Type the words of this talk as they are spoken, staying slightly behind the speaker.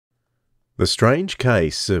The Strange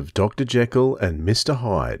Case of Dr. Jekyll and Mr.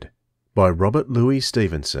 Hyde by Robert Louis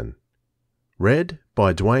Stevenson. Read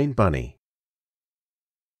by Dwayne Bunney.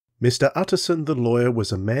 Mr. Utterson the lawyer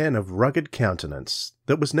was a man of rugged countenance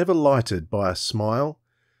that was never lighted by a smile,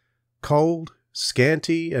 cold,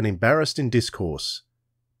 scanty, and embarrassed in discourse,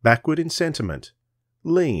 backward in sentiment,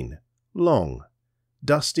 lean, long,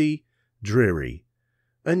 dusty, dreary,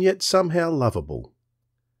 and yet somehow lovable.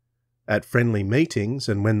 At friendly meetings,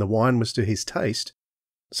 and when the wine was to his taste,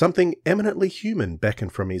 something eminently human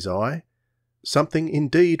beckoned from his eye, something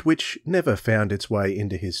indeed which never found its way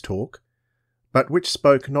into his talk, but which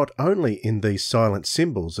spoke not only in these silent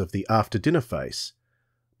symbols of the after-dinner face,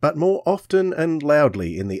 but more often and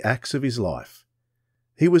loudly in the acts of his life.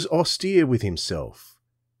 He was austere with himself,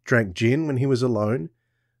 drank gin when he was alone,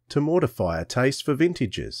 to mortify a taste for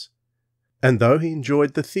vintages, and though he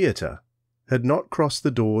enjoyed the theatre, had not crossed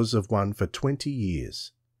the doors of one for 20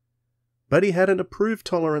 years. But he had an approved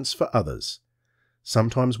tolerance for others,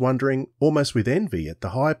 sometimes wondering almost with envy at the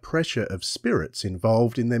high pressure of spirits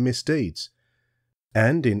involved in their misdeeds,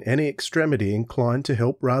 and in any extremity inclined to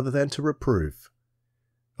help rather than to reprove.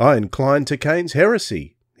 "I incline to Cain's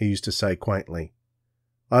heresy," he used to say quaintly.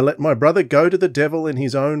 "I let my brother go to the devil in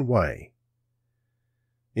his own way."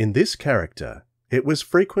 In this character, it was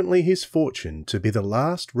frequently his fortune to be the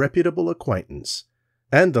last reputable acquaintance,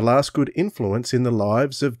 and the last good influence in the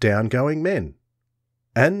lives of down-going men.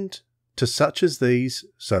 And to such as these,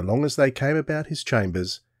 so long as they came about his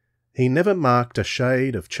chambers, he never marked a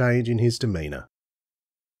shade of change in his demeanour.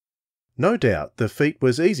 No doubt the feat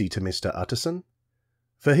was easy to Mr. Utterson,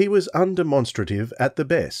 for he was undemonstrative at the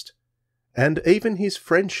best, and even his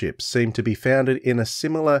friendships seemed to be founded in a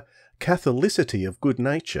similar catholicity of good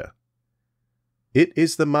nature. It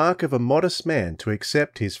is the mark of a modest man to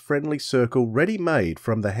accept his friendly circle ready-made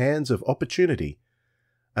from the hands of opportunity,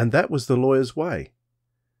 and that was the lawyer's way.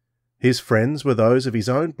 His friends were those of his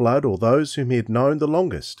own blood or those whom he had known the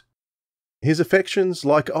longest. His affections,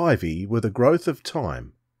 like ivy, were the growth of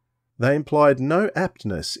time. They implied no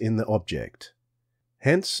aptness in the object.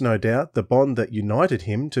 Hence, no doubt, the bond that united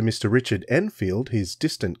him to Mr. Richard Enfield, his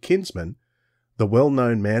distant kinsman, the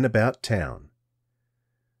well-known man about town.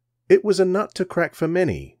 It was a nut to crack for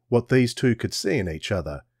many what these two could see in each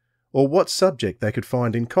other, or what subject they could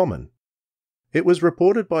find in common. It was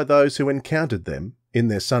reported by those who encountered them in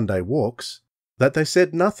their Sunday walks that they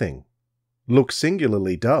said nothing, looked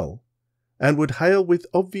singularly dull, and would hail with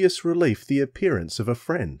obvious relief the appearance of a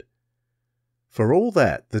friend. For all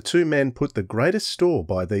that, the two men put the greatest store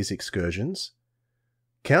by these excursions,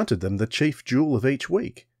 counted them the chief jewel of each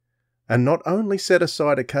week, and not only set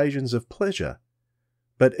aside occasions of pleasure,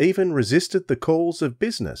 but even resisted the calls of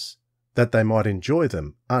business, that they might enjoy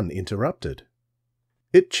them uninterrupted.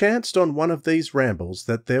 It chanced on one of these rambles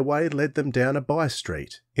that their way led them down a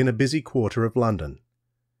by-street in a busy quarter of London.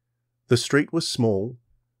 The street was small,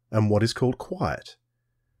 and what is called quiet,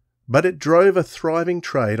 but it drove a thriving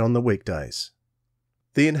trade on the weekdays.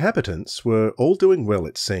 The inhabitants were all doing well,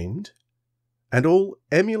 it seemed, and all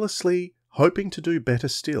emulously hoping to do better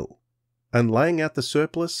still, and laying out the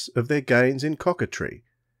surplus of their gains in coquetry,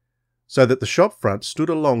 so that the shop front stood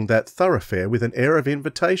along that thoroughfare with an air of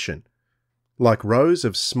invitation, like rows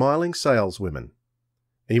of smiling saleswomen.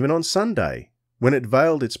 Even on Sunday, when it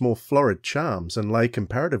veiled its more florid charms and lay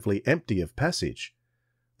comparatively empty of passage,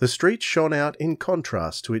 the street shone out in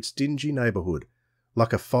contrast to its dingy neighbourhood,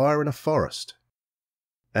 like a fire in a forest,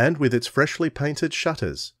 and with its freshly painted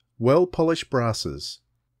shutters, well-polished brasses,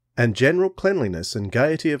 and general cleanliness and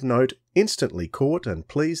gaiety of note instantly caught and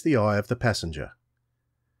pleased the eye of the passenger.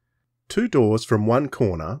 2 doors from one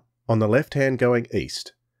corner, on the left hand going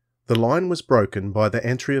east, the line was broken by the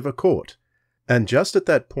entry of a court, and just at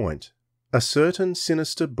that point, a certain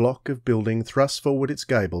sinister block of building thrust forward its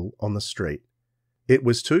gable on the street. It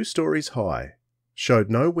was 2 stories high, showed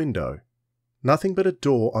no window, nothing but a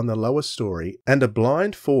door on the lower story and a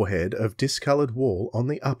blind forehead of discoloured wall on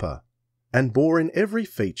the upper, and bore in every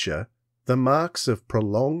feature the marks of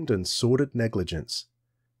prolonged and sordid negligence.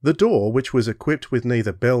 The door, which was equipped with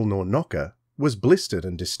neither bell nor knocker, was blistered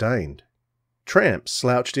and disdained. Tramps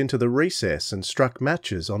slouched into the recess and struck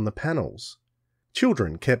matches on the panels.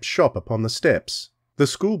 Children kept shop upon the steps. The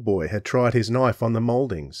schoolboy had tried his knife on the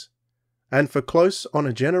mouldings. And for close on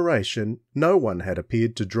a generation no one had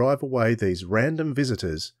appeared to drive away these random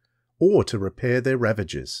visitors or to repair their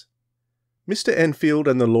ravages. Mr. Enfield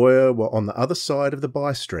and the lawyer were on the other side of the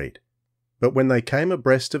by-street, but when they came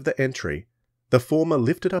abreast of the entry, the former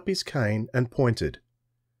lifted up his cane and pointed.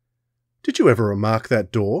 "Did you ever remark that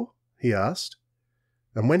door?" he asked,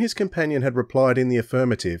 and when his companion had replied in the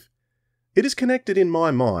affirmative, "It is connected in my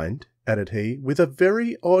mind," added he, with a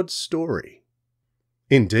very odd story.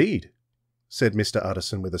 Indeed, said Mr.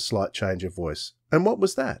 Utterson with a slight change of voice. And what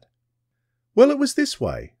was that? Well, it was this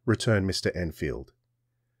way, returned Mr. Enfield.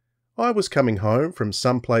 I was coming home from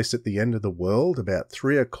some place at the end of the world about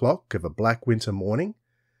 3 o'clock of a black winter morning,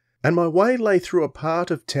 and my way lay through a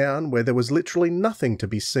part of town where there was literally nothing to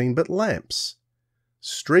be seen but lamps.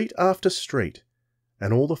 Street after street,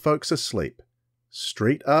 and all the folks asleep.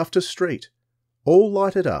 Street after street, all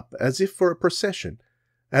lighted up as if for a procession,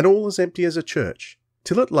 and all as empty as a church,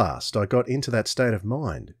 till at last I got into that state of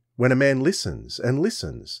mind when a man listens,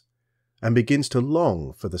 and begins to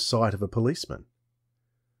long for the sight of a policeman.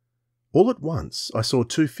 All at once I saw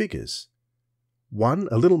 2 figures, one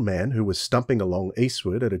a little man who was stumping along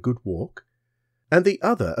eastward at a good walk, and the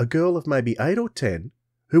other a girl of maybe 8 or 10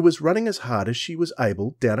 who was running as hard as she was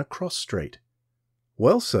able down a cross street.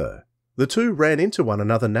 Well, sir, the 2 ran into one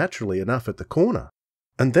another naturally enough at the corner,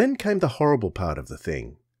 and then came the horrible part of the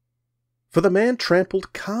thing. For the man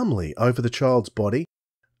trampled calmly over the child's body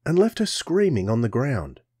and left her screaming on the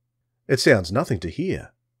ground. It sounds nothing to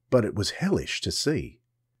hear, but it was hellish to see.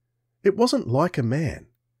 It wasn't like a man.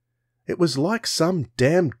 It was like some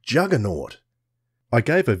damned juggernaut. I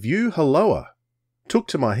gave a view halloa, took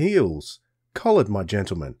to my heels, collared my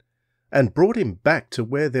gentleman, and brought him back to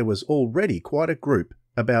where there was already quite a group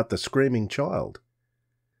about the screaming child.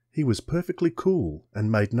 He was perfectly cool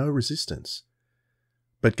and made no resistance,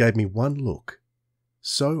 but gave me one look,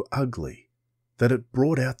 so ugly that it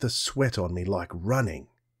brought out the sweat on me like running.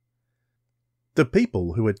 The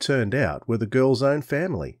people who had turned out were the girl's own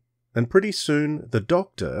family, and pretty soon the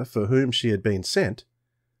doctor for whom she had been sent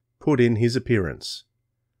put in his appearance.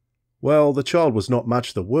 Well, the child was not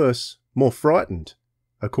much the worse, more frightened,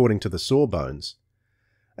 according to the sawbones,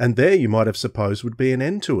 and there you might have supposed would be an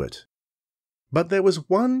end to it. But there was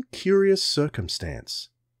one curious circumstance.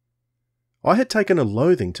 I had taken a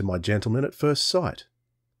loathing to my gentleman at first sight.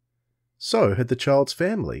 So had the child's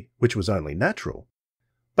family, which was only natural.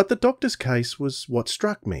 But the doctor's case was what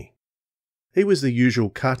struck me. He was the usual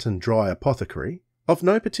cut and dry apothecary, of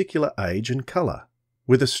no particular age and colour,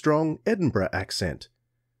 with a strong Edinburgh accent,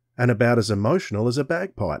 and about as emotional as a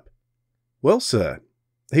bagpipe. Well, sir,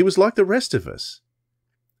 he was like the rest of us.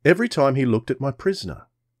 Every time he looked at my prisoner,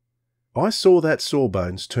 I saw that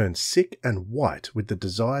Sawbones turn sick and white with the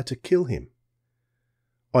desire to kill him.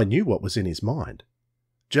 I knew what was in his mind,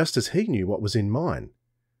 just as he knew what was in mine,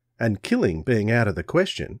 and killing being out of the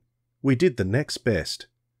question, we did the next best.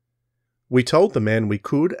 We told the man we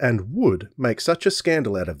could and would make such a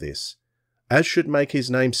scandal out of this, as should make his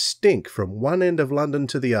name stink from one end of London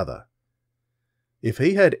to the other. If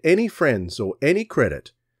he had any friends or any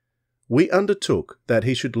credit, we undertook that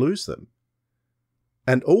he should lose them.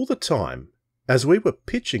 And all the time, as we were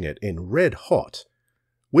pitching it in red hot,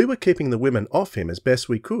 we were keeping the women off him as best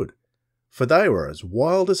we could, for they were as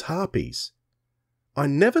wild as harpies. I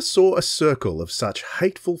never saw a circle of such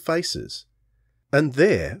hateful faces. And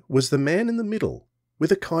there was the man in the middle,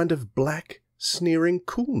 with a kind of black, sneering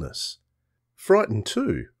coolness. Frightened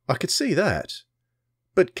too, I could see that.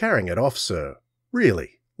 But carrying it off, sir,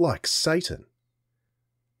 really, like Satan.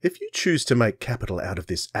 If you choose to make capital out of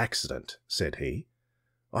this accident, said he,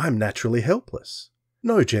 I am naturally helpless.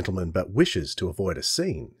 No gentleman but wishes to avoid a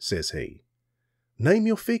scene, says he. Name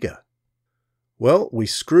your figure. Well, we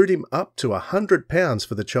screwed him up to £100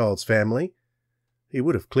 for the child's family. He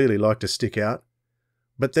would have clearly liked to stick out.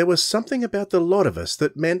 But there was something about the lot of us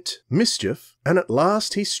that meant mischief, and at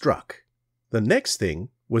last he struck. The next thing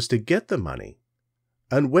was to get the money.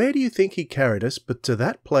 And where do you think he carried us but to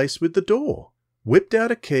that place with the door? Whipped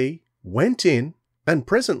out a key, went in, and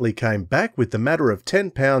presently came back with the matter of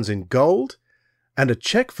 £10 in gold, and a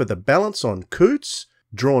cheque for the balance on Coots,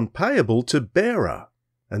 drawn payable to bearer,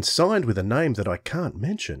 and signed with a name that I can't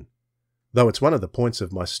mention, though it's one of the points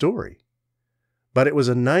of my story. But it was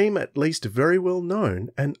a name at least very well known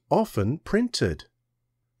and often printed.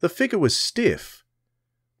 The figure was stiff,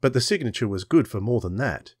 but the signature was good for more than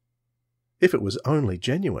that, if it was only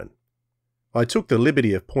genuine. I took the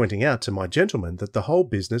liberty of pointing out to my gentleman that the whole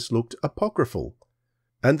business looked apocryphal,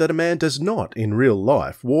 and that a man does not in real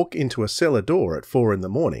life walk into a cellar door at 4 in the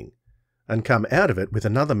morning and come out of it with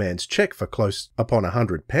another man's cheque for close upon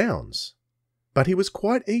 £100. But he was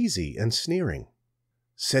quite easy and sneering.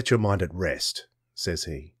 Set your mind at rest, says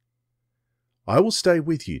he. I will stay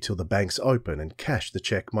with you till the banks open and cash the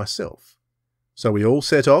cheque myself. So we all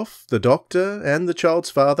set off, the doctor and the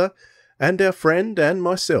child's father, and our friend and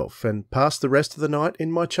myself, and passed the rest of the night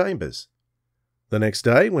in my chambers. The next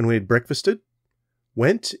day, when we had breakfasted,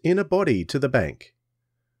 went in a body to the bank.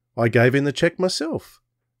 I gave in the cheque myself,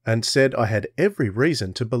 and said I had every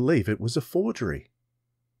reason to believe it was a forgery.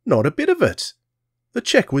 Not a bit of it. The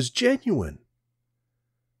cheque was genuine.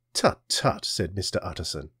 Tut, tut, said Mr.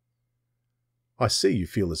 Utterson. I see you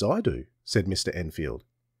feel as I do, said Mr. Enfield.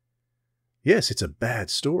 Yes, it's a bad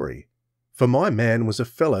story, for my man was a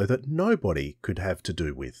fellow that nobody could have to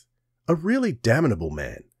do with, a really damnable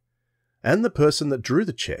man. And the person that drew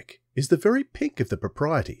the cheque is the very pink of the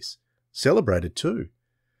proprieties, celebrated too.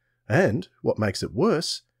 And, what makes it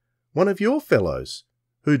worse, one of your fellows,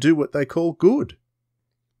 who do what they call good.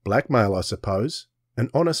 Blackmail, I suppose, an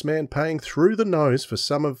honest man paying through the nose for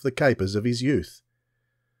some of the capers of his youth.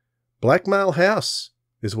 Blackmail House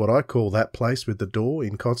is what I call that place with the door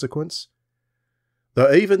in consequence.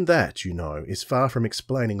 Though even that, you know, is far from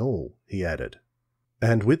explaining all, he added,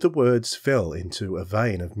 and with the words fell into a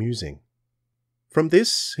vein of musing. From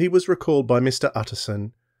this he was recalled by Mr.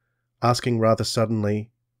 Utterson, asking rather suddenly,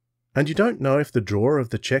 "And you don't know if the drawer of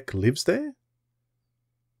the cheque lives there?"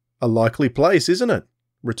 "A likely place, isn't it?"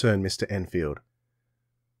 returned Mr. Enfield.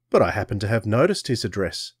 "But I happen to have noticed his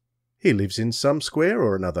address. He lives in some square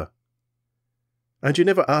or another." "And you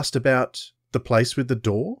never asked about the place with the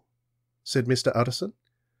door?" said Mr. Utterson.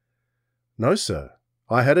 "No, sir.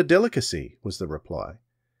 I had a delicacy," was the reply.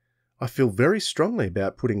 "I feel very strongly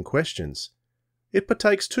about putting questions. It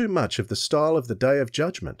partakes too much of the style of the Day of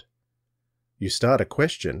Judgment. You start a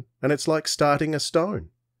question, and it's like starting a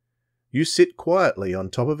stone. You sit quietly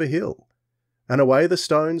on top of a hill, and away the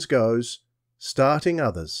stones goes, starting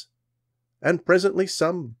others. And presently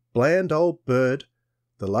some bland old bird,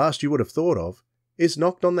 the last you would have thought of, is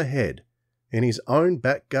knocked on the head, in his own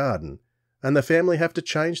back garden, and the family have to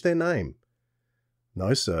change their name.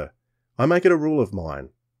 No, sir, I make it a rule of mine.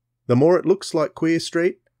 The more it looks like Queer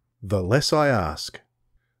Street, the less I ask."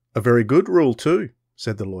 "A very good rule, too,"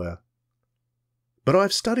 said the lawyer. "But I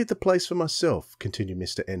have studied the place for myself," continued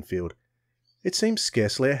Mr. Enfield. "It seems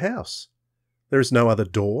scarcely a house. There is no other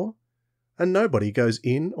door, and nobody goes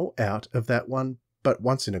in or out of that one but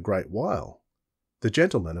once in a great while, the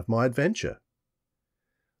gentleman of my adventure.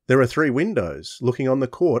 There are 3 windows looking on the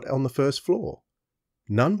court on the first floor.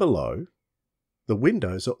 None below. The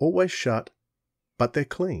windows are always shut, but they're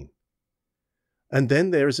clean. And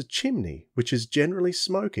then there is a chimney which is generally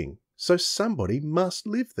smoking, so somebody must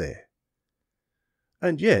live there.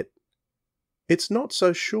 And yet, it's not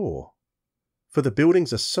so sure, for the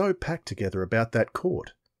buildings are so packed together about that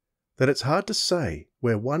court that it's hard to say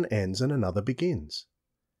where one ends and another begins."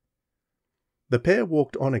 The pair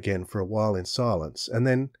walked on again for a while in silence, and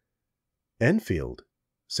then, "Enfield,"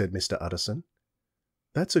 said Mr. Utterson,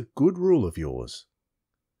 "that's a good rule of yours."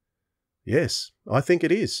 "Yes, I think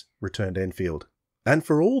it is," returned Enfield. "And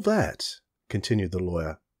for all that," continued the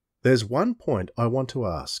lawyer, "there's one point I want to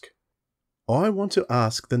ask. I want to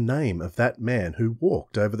ask the name of that man who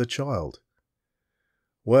walked over the child."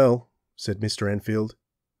 "Well," said Mr. Enfield,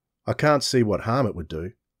 "I can't see what harm it would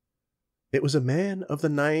do." "It was a man of the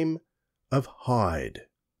name of Hyde."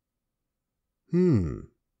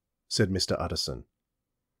 Said Mr. Utterson.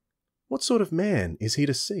 "What sort of man is he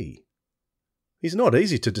to see?" "He's not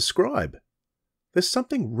easy to describe. There's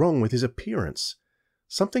something wrong with his appearance,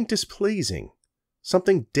 something displeasing,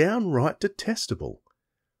 something downright detestable.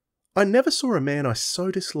 I never saw a man I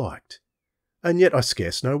so disliked, and yet I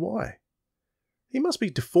scarce know why. He must be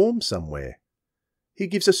deformed somewhere. He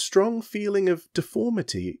gives a strong feeling of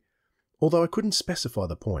deformity, although I couldn't specify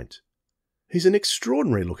the point. He's an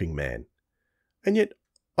extraordinary looking man, and yet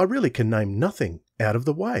I really can name nothing out of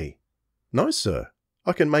the way. No, sir,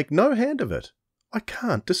 I can make no hand of it. I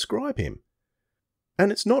can't describe him.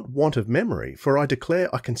 And it's not want of memory, for I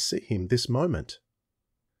declare I can see him this moment."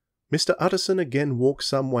 Mr. Utterson again walked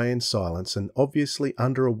some way in silence and obviously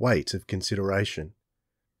under a weight of consideration.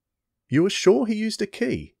 "You are sure he used a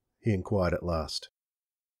key?" he inquired at last.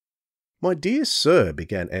 "My dear sir,"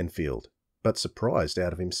 began Enfield, but surprised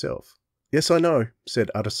out of himself. "Yes, I know," said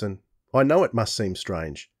Utterson. "I know it must seem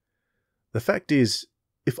strange. The fact is,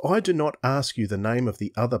 if I do not ask you the name of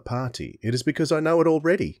the other party, it is because I know it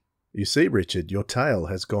already. You see, Richard, your tale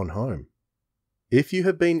has gone home. If you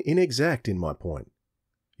have been inexact in my point,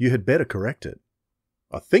 you had better correct it."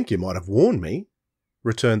 "I think you might have warned me,"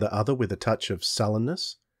 returned the other with a touch of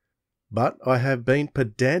sullenness. "But I have been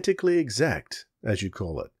pedantically exact, as you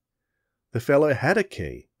call it. The fellow had a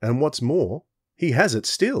key, and what's more, he has it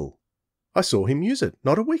still. I saw him use it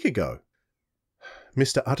not a week ago."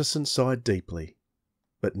 Mr. Utterson sighed deeply,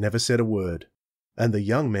 but never said a word, and the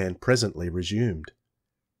young man presently resumed.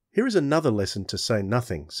 "Here is another lesson to say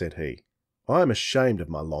nothing," said he. "I am ashamed of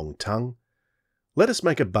my long tongue. Let us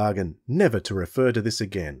make a bargain never to refer to this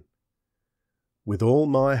again." "With all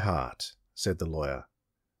my heart," said the lawyer.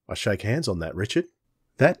 I shake hands on that, Richard.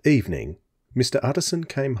 That evening, Mr. Utterson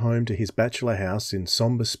came home to his bachelor house in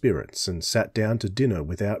sombre spirits and sat down to dinner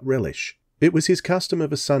without relish. It was his custom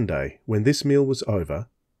of a Sunday, when this meal was over,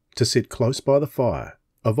 to sit close by the fire,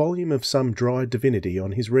 a volume of some dry divinity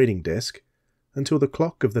on his reading desk, until the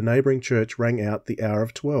clock of the neighbouring church rang out the hour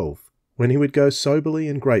of 12, when he would go soberly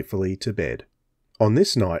and gratefully to bed. On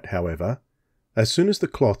this night, however, as soon as the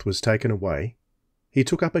cloth was taken away, he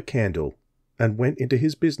took up a candle and went into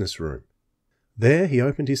his business room. There he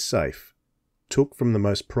opened his safe, took from the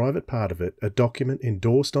most private part of it a document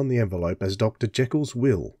endorsed on the envelope as Dr. Jekyll's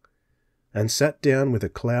will, and sat down with a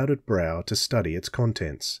clouded brow to study its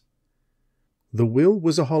contents. The will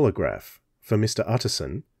was a holograph, for Mr.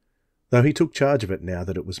 Utterson, though he took charge of it now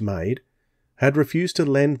that it was made, had refused to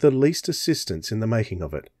lend the least assistance in the making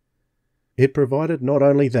of it. It provided not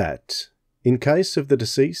only that, in case of the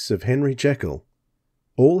decease of Henry Jekyll,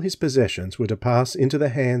 all his possessions were to pass into the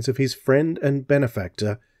hands of his friend and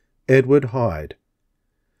benefactor, Edward Hyde,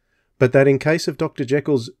 but that in case of Dr.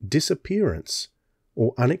 Jekyll's disappearance,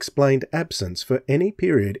 or unexplained absence for any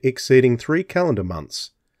period exceeding 3 calendar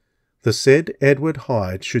months, the said Edward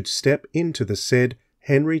Hyde should step into the said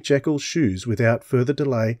Henry Jekyll's shoes without further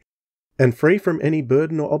delay, and free from any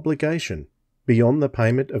burden or obligation, beyond the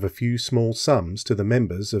payment of a few small sums to the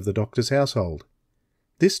members of the doctor's household.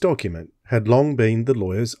 This document had long been the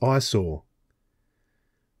lawyer's eyesore.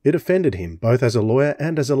 It offended him both as a lawyer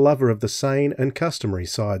and as a lover of the sane and customary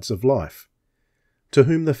sides of life, to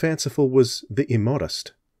whom the fanciful was the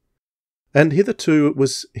immodest. And hitherto it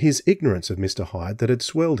was his ignorance of Mr. Hyde that had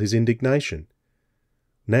swelled his indignation.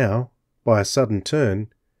 Now, by a sudden turn,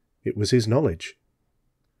 it was his knowledge.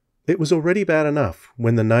 It was already bad enough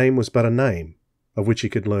when the name was but a name, of which he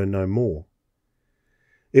could learn no more.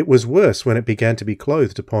 It was worse when it began to be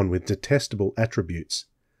clothed upon with detestable attributes,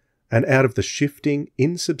 and out of the shifting,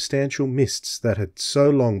 insubstantial mists that had so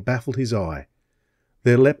long baffled his eye,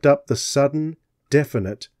 there leapt up the sudden,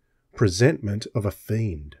 definite presentment of a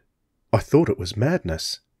fiend. "I thought it was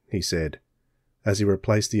madness," he said, as he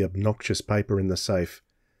replaced the obnoxious paper in the safe,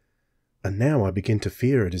 "and now I begin to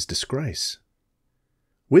fear it is disgrace."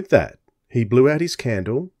 With that, he blew out his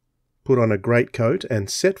candle, put on a greatcoat, and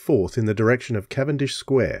set forth in the direction of Cavendish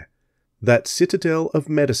Square, that citadel of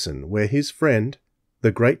medicine where his friend,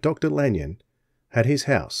 the great Dr. Lanyon, had his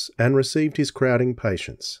house and received his crowding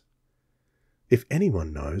patients. If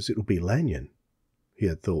anyone knows, it will be Lanyon, he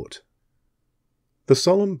had thought. The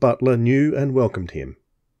solemn butler knew and welcomed him.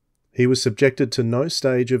 He was subjected to no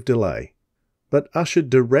stage of delay, but ushered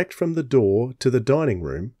direct from the door to the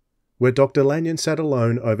dining-room, where Dr. Lanyon sat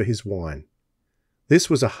alone over his wine. This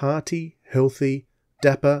was a hearty, healthy,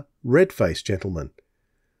 dapper, red-faced gentleman,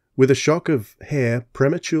 with a shock of hair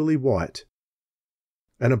prematurely white,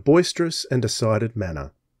 and a boisterous and decided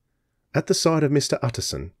manner. At the sight of Mr.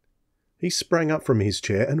 Utterson, he sprang up from his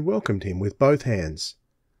chair and welcomed him with both hands.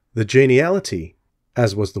 The geniality,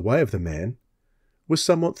 as was the way of the man, was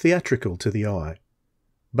somewhat theatrical to the eye,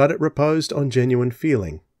 but it reposed on genuine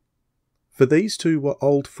feeling. For these two were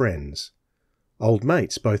old friends, old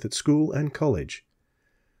mates both at school and college,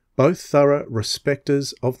 both thorough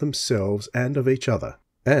respecters of themselves and of each other,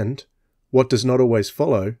 and, what does not always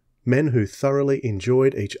follow, men who thoroughly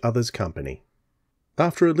enjoyed each other's company.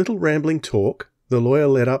 After a little rambling talk, the lawyer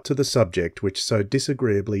led up to the subject which so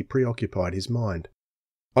disagreeably preoccupied his mind.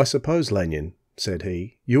 "I suppose, Lanyon," said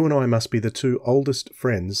he, "you and I must be the two oldest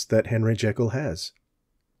friends that Henry Jekyll has."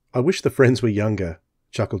 "I wish the friends were younger,"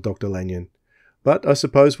 chuckled Dr. Lanyon, "but I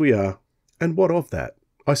suppose we are. And what of that?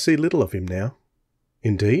 I see little of him now."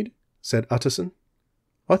 "Indeed?" said Utterson.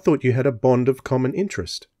 "I thought you had a bond of common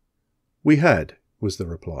interest." "We had," was the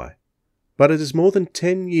reply. "But it is more than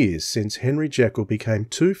 10 years since Henry Jekyll became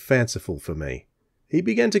too fanciful for me. He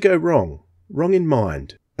began to go wrong in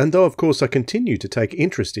mind, and though of course I continue to take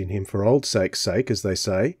interest in him for old sake's sake, as they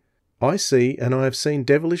say, I see and I have seen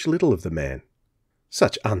devilish little of the man.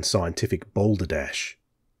 Such unscientific balderdash,"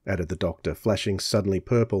 added the doctor, flashing suddenly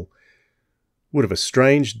purple. "Would have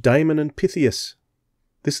estranged Damon and Pythias."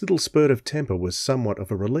 This little spurt of temper was somewhat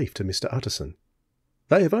of a relief to Mr. Utterson.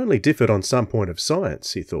 They have only differed on some point of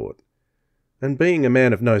science, he thought, and being a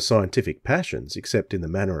man of no scientific passions except in the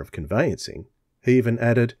manner of conveyancing, he even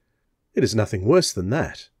added, "It is nothing worse than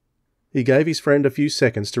that." He gave his friend a few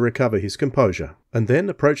seconds to recover his composure, and then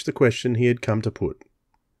approached the question he had come to put.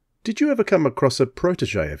 "Did you ever come across a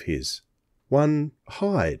protégé of his? One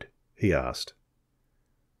Hyde?" he asked.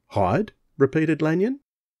 "Hyde?" repeated Lanyon.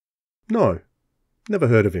 "No, never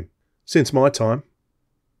heard of him. Since my time."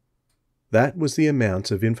 That was the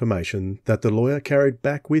amount of information that the lawyer carried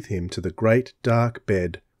back with him to the great dark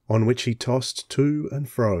bed on which he tossed to and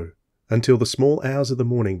fro, until the small hours of the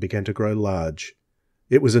morning began to grow large.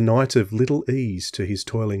 It was a night of little ease to his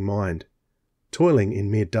toiling mind, toiling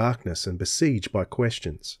in mere darkness and besieged by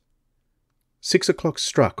questions. 6 o'clock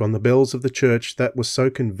struck on the bells of the church that was so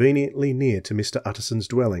conveniently near to Mr. Utterson's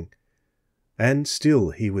dwelling, and still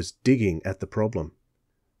he was digging at the problem.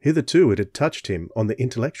 Hitherto it had touched him on the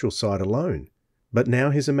intellectual side alone, but now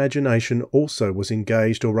his imagination also was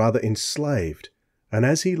engaged, or rather enslaved, and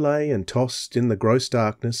as he lay and tossed in the gross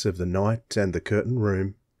darkness of the night and the curtained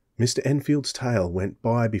room, Mr. Enfield's tale went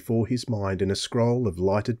by before his mind in a scroll of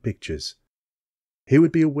lighted pictures. He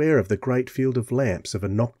would be aware of the great field of lamps of a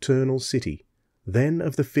nocturnal city, then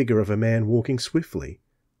of the figure of a man walking swiftly,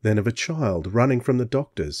 then of a child running from the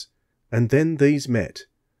doctor's, and then these met,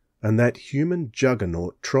 and that human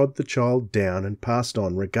juggernaut trod the child down and passed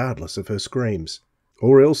on regardless of her screams.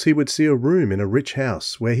 Or else he would see a room in a rich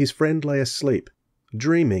house where his friend lay asleep,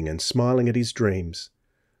 dreaming and smiling at his dreams,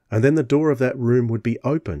 and then the door of that room would be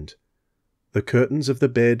opened, the curtains of the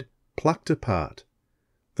bed plucked apart,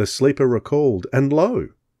 the sleeper recalled, and lo!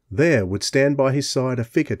 There would stand by his side a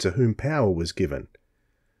figure to whom power was given,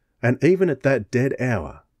 and even at that dead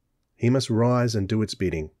hour he must rise and do its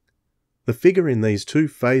bidding. The figure in these two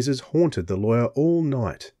phases haunted the lawyer all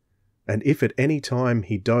night, and if at any time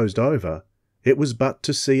he dozed over, it was but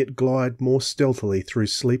to see it glide more stealthily through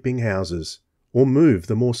sleeping houses, or move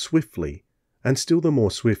the more swiftly, and still the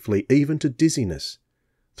more swiftly, even to dizziness,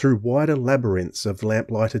 through wider labyrinths of the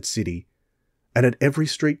lamp-lighted city, and at every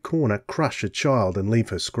street corner crush a child and leave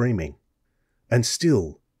her screaming. And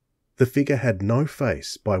still the figure had no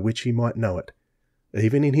face by which he might know it.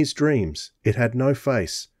 Even in his dreams it had no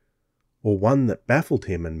face, or one that baffled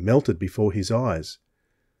him and melted before his eyes.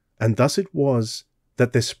 And thus it was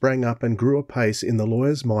that there sprang up and grew apace in the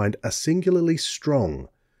lawyer's mind a singularly strong,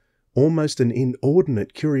 almost an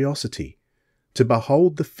inordinate curiosity to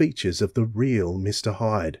behold the features of the real Mr.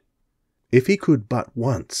 Hyde. If he could but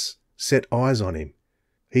once set eyes on him,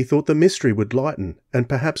 he thought the mystery would lighten and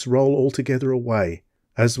perhaps roll altogether away,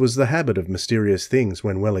 as was the habit of mysterious things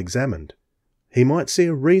when well examined. He might see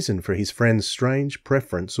a reason for his friend's strange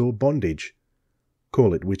preference or bondage,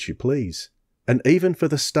 call it which you please, and even for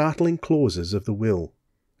the startling clauses of the will,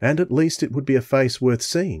 and at least it would be a face worth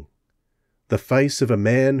seeing, the face of a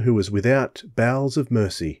man who was without bowels of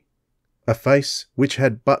mercy, a face which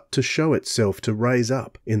had but to show itself to raise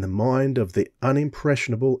up in the mind of the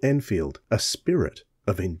unimpressionable Enfield a spirit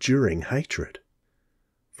of enduring hatred.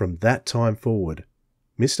 From that time forward,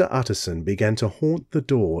 Mr. Utterson began to haunt the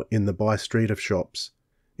door in the by-street of shops,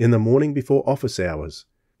 in the morning before office hours,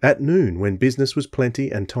 at noon when business was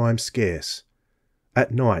plenty and time scarce,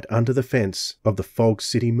 at night under the fence of the fog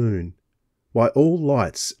city moon, by all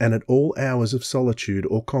lights and at all hours of solitude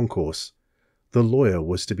or concourse. The lawyer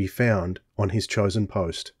was to be found on his chosen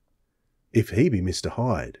post. If he be Mr.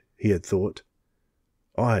 Hyde, he had thought,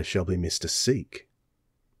 I shall be Mr. Seek.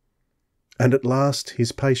 And at last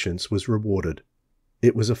his patience was rewarded.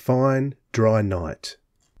 It was a fine, dry night,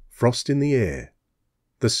 frost in the air,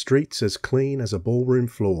 the streets as clean as a ballroom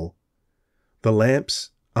floor, the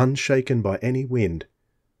lamps unshaken by any wind,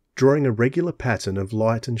 drawing a regular pattern of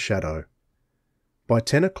light and shadow. By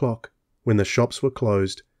 10 o'clock, when the shops were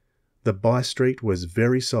closed, the by-street was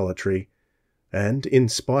very solitary, and, in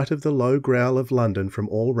spite of the low growl of London from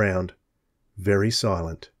all round, very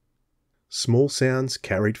silent. Small sounds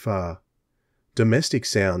carried far. Domestic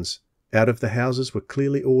sounds out of the houses were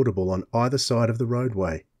clearly audible on either side of the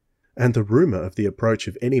roadway, and the rumour of the approach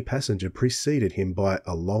of any passenger preceded him by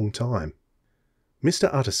a long time. Mr.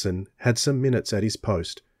 Utterson had some minutes at his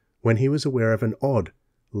post when he was aware of an odd,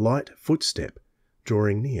 light footstep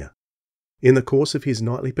drawing near. In the course of his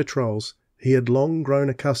nightly patrols, he had long grown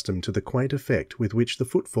accustomed to the quaint effect with which the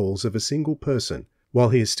footfalls of a single person, while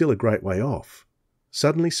he is still a great way off,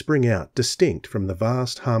 suddenly spring out distinct from the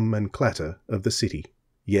vast hum and clatter of the city.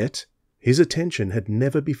 Yet his attention had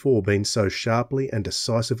never before been so sharply and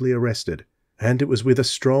decisively arrested, and it was with a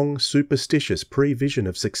strong, superstitious prevision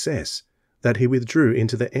of success that he withdrew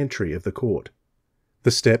into the entry of the court.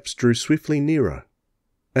 The steps drew swiftly nearer,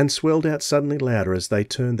 and swelled out suddenly louder as they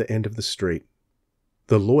turned the end of the street.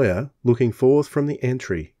 The lawyer, looking forth from the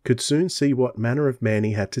entry, could soon see what manner of man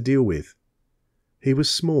he had to deal with. He was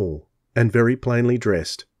small and very plainly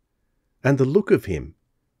dressed, and the look of him,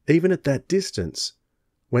 even at that distance,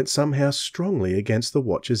 went somehow strongly against the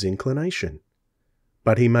watcher's inclination.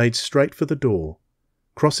 But he made straight for the door,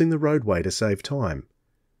 crossing the roadway to save time,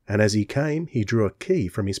 and as he came he drew a key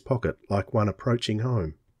from his pocket like one approaching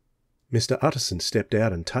home. Mr. Utterson stepped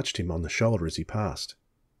out and touched him on the shoulder as he passed.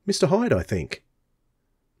 "Mr. Hyde, I think."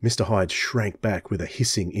 Mr. Hyde shrank back with a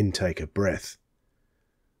hissing intake of breath.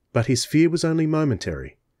 But his fear was only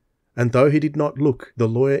momentary, and though he did not look the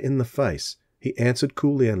lawyer in the face, he answered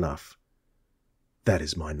coolly enough, "That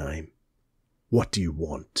is my name. What do you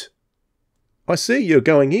want?" "I see you're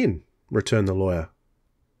going in," returned the lawyer.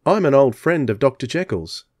 "I'm an old friend of Dr.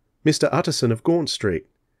 Jekyll's, Mr. Utterson of Gaunt Street.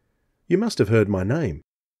 You must have heard my name.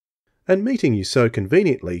 And meeting you so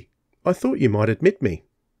conveniently, I thought you might admit me."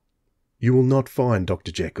 "You will not find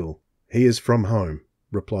Dr. Jekyll. He is from home,"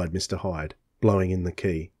 replied Mr. Hyde, blowing in the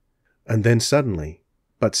key. And then suddenly,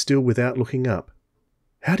 but still without looking up,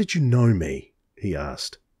 "How did you know me?" he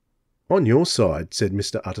asked. "On your side," said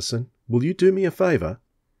Mr. Utterson. "Will you do me a favour?"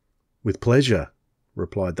 "With pleasure,"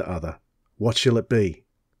 replied the other. "What shall it be?"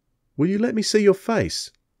 "Will you let me see your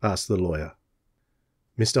face?" asked the lawyer.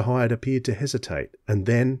 Mr. Hyde appeared to hesitate, and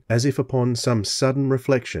then, as if upon some sudden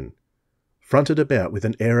reflection, fronted about with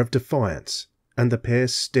an air of defiance, and the pair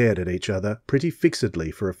stared at each other pretty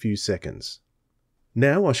fixedly for a few seconds.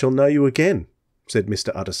 "Now I shall know you again," said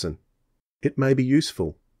Mr. Utterson. "It may be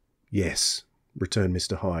useful." "Yes," returned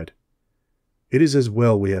Mr. Hyde. "It is as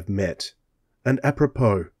well we have met. And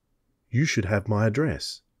apropos, you should have my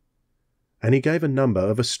address." And he gave a number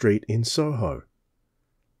of a street in Soho.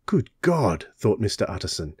 "Good God," thought Mr.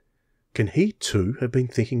 Utterson, "can he too have been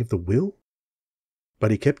thinking of the will?"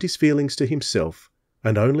 But he kept his feelings to himself,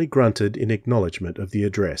 and only grunted in acknowledgment of the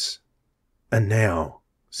address. "And now,"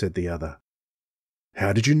 said the other,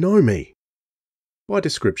 "how did you know me?" "By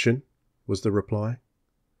description," was the reply.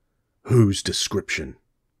 "Whose description?"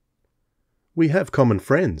 "We have common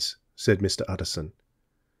friends," said Mr. Utterson.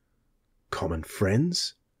 "Common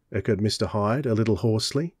friends?" echoed Mr. Hyde a little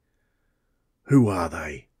hoarsely. "Who are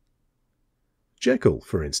they?" "Jekyll,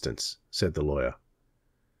 for instance," said the lawyer.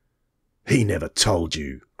 "He never told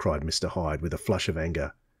you," cried Mr. Hyde with a flush of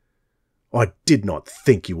anger. "I did not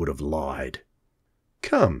think you would have lied."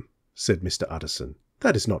 "Come," said Mr. Utterson,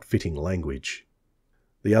 "that is not fitting language."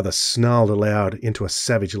 The other snarled aloud into a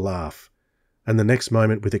savage laugh, and the next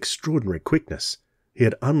moment, with extraordinary quickness, he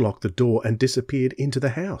had unlocked the door and disappeared into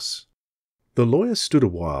the house. The lawyer stood a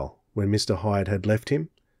while, when Mr. Hyde had left him,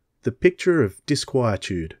 the picture of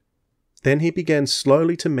disquietude. Then he began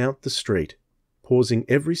slowly to mount the street, pausing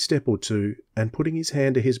every step or two and putting his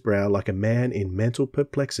hand to his brow like a man in mental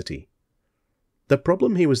perplexity. The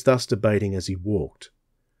problem he was thus debating as he walked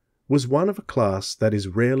was one of a class that is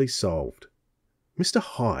rarely solved. Mr.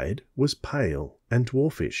 Hyde was pale and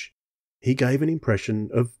dwarfish. He gave an impression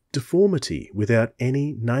of deformity without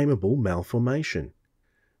any nameable malformation.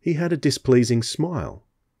 He had a displeasing smile.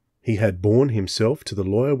 He had borne himself to the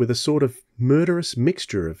lawyer with a sort of murderous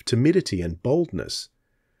mixture of timidity and boldness,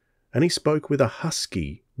 and he spoke with a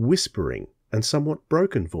husky, whispering, and somewhat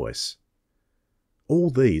broken voice. All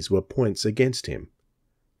these were points against him,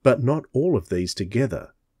 but not all of these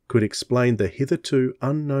together could explain the hitherto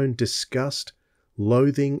unknown disgust,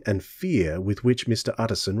 loathing, and fear with which Mr.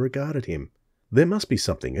 Utterson regarded him. "There must be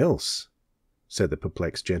something else," said the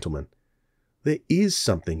perplexed gentleman. "There is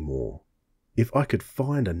something more, if I could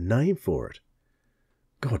find a name for it.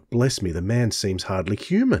 God bless me, the man seems hardly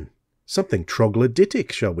human. Something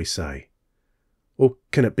troglodytic, shall we say? Or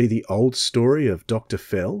can it be the old story of Dr.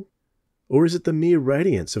 Fell? Or is it the mere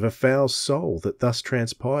radiance of a foul soul that thus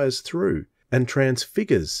transpires through and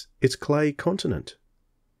transfigures its clay continent?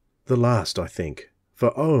 The last, I think,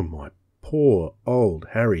 for oh, my poor old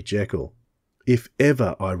Harry Jekyll, if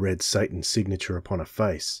ever I read Satan's signature upon a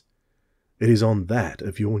face, it is on that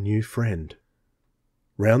of your new friend."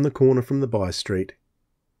 Round the corner from the by-street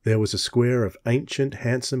there was a square of ancient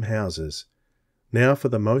handsome houses, now for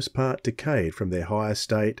the most part decayed from their high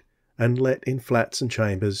estate and let in flats and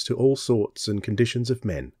chambers to all sorts and conditions of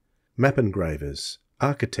men, map engravers,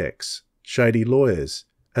 architects, shady lawyers,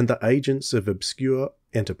 and the agents of obscure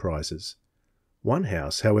enterprises. One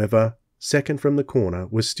house, however, second from the corner,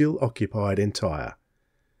 was still occupied entire,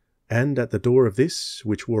 and at the door of this,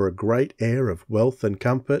 which wore a great air of wealth and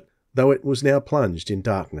comfort, though it was now plunged in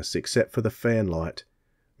darkness except for the fanlight,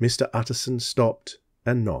 Mr. Utterson stopped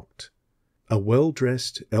and knocked. A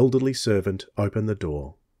well-dressed elderly servant opened the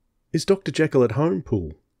door. "Is Dr. Jekyll at home,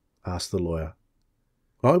 Poole?" asked the lawyer.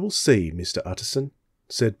 "I will see, Mr. Utterson,"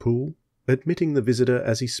 said Poole, admitting the visitor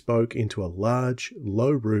as he spoke into a large,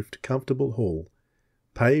 low-roofed, comfortable hall,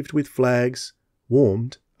 paved with flags,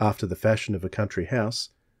 warmed, after the fashion of a country house,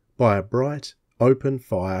 by a bright, open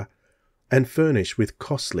fire, and furnished with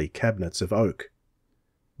costly cabinets of oak.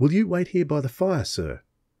 "Will you wait here by the fire, sir?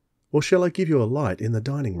 Or shall I give you a light in the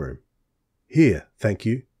dining-room?" "Here, thank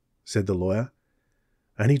you," said the lawyer,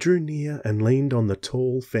 and he drew near and leaned on the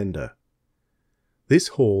tall fender. This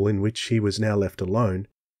hall, in which he was now left alone,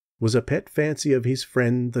 was a pet fancy of his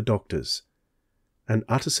friend the doctor's, and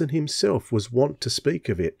Utterson himself was wont to speak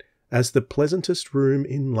of it as the pleasantest room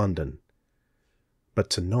in London.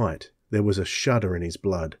 But tonight there was a shudder in his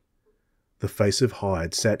blood. The face of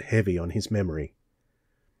Hyde sat heavy on his memory.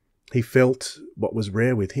 He felt, what was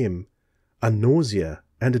rare with him, a nausea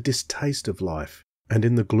and a distaste of life, and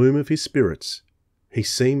in the gloom of his spirits he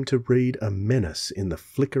seemed to read a menace in the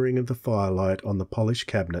flickering of the firelight on the polished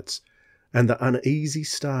cabinets and the uneasy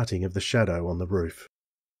starting of the shadow on the roof.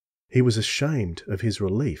 He was ashamed of his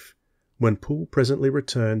relief when Poole presently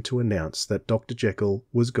returned to announce that Dr. Jekyll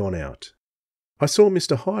was gone out. "I saw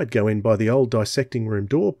Mr. Hyde go in by the old dissecting-room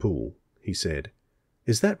door, Poole," he said.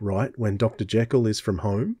 "Is that right when Dr. Jekyll is from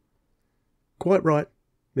home?" "Quite right,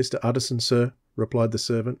 Mr. Utterson, sir," replied the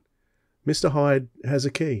servant. "Mr. Hyde has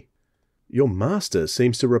a key." "Your master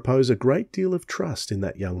seems to repose a great deal of trust in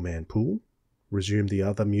that young man, Poole," resumed the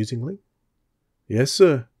other musingly. "Yes,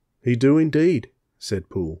 sir, he do indeed," said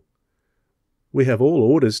Poole. "We have all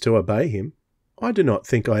orders to obey him." "I do not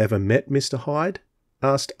think I ever met Mr. Hyde?"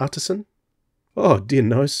 asked Utterson. "Oh, dear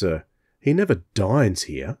no, sir. He never dines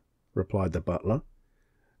here," replied the butler.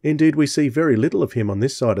 "Indeed, we see very little of him on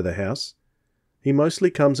this side of the house. He mostly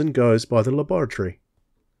comes and goes by the laboratory."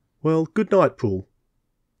 "Well, good night, Poole."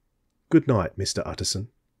 "Good night, Mr. Utterson."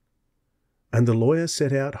 And the lawyer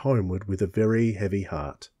set out homeward with a very heavy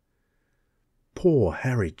heart. "Poor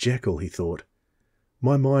Harry Jekyll," he thought.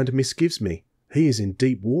 "My mind misgives me. He is in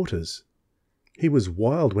deep waters. He was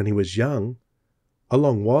wild when he was young, a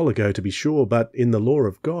long while ago to be sure, but in the law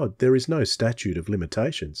of God there is no statute of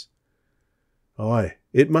limitations. Aye,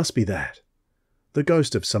 it must be that. The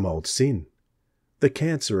ghost of some old sin. The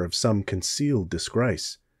cancer of some concealed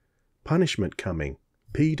disgrace. Punishment coming,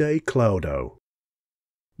 pede claudo.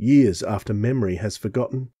 Years after memory has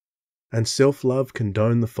forgotten, and self-love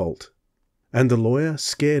condone the fault." And the lawyer,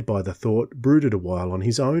 scared by the thought, brooded a while on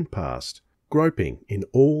his own past, groping in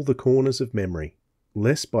all the corners of memory,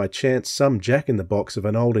 lest by chance some jack-in-the-box of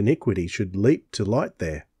an old iniquity should leap to light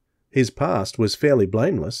there. His past was fairly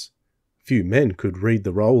blameless. Few men could read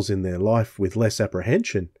the rolls in their life with less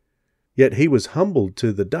apprehension. Yet he was humbled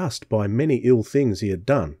to the dust by many ill things he had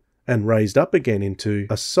done, and raised up again into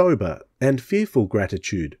a sober and fearful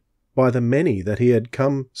gratitude by the many that he had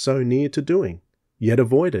come so near to doing, yet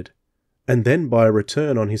avoided. And then by a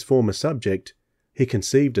return on his former subject, he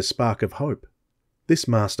conceived a spark of hope. This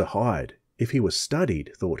Master Hyde, if he was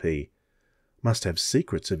studied, thought he, must have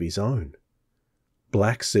secrets of his own.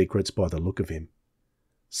 Black secrets by the look of him.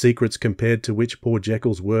 Secrets compared to which poor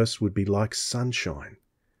Jekyll's worst would be like sunshine.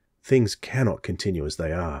 Things cannot continue as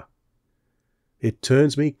they are. It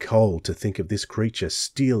turns me cold to think of this creature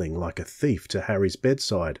stealing like a thief to Harry's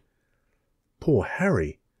bedside. Poor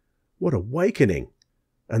Harry! What awakening!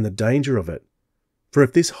 And the danger of it. For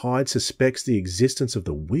if this Hyde suspects the existence of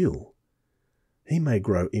the will, he may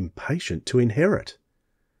grow impatient to inherit.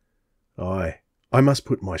 Aye, I must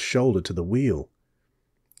put my shoulder to the wheel.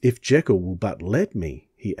 If Jekyll will but let me,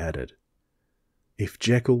 he added. If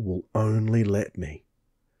Jekyll will only let me.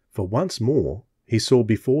 For once more he saw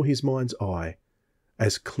before his mind's eye,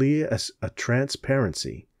 as clear as a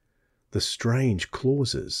transparency, the strange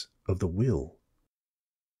clauses of the will.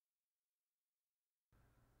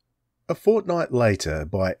 A fortnight later,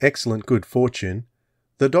 by excellent good fortune,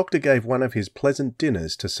 the doctor gave one of his pleasant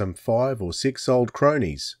dinners to some 5 or 6 old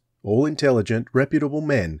cronies, all intelligent, reputable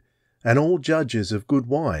men, and all judges of good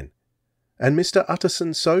wine, and Mr.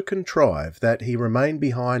 Utterson so contrived that he remained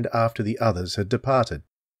behind after the others had departed.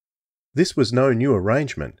 This was no new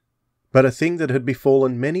arrangement, but a thing that had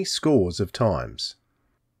befallen many scores of times.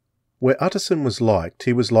 Where Utterson was liked,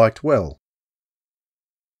 he was liked well.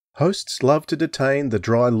 Hosts loved to detain the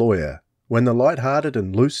dry lawyer. When the light-hearted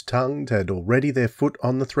and loose-tongued had already their foot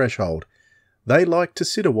on the threshold, they liked to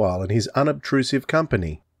sit a while in his unobtrusive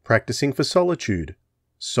company, practising for solitude,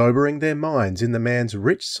 sobering their minds in the man's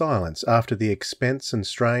rich silence after the expense and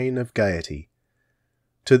strain of gaiety.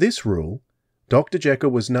 To this rule, Dr.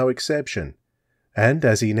 Jekyll was no exception, and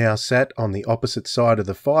as he now sat on the opposite side of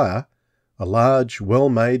the fire, a large,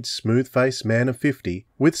 well-made, smooth-faced man of 50,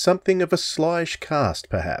 with something of a slyish cast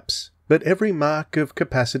perhaps, but every mark of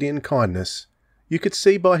capacity and kindness, you could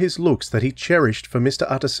see by his looks that he cherished for Mr.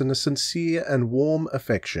 Utterson a sincere and warm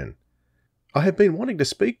affection. "I have been wanting to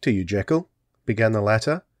speak to you, Jekyll," began the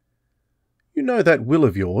latter. "You know that will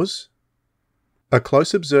of yours?" A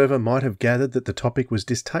close observer might have gathered that the topic was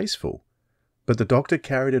distasteful, but the doctor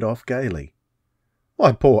carried it off gaily.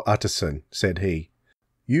 "My poor Utterson," said he,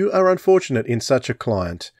 "you are unfortunate in such a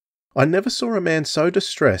client. I never saw a man so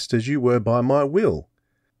distressed as you were by my will,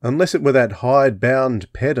 unless it were that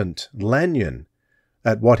hide-bound pedant, Lanyon,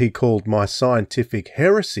 at what he called my scientific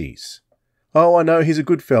heresies. Oh, I know he's a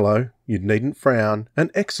good fellow, you needn't frown,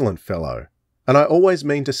 an excellent fellow, and I always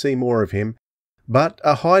mean to see more of him, but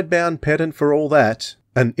a hidebound pedant for all that,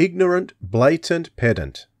 an ignorant, blatant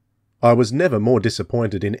pedant. I was never more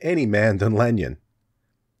disappointed in any man than Lanyon.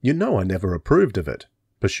 You know I never approved of it,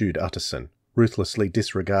 pursued Utterson, ruthlessly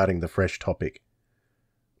disregarding the fresh topic.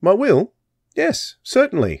 My will? Yes,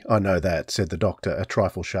 certainly, I know that, said the doctor a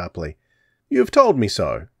trifle sharply. You have told me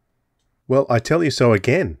so. Well, I tell you so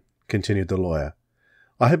again, continued the lawyer.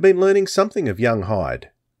 I have been learning something of young Hyde.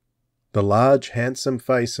 The large, handsome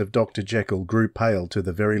face of Dr. Jekyll grew pale to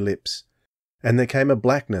the very lips, and there came a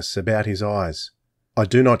blackness about his eyes. I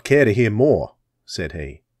do not care to hear more, said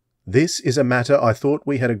he. This is a matter I thought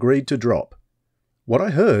we had agreed to drop. What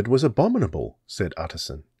I heard was abominable, said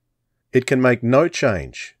Utterson. It can make no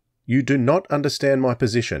change. You do not understand my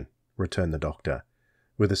position, returned the doctor,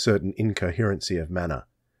 with a certain incoherency of manner.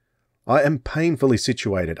 I am painfully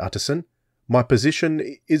situated, Utterson. My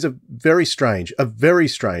position is a very strange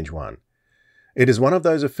one. It is one of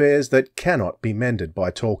those affairs that cannot be mended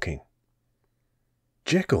by talking.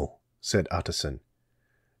 Jekyll, said Utterson,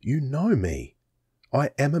 you know me.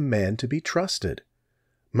 I am a man to be trusted.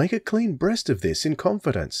 Make a clean breast of this in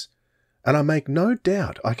confidence, and I make no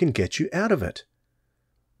doubt I can get you out of it.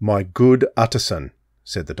 My good Utterson,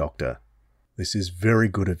 said the doctor, this is very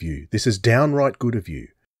good of you. This is downright good of you,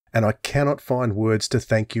 and I cannot find words to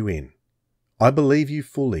thank you in. I believe you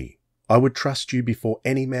fully. I would trust you before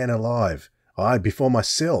any man alive, aye, before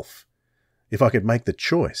myself, if I could make the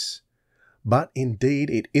choice. But indeed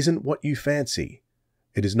it isn't what you fancy.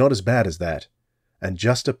 It is not as bad as that. And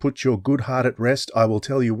just to put your good heart at rest, I will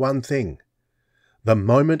tell you one thing. The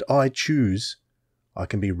moment I choose, I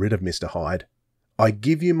can be rid of Mr. Hyde. I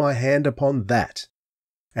give you my hand upon that.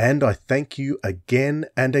 And I thank you again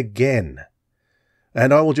and again.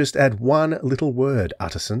 And I will just add one little word,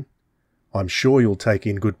 Utterson. I'm sure you'll take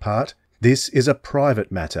in good part. This is a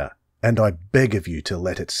private matter, and I beg of you to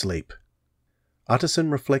let it sleep.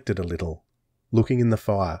 Utterson reflected a little, looking in the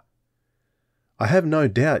fire. I have no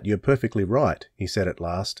doubt you're perfectly right, he said at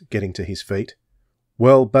last, getting to his feet.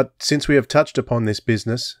 Well, but since we have touched upon this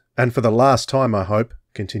business, and for the last time, I hope,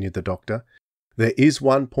 continued the doctor, there is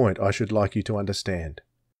one point I should like you to understand.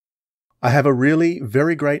 I have a really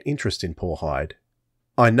very great interest in poor Hyde.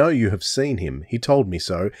 I know you have seen him, he told me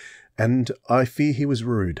so, and I fear he was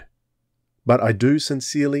rude. But I do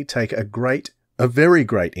sincerely take a very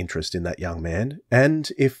great interest in that young man,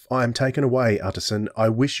 and if I am taken away, Utterson, I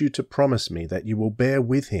wish you to promise me that you will bear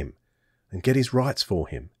with him and get his rights for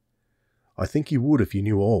him. I think you would if you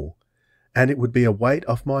knew all, and it would be a weight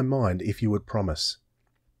off my mind if you would promise.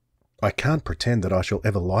 I can't pretend that I shall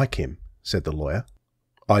ever like him, said the lawyer.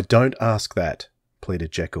 I don't ask that,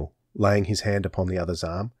 pleaded Jekyll, laying his hand upon the other's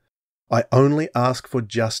arm. I only ask for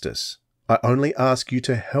justice. I only ask you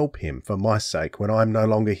to help him for my sake when I am no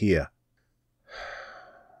longer here.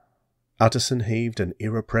 Utterson heaved an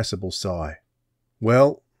irrepressible sigh.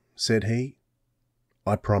 Well, said he,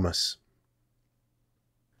 I promise.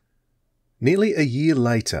 Nearly a year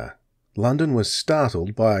later, London was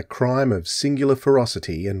startled by a crime of singular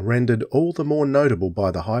ferocity and rendered all the more notable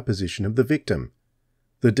by the high position of the victim.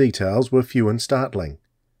 The details were few and startling.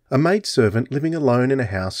 A maidservant living alone in a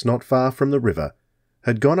house not far from the river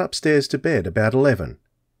had gone upstairs to bed about 11.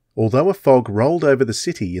 Although a fog rolled over the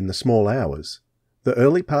city in the small hours, the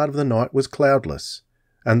early part of the night was cloudless,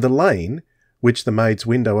 and the lane, which the maid's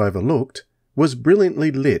window overlooked, was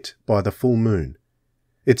brilliantly lit by the full moon.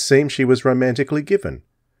 It seemed she was romantically given,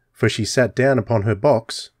 for she sat down upon her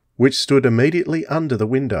box, which stood immediately under the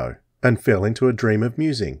window, and fell into a dream of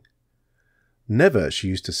musing. Never, she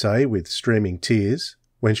used to say with streaming tears,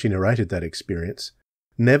 when she narrated that experience,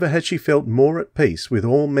 never had she felt more at peace with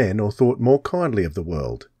all men or thought more kindly of the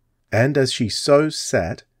world. And as she so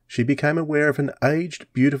sat, she became aware of an aged,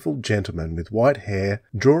 beautiful gentleman with white hair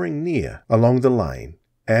drawing near along the lane,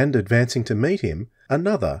 and, advancing to meet him,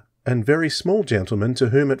 another and very small gentleman to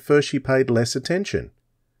whom at first she paid less attention.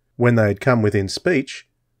 When they had come within speech,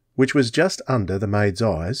 which was just under the maid's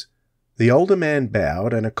eyes, the older man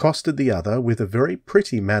bowed and accosted the other with a very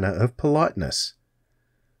pretty manner of politeness.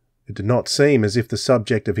 It did not seem as if the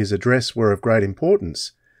subject of his address were of great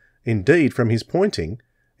importance. Indeed, from his pointing,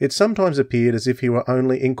 it sometimes appeared as if he were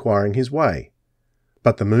only inquiring his way.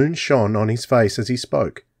 But the moon shone on his face as he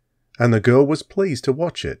spoke, and the girl was pleased to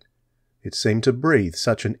watch it. It seemed to breathe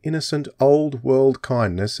such an innocent old-world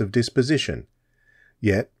kindness of disposition,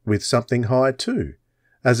 yet with something high too,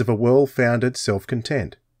 as of a well-founded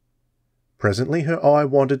self-content. Presently her eye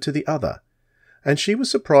wandered to the other, and she was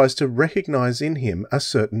surprised to recognise in him a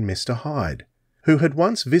certain Mr. Hyde, who had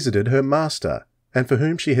once visited her master, and for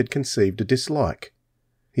whom she had conceived a dislike.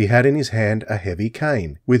 He had in his hand a heavy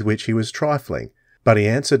cane, with which he was trifling, but he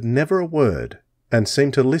answered never a word, and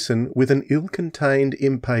seemed to listen with an ill-contained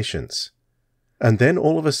impatience. And then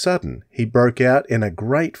all of a sudden he broke out in a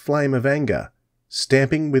great flame of anger,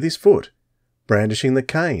 stamping with his foot, brandishing the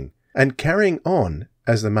cane, and carrying on,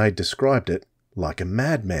 as the maid described it, like a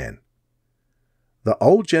madman. The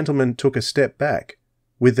old gentleman took a step back,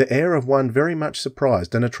 with the air of one very much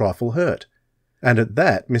surprised and a trifle hurt, and at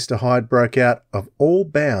that Mr. Hyde broke out of all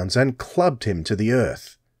bounds and clubbed him to the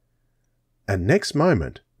earth. And next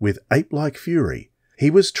moment, with ape-like fury, he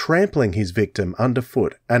was trampling his victim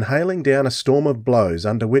underfoot and hailing down a storm of blows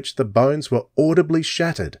under which the bones were audibly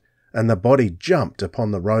shattered and the body jumped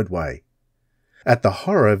upon the roadway. At the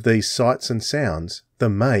horror of these sights and sounds, the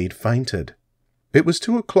maid fainted. It was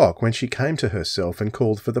 2 o'clock when she came to herself and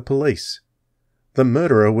called for the police. The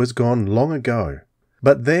murderer was gone long ago,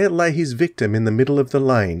 but there lay his victim in the middle of the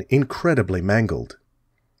lane, incredibly mangled.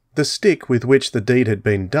 The stick with which the deed had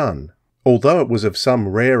been done, although it was of some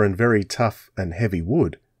rare and very tough and heavy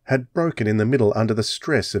wood, had broken in the middle under the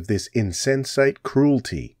stress of this insensate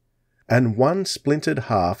cruelty, and one splintered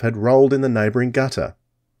half had rolled in the neighbouring gutter.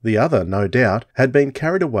 The other, no doubt, had been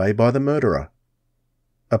carried away by the murderer.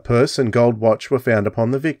 A purse and gold watch were found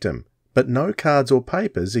upon the victim, but no cards or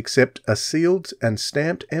papers except a sealed and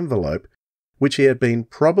stamped envelope which he had been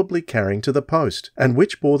probably carrying to the post, and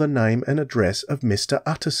which bore the name and address of Mr.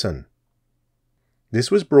 Utterson.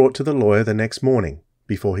 This was brought to the lawyer the next morning,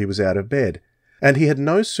 before he was out of bed, and he had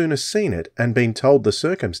no sooner seen it and been told the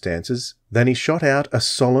circumstances than he shot out a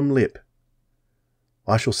solemn lip.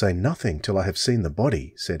 "I shall say nothing till I have seen the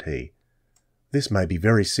body," said he. "This may be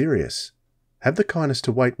very serious. Have the kindness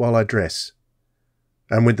to wait while I dress."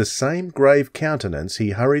 And with the same grave countenance he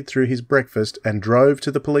hurried through his breakfast and drove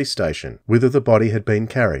to the police station, whither the body had been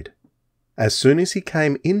carried. As soon as he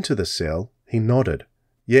came into the cell, he nodded.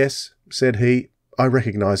 "Yes," said he, "I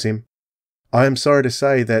recognise him. I am sorry to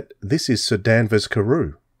say that this is Sir Danvers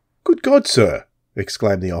Carew." "Good God, sir!"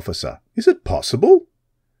 exclaimed the officer. "Is it possible?"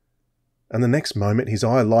 And the next moment his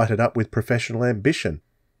eye lighted up with professional ambition.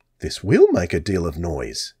 "This will make a deal of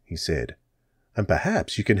noise," he said, "and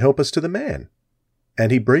perhaps you can help us to the man." And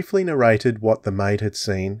he briefly narrated what the maid had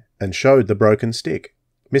seen, and showed the broken stick.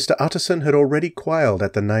 Mr. Utterson had already quailed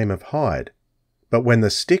at the name of Hyde, but when the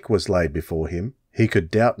stick was laid before him, he could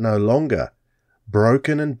doubt no longer.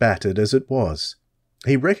 Broken and battered as it was,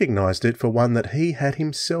 he recognised it for one that he had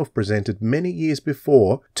himself presented many years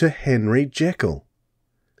before to Henry Jekyll.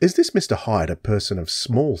 "Is this Mr. Hyde a person of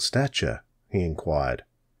small stature?" he inquired.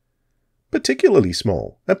 "Particularly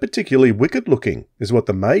small, and particularly wicked-looking, is what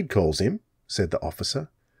the maid calls him," said the officer.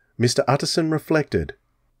 Mr. Utterson reflected,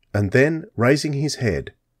 and then, raising his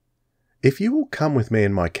head, "If you will come with me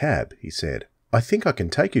in my cab," he said, "I think I can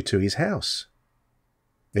take you to his house."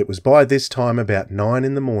 It was by this time about 9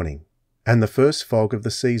 in the morning, and the first fog of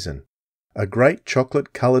the season. A great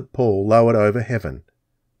chocolate-coloured pall lowered over heaven,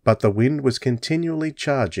 but the wind was continually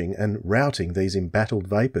charging and routing these embattled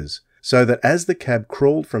vapours, so that as the cab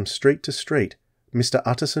crawled from street to street, Mr.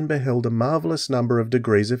 Utterson beheld a marvellous number of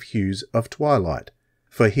degrees of hues of twilight,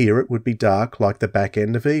 for here it would be dark like the back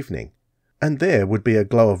end of evening, and there would be a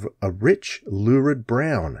glow of a rich, lurid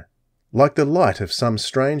brown, like the light of some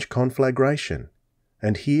strange conflagration,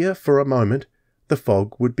 and here, for a moment, the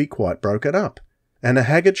fog would be quite broken up, and a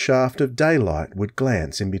haggard shaft of daylight would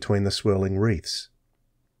glance in between the swirling wreaths.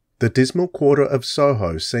 The dismal quarter of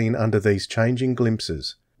Soho seen under these changing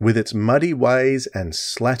glimpses, with its muddy ways and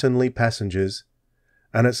slatternly passengers,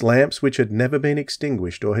 and its lamps which had never been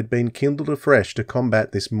extinguished or had been kindled afresh to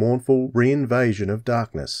combat this mournful re-invasion of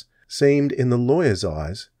darkness, seemed in the lawyer's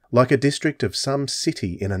eyes like a district of some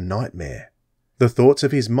city in a nightmare. The thoughts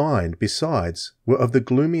of his mind, besides, were of the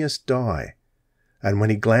gloomiest dye, and when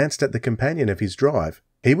he glanced at the companion of his drive,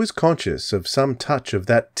 he was conscious of some touch of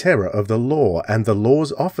that terror of the law and the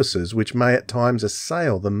law's officers which may at times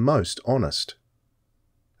assail the most honest.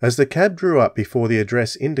 As the cab drew up before the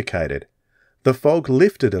address indicated, the fog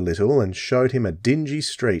lifted a little and showed him a dingy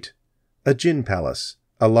street, a gin palace,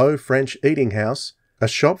 a low French eating-house, a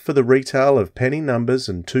shop for the retail of penny numbers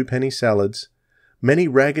and twopenny salads, many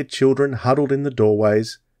ragged children huddled in the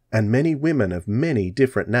doorways, and many women of many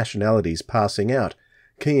different nationalities passing out,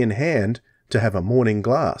 key in hand, to have a morning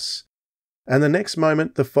glass. And the next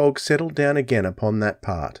moment the fog settled down again upon that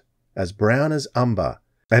part, as brown as umber,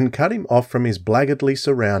 and cut him off from his blackguardly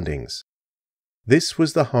surroundings. This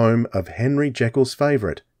was the home of Henry Jekyll's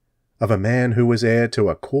favourite, of a man who was heir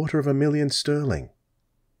to 250,000 sterling.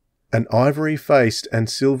 An ivory-faced and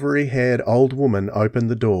silvery-haired old woman opened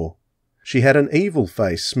the door, She had an evil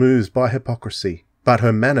face smoothed by hypocrisy, but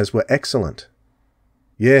her manners were excellent.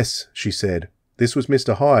 "Yes," she said, "this was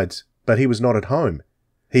Mr. Hyde's, but he was not at home.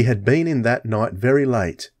 He had been in that night very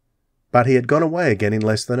late, but he had gone away again in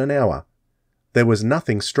less than an hour. There was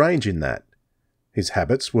nothing strange in that. His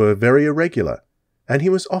habits were very irregular, and he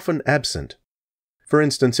was often absent. For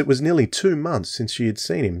instance, it was nearly 2 months since she had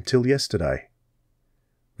seen him till yesterday."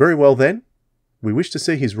 "Very well, then. We wish to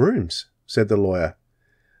see his rooms," said the lawyer.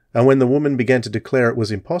 And when the woman began to declare it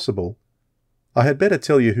was impossible, "I had better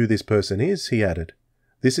tell you who this person is," he added.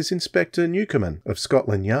 "This is Inspector Newcomen of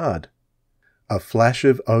Scotland Yard." A flash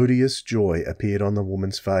of odious joy appeared on the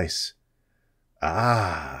woman's face.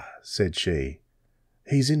 "Ah," said she,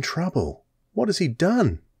 "he's in trouble. What has he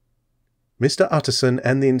done?" Mr. Utterson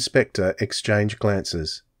and the inspector exchanged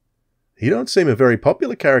glances. "You don't seem a very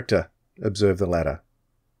popular character," observed the latter.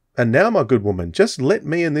 "And now, my good woman, just let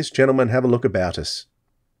me and this gentleman have a look about us."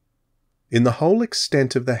 In the whole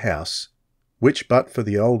extent of the house, which but for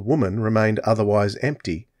the old woman remained otherwise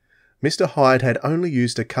empty, Mr. Hyde had only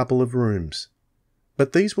used a couple of rooms,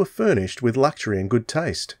 but these were furnished with luxury and good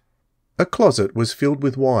taste. A closet was filled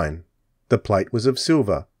with wine, the plate was of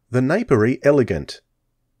silver, the napery elegant.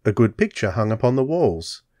 A good picture hung upon the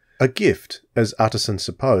walls, a gift, as Utterson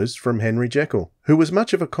supposed, from Henry Jekyll, who was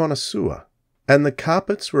much of a connoisseur, and the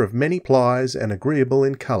carpets were of many plies and agreeable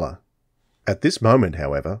in colour. At this moment,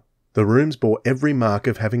 however, the rooms bore every mark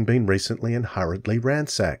of having been recently and hurriedly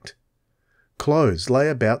ransacked. Clothes lay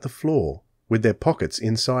about the floor, with their pockets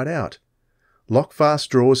inside out. Lock-fast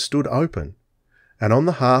drawers stood open, and on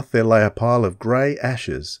the hearth there lay a pile of grey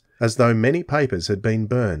ashes, as though many papers had been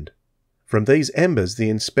burned. From these embers the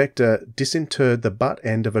inspector disinterred the butt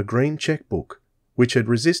end of a green cheque-book, which had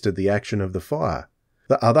resisted the action of the fire.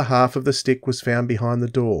 The other half of the stick was found behind the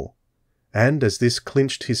door, and as this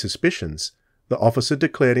clinched his suspicions, the officer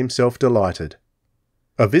declared himself delighted.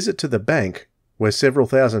 A visit to the bank, where several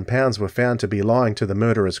 £1,000s were found to be lying to the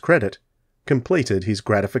murderer's credit, completed his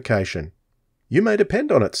gratification. "You may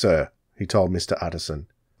depend on it, sir," he told Mr. Utterson.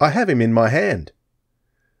 "I have him in my hand.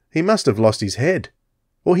 He must have lost his head,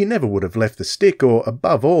 or he never would have left the stick, or,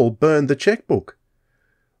 above all, burned the cheque-book.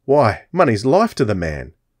 Why, money's life to the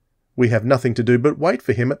man. We have nothing to do but wait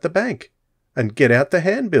for him at the bank, and get out the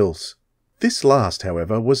handbills." This last,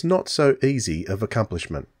 however, was not so easy of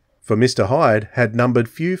accomplishment, for Mr. Hyde had numbered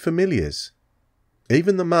few familiars.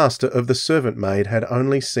 Even the master of the servant-maid had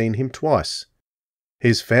only seen him twice.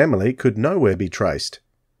 His family could nowhere be traced.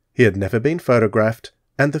 He had never been photographed,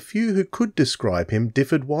 and the few who could describe him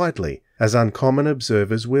differed widely, as uncommon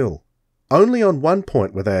observers will. Only on one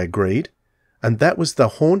point were they agreed, and that was the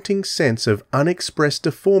haunting sense of unexpressed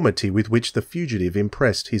deformity with which the fugitive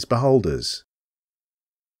impressed his beholders.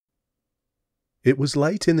 It was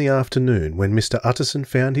late in the afternoon when Mr. Utterson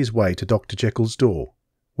found his way to Dr. Jekyll's door,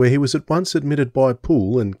 where he was at once admitted by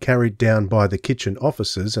pull and carried down by the kitchen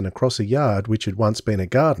officers and across a yard which had once been a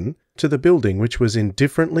garden to the building which was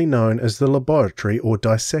indifferently known as the laboratory or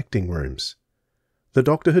dissecting rooms. The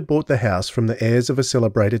doctor had bought the house from the heirs of a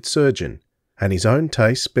celebrated surgeon, and his own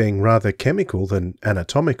tastes being rather chemical than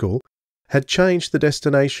anatomical, had changed the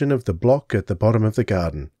destination of the block at the bottom of the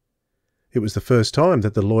garden. It was the first time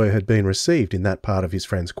that the lawyer had been received in that part of his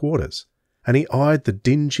friend's quarters, and he eyed the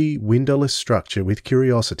dingy, windowless structure with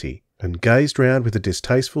curiosity, and gazed round with a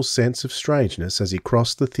distasteful sense of strangeness as he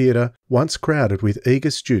crossed the theatre, once crowded with eager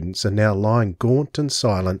students and now lying gaunt and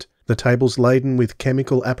silent, the tables laden with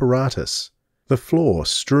chemical apparatus, the floor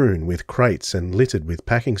strewn with crates and littered with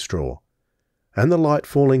packing straw, and the light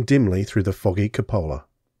falling dimly through the foggy cupola.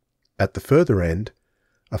 At the further end,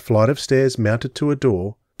 a flight of stairs mounted to a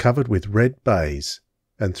door covered with red baize,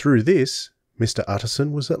 and through this Mr.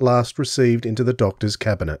 Utterson was at last received into the doctor's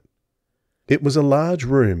cabinet. It was a large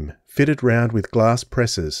room, fitted round with glass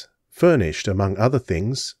presses, furnished, among other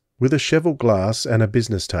things, with a cheval glass and a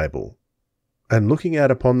business table, and looking out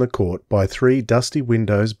upon the court by 3 dusty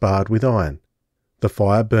windows barred with iron. The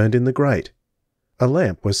fire burned in the grate. A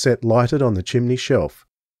lamp was set lighted on the chimney shelf,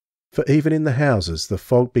 for even in the houses the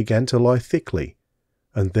fog began to lie thickly,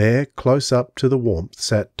 and there, close up to the warmth,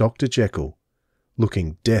 sat Dr. Jekyll,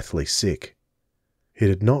 looking deathly sick. He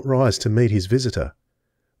did not rise to meet his visitor,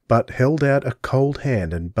 but held out a cold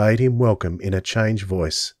hand and bade him welcome in a changed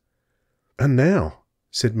voice. "And now,"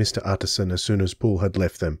 said Mr. Utterson as soon as Poole had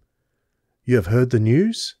left them, "you have heard the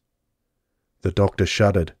news?" The doctor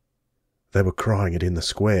shuddered. "They were crying it in the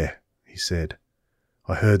square," he said.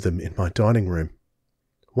 "I heard them in my dining room."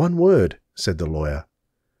 "One word," said the lawyer.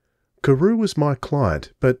 "Carew was my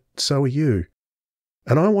client, but so are you,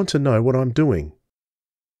 and I want to know what I'm doing.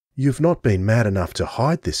 You've not been mad enough to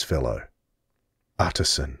hide this fellow?"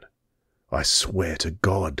 "Utterson, "I swear to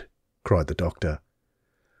God," cried the doctor.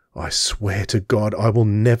 "I swear to God I will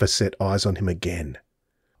never set eyes on him again.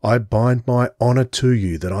 I bind my honour to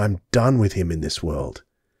you that I am done with him in this world.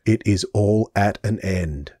 It is all at an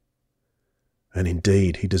end. And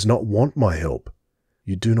indeed he does not want my help.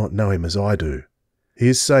 You do not know him as I do. He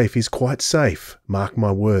is safe, he is quite safe. Mark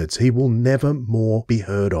my words, he will never more be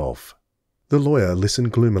heard of." The lawyer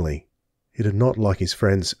listened gloomily. He did not like his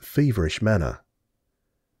friend's feverish manner.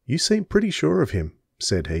 "You seem pretty sure of him,"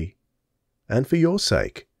 said he. "And for your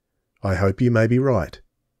sake, I hope you may be right.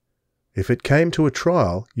 If it came to a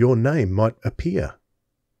trial, your name might appear."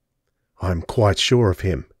 "I am quite sure of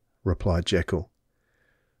him," replied Jekyll.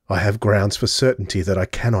 "I have grounds for certainty that I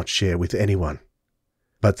cannot share with anyone.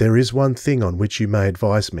 But there is one thing on which you may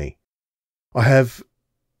advise me. I have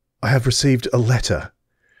received a letter,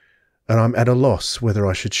 and I'm at a loss whether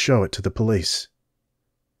I should show it to the police.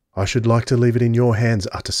 I should like to leave it in your hands,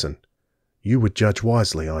 Utterson. You would judge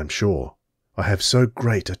wisely, I am sure. I have so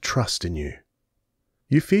great a trust in you."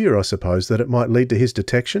 "You fear, I suppose, that it might lead to his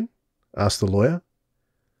detection?" asked the lawyer.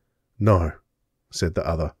 "No," said the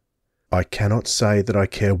other. "I cannot say that I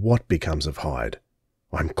care what becomes of Hyde.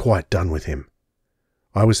 I'm quite done with him.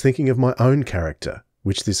 I was thinking of my own character,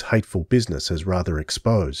 which this hateful business has rather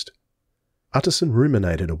exposed." Utterson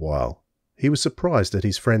ruminated a while. He was surprised at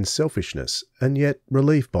his friend's selfishness, and yet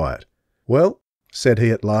relieved by it. "Well," said he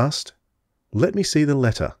at last, "let me see the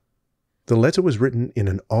letter." The letter was written in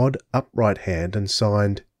an odd, upright hand and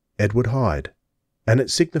signed Edward Hyde, and it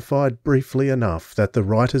signified briefly enough that the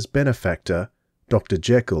writer's benefactor, Dr.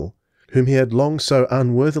 Jekyll, whom he had long so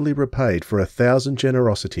unworthily repaid for 1,000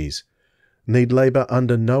 generosities, need labour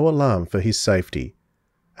under no alarm for his safety,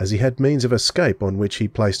 as he had means of escape on which he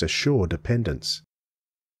placed a sure dependence.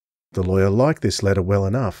 The lawyer liked this letter well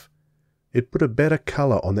enough. It put a better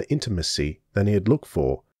colour on the intimacy than he had looked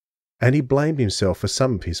for, and he blamed himself for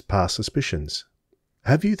some of his past suspicions.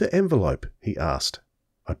 "Have you the envelope?" he asked.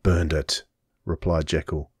 "I burned it," replied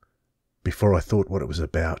Jekyll, "before I thought what it was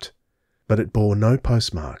about. But it bore no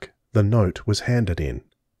postmark. The note was handed in."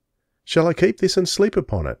 "Shall I keep this and sleep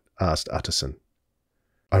upon it?" asked Utterson.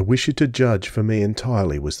 "I wish you to judge for me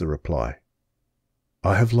entirely," was the reply.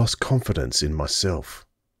 "I have lost confidence in myself."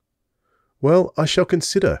 "Well, I shall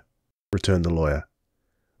consider," returned the lawyer.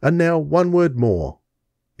 "And now one word more.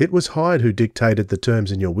 It was Hyde who dictated the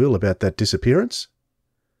terms in your will about that disappearance?"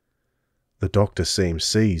 The doctor seemed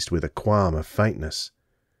seized with a qualm of faintness.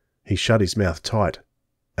 He shut his mouth tight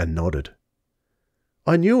and nodded.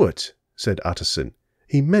 "I knew it," said Utterson.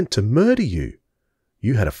 "He meant to murder you.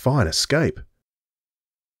 You had a fine escape."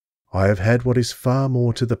 "I have had what is far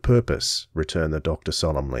more to the purpose," returned the doctor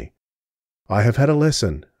solemnly. "I have had a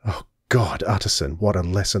lesson. Oh, God, Utterson, what a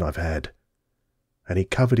lesson I've had!" And he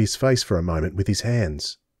covered his face for a moment with his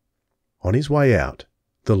hands. On his way out,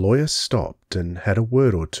 the lawyer stopped and had a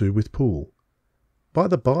word or two with Poole. "By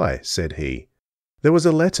the by," said he, "there was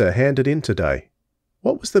a letter handed in today.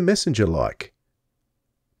 What was the messenger like?"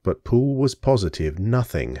 But Poole was positive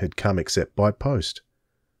nothing had come except by post.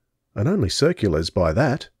 "And only circulars by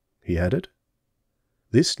that," he added.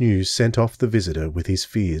 This news sent off the visitor with his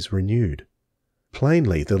fears renewed.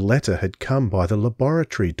 Plainly the letter had come by the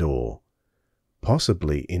laboratory door.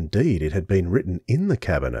 Possibly, indeed, it had been written in the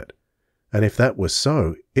cabinet, and if that was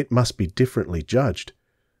so, it must be differently judged,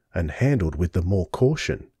 and handled with the more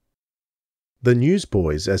caution. The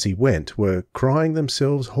newsboys, as he went, were crying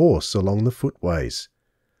themselves hoarse along the footways.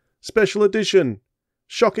 "Special edition!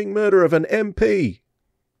 Shocking murder of an MP!"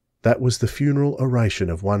 That was the funeral oration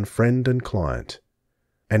of one friend and client,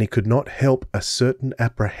 and he could not help a certain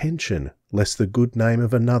apprehension lest the good name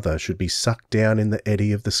of another should be sucked down in the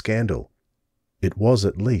eddy of the scandal. It was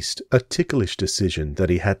at least a ticklish decision that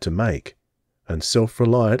he had to make, and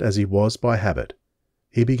self-reliant as he was by habit,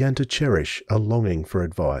 he began to cherish a longing for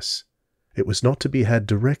advice. It was not to be had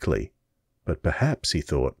directly, but perhaps, he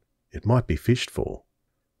thought, it might be fished for.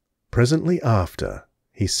 Presently after,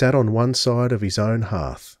 he sat on one side of his own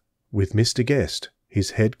hearth, with Mr. Guest,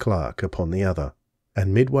 his head clerk, upon the other,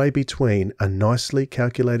 and midway between, a nicely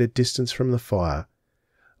calculated distance from the fire,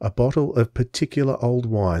 a bottle of particular old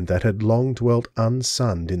wine that had long dwelt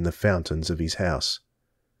unsunned in the fountains of his house.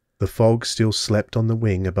 The fog still slept on the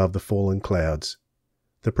wing above the fallen clouds.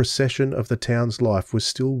 The procession of the town's life was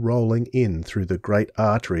still rolling in through the great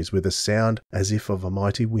arteries with a sound as if of a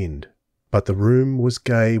mighty wind, but the room was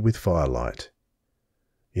gay with firelight.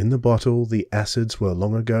 In the bottle the acids were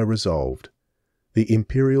long ago resolved. The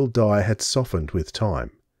imperial dye had softened with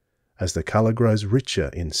time, as the colour grows richer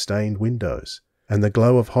in stained windows, and the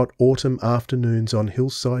glow of hot autumn afternoons on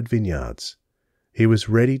hillside vineyards. He was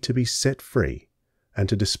ready to be set free, and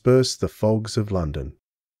to disperse the fogs of London.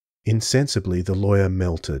 Insensibly the lawyer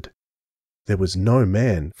melted. There was no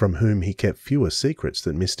man from whom he kept fewer secrets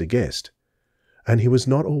than Mr. Guest, and he was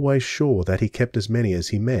not always sure that he kept as many as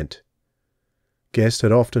he meant. Guest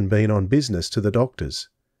had often been on business to the doctor's.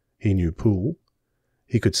 He knew Poole.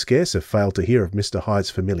 He could scarce have failed to hear of Mr. Hyde's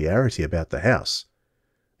familiarity about the house.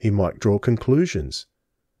 He might draw conclusions.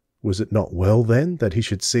 Was it not well, then, that he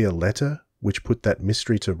should see a letter which put that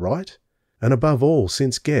mystery to right? And above all,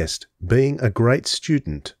 since Guest, being a great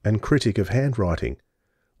student and critic of handwriting,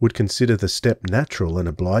 would consider the step natural and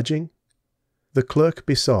obliging? The clerk,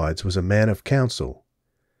 besides, was a man of counsel.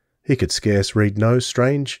 He could scarce read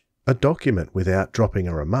a document without dropping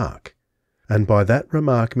a remark, and by that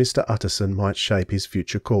remark Mr. Utterson might shape his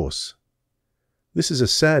future course. "This is a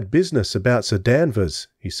sad business about Sir Danvers,"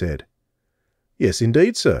 he said. "Yes,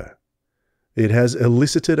 indeed, sir. It has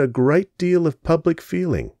elicited a great deal of public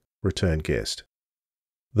feeling," returned Guest.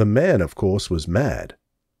 "The man, of course, was mad."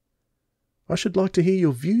 "I should like to hear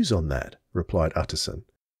your views on that," replied Utterson.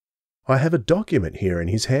 "I have a document here in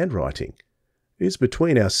his handwriting. It is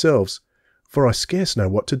between ourselves, for I scarce know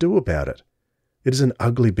what to do about it. It is an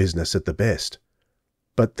ugly business at the best.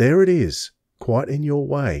 But there it is, quite in your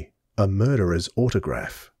way, a murderer's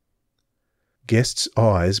autograph." Guest's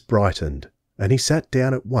eyes brightened, and he sat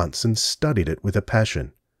down at once and studied it with a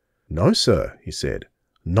passion. "No, sir," he said,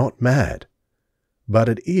 "not mad. But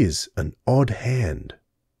it is an odd hand."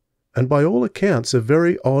 "And by all accounts a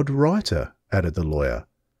very odd writer," added the lawyer.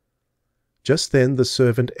 Just then the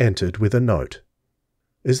servant entered with a note.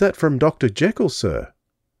 "Is that from Dr. Jekyll, sir?"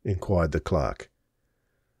 inquired the clerk.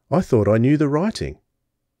 "I thought I knew the writing.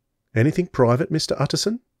 Anything private, Mr.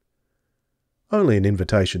 Utterson?" "Only an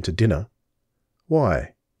invitation to dinner."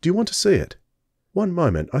 "Why, do you want to see it?" "One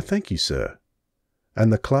moment, I thank you, sir."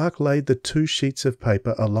 And the clerk laid the 2 sheets of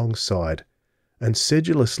paper alongside, and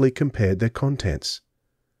sedulously compared their contents.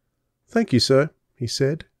 "Thank you, sir," he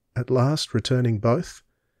said, at last returning both.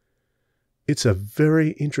 "It's a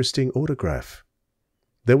very interesting autograph."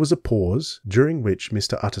 There was a pause, during which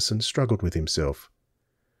Mr. Utterson struggled with himself.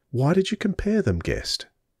 "Why did you compare them, Guest?"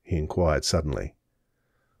 he inquired suddenly.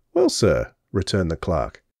 "Well, sir," returned the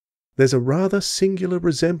clerk, "there's a rather singular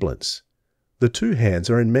resemblance. The 2 hands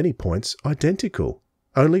are in many points identical,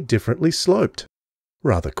 only differently sloped."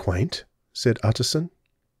 "Rather quaint," said Utterson.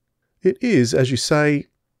 "It is, as you say,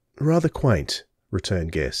 rather quaint,"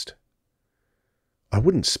 returned Guest. "I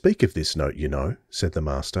wouldn't speak of this note, you know," said the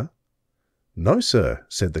master. "No, sir,"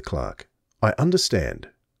 said the clerk. "I understand."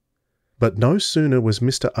 But no sooner was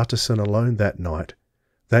Mr. Utterson alone that night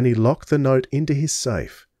than he locked the note into his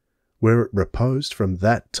safe, where it reposed from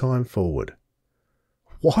that time forward.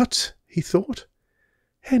 "What?" he thought.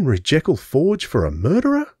 "Henry Jekyll forged for a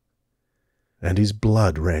murderer?" And his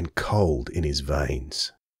blood ran cold in his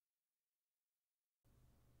veins.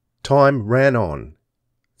 Time ran on.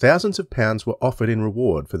 Thousands of pounds were offered in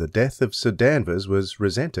reward for the death of Sir Danvers was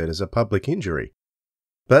resented as a public injury.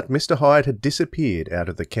 But Mr. Hyde had disappeared out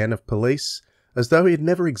of the ken of police as though he had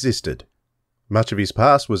never existed. Much of his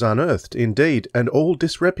past was unearthed, indeed, and all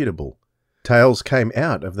disreputable. Tales came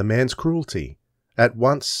out of the man's cruelty, at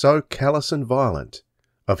once so callous and violent,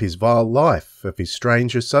 of his vile life, of his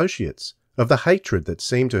strange associates, of the hatred that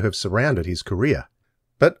seemed to have surrounded his career.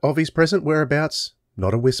 But of his present whereabouts,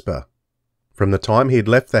 not a whisper. From the time he had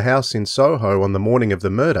left the house in Soho on the morning of the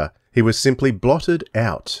murder, he was simply blotted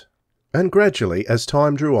out. And gradually, as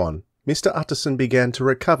time drew on, Mr. Utterson began to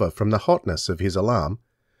recover from the hotness of his alarm,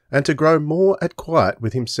 and to grow more at quiet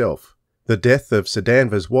with himself. The death of Sir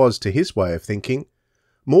Danvers was, to his way of thinking,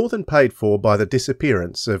 more than paid for by the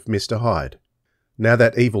disappearance of Mr. Hyde. Now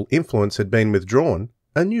that evil influence had been withdrawn,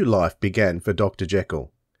 a new life began for Dr.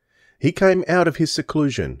 Jekyll. He came out of his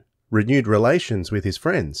seclusion, renewed relations with his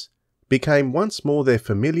friends, became once more their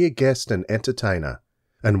familiar guest and entertainer,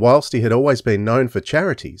 and whilst he had always been known for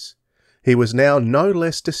charities, he was now no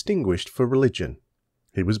less distinguished for religion.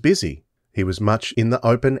 He was busy. He was much in the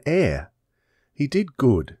open air. He did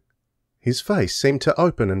good. His face seemed to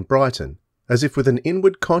open and brighten, as if with an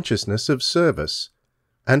inward consciousness of service,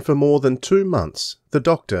 and for more than 2 months the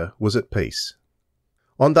doctor was at peace.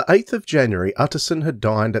 On the 8th of January, Utterson had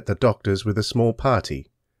dined at the doctor's with a small party.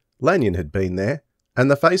 Lanyon had been there, and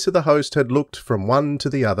the face of the host had looked from one to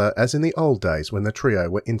the other as in the old days when the trio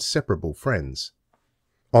were inseparable friends.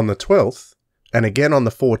 On the 12th, and again on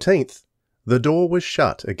the 14th, the door was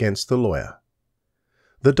shut against the lawyer.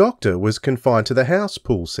 The doctor was confined to the house,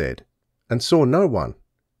 Poole said, and saw no one.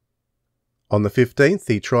 On the 15th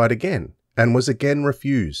he tried again, and was again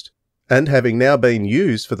refused, and having now been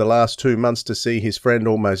used for the last 2 months to see his friend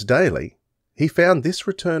almost daily, he found this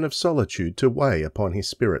return of solitude to weigh upon his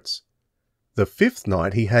spirits. The 5th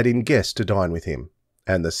night he had in guest to dine with him,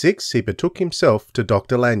 and the 6th he betook himself to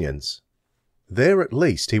Dr. Lanyon's. There at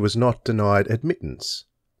least he was not denied admittance,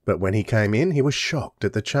 but when he came in he was shocked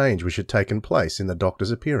at the change which had taken place in the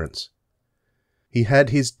doctor's appearance. He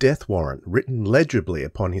had his death warrant written legibly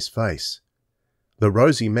upon his face. The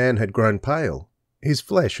rosy man had grown pale, his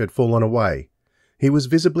flesh had fallen away, he was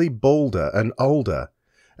visibly balder and older,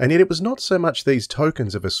 and yet it was not so much these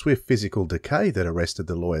tokens of a swift physical decay that arrested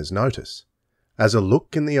the lawyer's notice, as a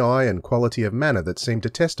look in the eye and quality of manner that seemed to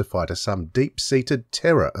testify to some deep-seated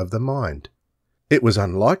terror of the mind. It was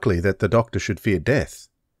unlikely that the doctor should fear death,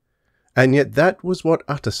 and yet that was what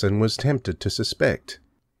Utterson was tempted to suspect.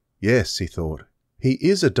 Yes, he thought, he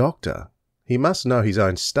is a doctor. He must know his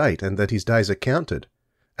own state and that his days are counted,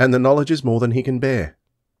 and the knowledge is more than he can bear.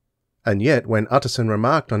 And yet, when Utterson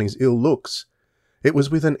remarked on his ill looks, it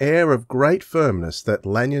was with an air of great firmness that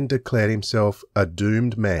Lanyon declared himself a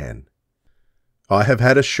doomed man. "I have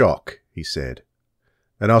had a shock," he said,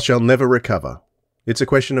 "and I shall never recover. It's a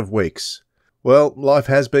question of weeks. Well, life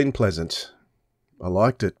has been pleasant. I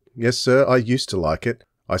liked it. Yes, sir, I used to like it.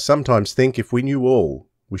 I sometimes think if we knew all,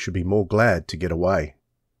 we should be more glad to get away."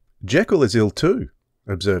 "Jekyll is ill too,"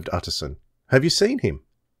 observed Utterson. "Have you seen him?"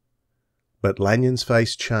 But Lanyon's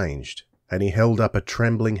face changed, and he held up a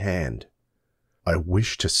trembling hand. "I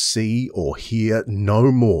wish to see or hear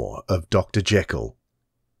no more of Dr. Jekyll,"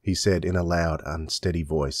 he said in a loud, unsteady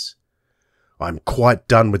voice. "I'm quite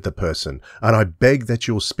done with the person, and I beg that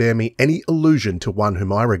you'll spare me any allusion to one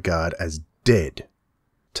whom I regard as dead."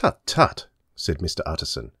 "Tut, tut," said Mr.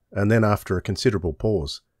 Utterson, and then after a considerable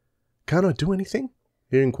pause, "Can't I do anything?"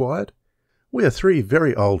 he inquired. "We are 3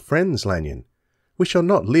 very old friends, Lanyon. We shall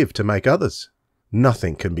not live to make others."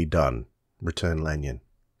 "Nothing can be done," returned Lanyon.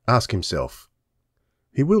 "Ask himself."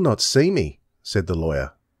 "He will not see me," said the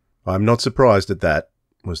lawyer. "I am not surprised at that,"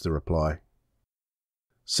 was the reply.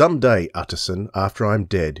 "Some day, Utterson, after I am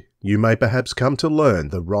dead, you may perhaps come to learn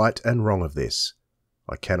the right and wrong of this.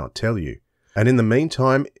 I cannot tell you. And in the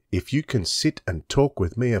meantime, if you can sit and talk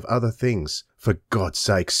with me of other things, for God's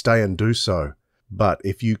sake stay and do so. But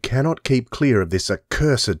if you cannot keep clear of this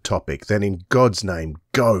accursed topic, then in God's name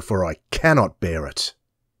go, for I cannot bear it."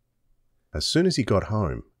 As soon as he got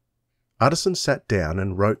home, Utterson sat down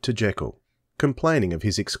and wrote to Jekyll, complaining of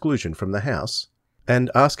his exclusion from the house,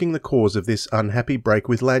 and asking the cause of this unhappy break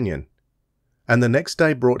with Lanyon, and the next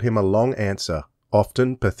day brought him a long answer,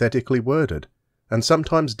 often pathetically worded, and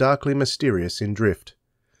sometimes darkly mysterious in drift.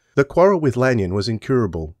 The quarrel with Lanyon was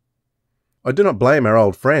incurable. "I do not blame our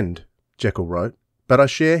old friend," Jekyll wrote, "but I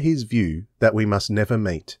share his view that we must never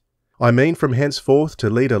meet. I mean from henceforth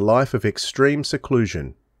to lead a life of extreme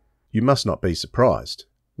seclusion. You must not be surprised,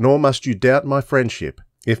 nor must you doubt my friendship,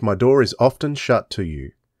 if my door is often shut to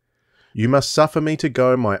you. You must suffer me to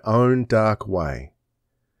go my own dark way.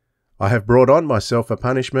 I have brought on myself a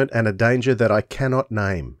punishment and a danger that I cannot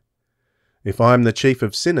name. If I am the chief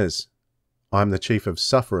of sinners, I am the chief of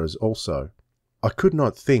sufferers also. I could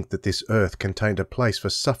not think that this earth contained a place for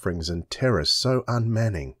sufferings and terrors so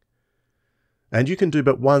unmanning. And you can do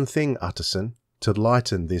but one thing, Utterson, to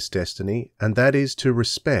lighten this destiny, and that is to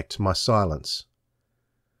respect my silence."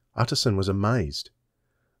 Utterson was amazed.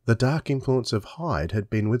 The dark influence of Hyde had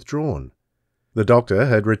been withdrawn. The doctor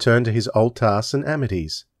had returned to his old tasks and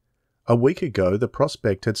amities. A week ago the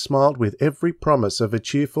prospect had smiled with every promise of a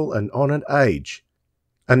cheerful and honoured age,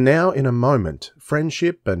 and now in a moment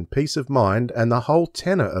friendship and peace of mind and the whole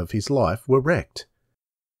tenor of his life were wrecked.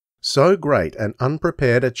 So great and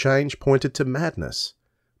unprepared a change pointed to madness,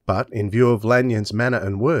 but in view of Lanyon's manner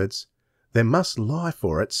and words, there must lie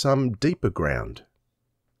for it some deeper ground.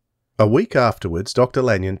 A week afterwards Dr.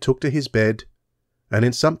 Lanyon took to his bed, and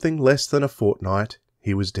in something less than a fortnight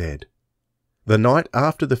he was dead. The night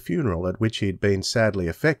after the funeral at which he had been sadly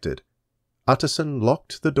affected, Utterson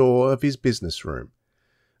locked the door of his business room,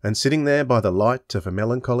 and sitting there by the light of a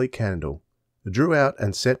melancholy candle, drew out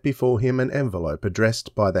and set before him an envelope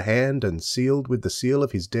addressed by the hand and sealed with the seal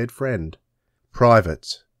of his dead friend.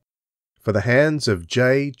 "Private, for the hands of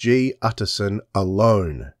J. G. Utterson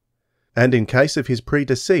alone, and in case of his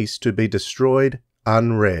predecease to be destroyed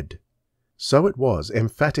unread." So it was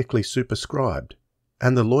emphatically superscribed,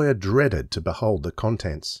 and the lawyer dreaded to behold the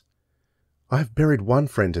contents. "I have buried one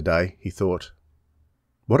friend today," he thought.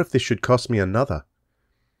 "What if this should cost me another?"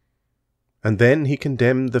 And then he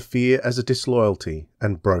condemned the fear as a disloyalty,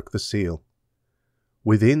 and broke the seal.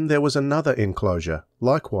 Within there was another enclosure,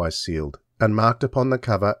 likewise sealed, and marked upon the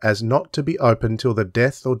cover as not to be opened till the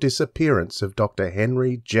death or disappearance of Dr.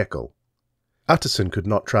 Henry Jekyll. Utterson could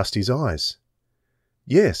not trust his eyes.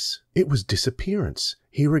 Yes, it was disappearance,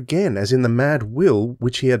 here again as in the mad will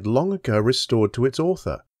which he had long ago restored to its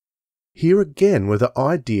author. Here again were the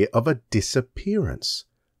idea of a disappearance,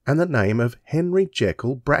 and the name of Henry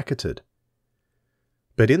Jekyll bracketed.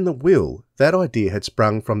 But in the will, that idea had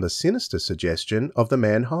sprung from the sinister suggestion of the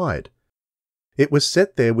man Hyde. It was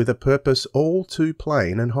set there with a purpose all too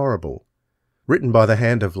plain and horrible. Written by the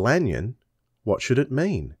hand of Lanyon, what should it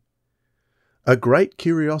mean? A great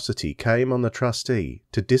curiosity came on the trustee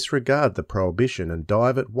to disregard the prohibition and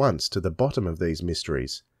dive at once to the bottom of these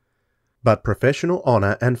mysteries. But professional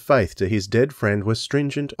honour and faith to his dead friend were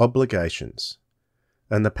stringent obligations,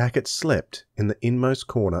 and the packet slept in the inmost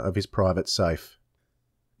corner of his private safe.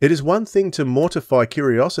 It is one thing to mortify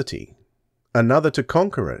curiosity, another to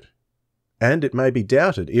conquer it, and it may be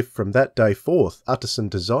doubted if from that day forth Utterson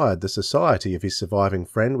desired the society of his surviving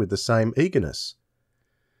friend with the same eagerness.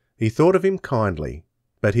 He thought of him kindly,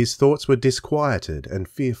 but his thoughts were disquieted and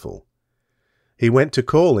fearful. He went to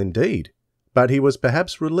call, indeed, but he was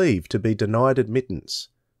perhaps relieved to be denied admittance.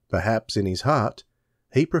 Perhaps, in his heart,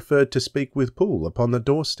 he preferred to speak with Poole upon the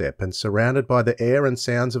doorstep and surrounded by the air and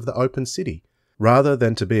sounds of the open city, rather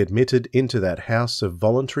than to be admitted into that house of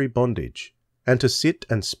voluntary bondage, and to sit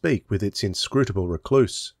and speak with its inscrutable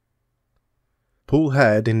recluse. Poole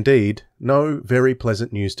had, indeed, no very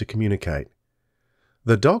pleasant news to communicate.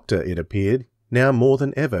 The doctor, it appeared, now more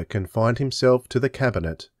than ever confined himself to the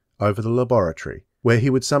cabinet over the laboratory, where he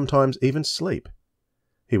would sometimes even sleep.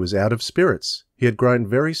 He was out of spirits. He had grown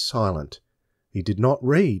very silent. He did not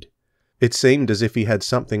read. It seemed as if he had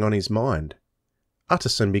something on his mind.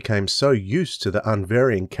 Utterson became so used to the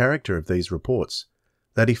unvarying character of these reports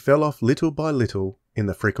that he fell off little by little in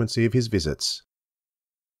the frequency of his visits.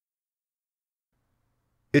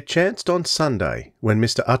 It chanced on Sunday, when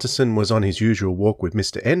Mr. Utterson was on his usual walk with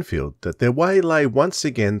Mr. Enfield, that their way lay once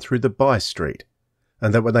again through the by-street,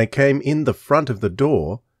 and that when they came in the front of the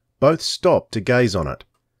door, both stopped to gaze on it.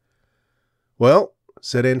 "Well,"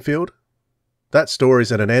 said Enfield, "that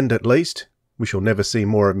story's at an end at least. We shall never see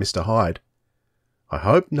more of Mr. Hyde." "I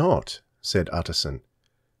hope not," said Utterson.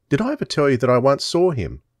 "Did I ever tell you that I once saw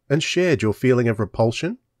him, and shared your feeling of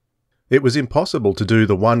repulsion?" "It was impossible to do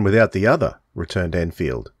the one without the other," returned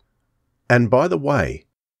Enfield. And by the way,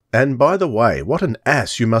 what an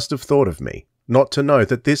ass you must have thought of me, not to know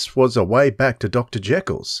that this was a way back to Dr.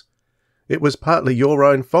 Jekyll's. It was partly your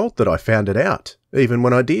own fault that I found it out, even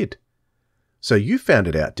when I did." "So you found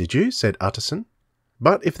it out, did you?" said Utterson.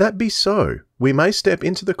 "But if that be so, we may step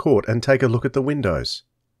into the court and take a look at the windows.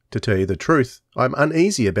 To tell you the truth, I'm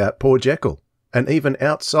uneasy about poor Jekyll, and even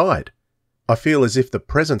outside. I feel as if the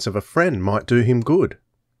presence of a friend might do him good."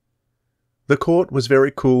 The court was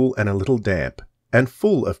very cool and a little damp, and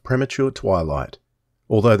full of premature twilight,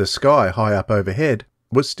 although the sky high up overhead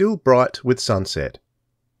was still bright with sunset.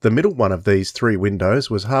 The middle one of these 3 windows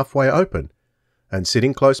was halfway open, and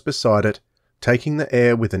sitting close beside it, taking the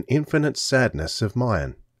air with an infinite sadness of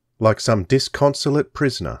mien, like some disconsolate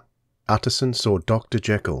prisoner, Utterson saw Dr.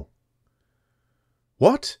 Jekyll.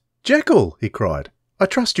 "What? Jekyll!" he cried. "I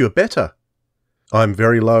trust you are better." "I'm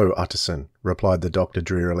very low, Utterson," replied the doctor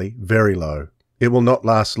drearily, "very low. It will not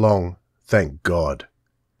last long, thank God."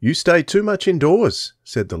 "You stay too much indoors,"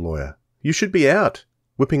 said the lawyer. "You should be out,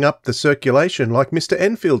 whipping up the circulation like Mr.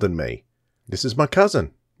 Enfield and me. This is my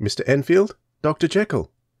cousin, Mr. Enfield, Dr.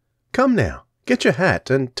 Jekyll. Come now, get your hat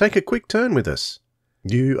and take a quick turn with us."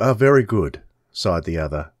 "You are very good," sighed the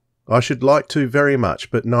other. "I should like to very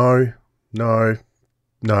much, but no,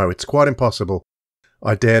 it's quite impossible.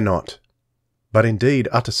 I dare not. But indeed,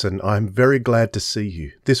 Utterson, I am very glad to see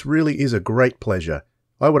you. This really is a great pleasure.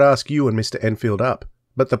 I would ask you and Mr. Enfield up,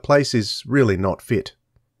 but the place is really not fit."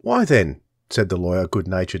 "Why then," said the lawyer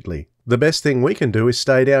good-naturedly, "the best thing we can do is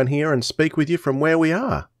stay down here and speak with you from where we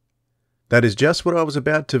are." "That is just what I was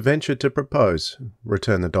about to venture to propose,"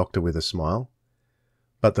 returned the doctor with a smile.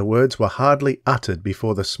 But the words were hardly uttered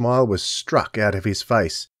before the smile was struck out of his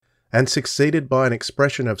face, and succeeded by an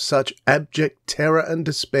expression of such abject terror and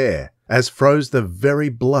despair as froze the very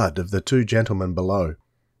blood of the 2 gentlemen below.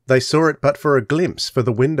 They saw it but for a glimpse, for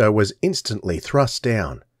the window was instantly thrust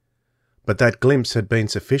down. But that glimpse had been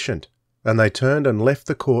sufficient, and they turned and left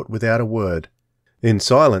the court without a word. In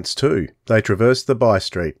silence, too, they traversed the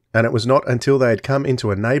by-street, and it was not until they had come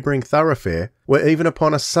into a neighbouring thoroughfare, where even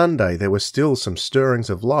upon a Sunday there were still some stirrings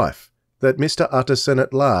of life, that Mr. Utterson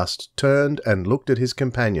at last turned and looked at his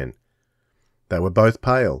companion. They were both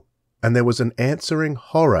pale, and there was an answering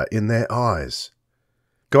horror in their eyes.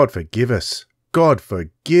 "God forgive us! God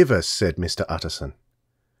forgive us!" said Mr. Utterson.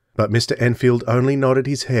 But Mr. Enfield only nodded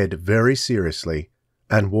his head very seriously,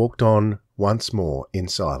 and walked on once more in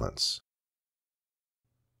silence.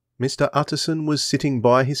 Mr. Utterson was sitting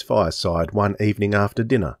by his fireside one evening after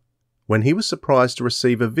dinner, when he was surprised to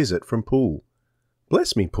receive a visit from Poole.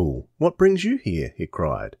 "Bless me, Poole, what brings you here?" he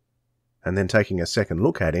cried. And then taking a second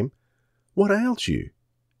look at him, "What ails you?"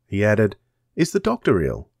 He added, "Is the doctor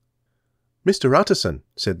ill?" "Mr. Utterson,"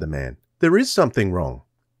 said the man, "there is something wrong."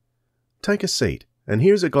 "Take a seat, and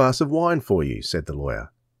here's a glass of wine for you," said the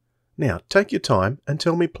lawyer. "Now take your time and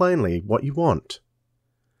tell me plainly what you want."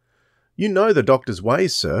 "You know the doctor's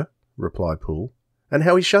ways, sir," replied Poole, "and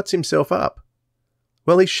how he shuts himself up.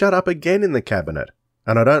 Well, he's shut up again in the cabinet,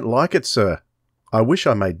 and I don't like it, sir. I wish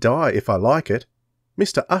I may die if I like it.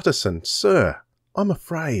 Mr. Utterson, sir, I'm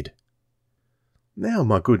afraid." "Now,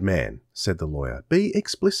 my good man," said the lawyer, "be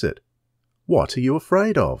explicit. What are you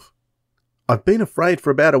afraid of?" "I've been afraid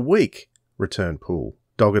for about a week," returned Poole,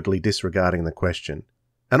 doggedly disregarding the question,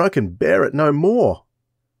 "and I can bear it no more."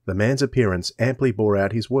 The man's appearance amply bore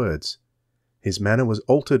out his words. His manner was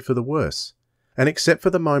altered for the worse, and except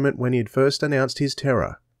for the moment when he had first announced his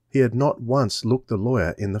terror, he had not once looked the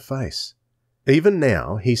lawyer in the face. Even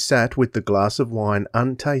now he sat with the glass of wine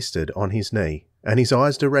untasted on his knee, and his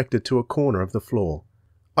eyes directed to a corner of the floor.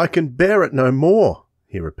 "I can bear it no more,"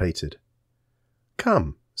 he repeated.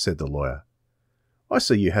 "Come," said the lawyer. "I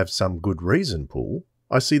see you have some good reason, Poole.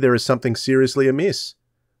 I see there is something seriously amiss.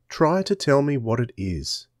 Try to tell me what it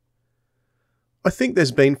is." "I think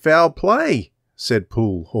there's been foul play," said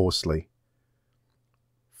Poole hoarsely.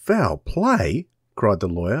 "Foul play?" cried the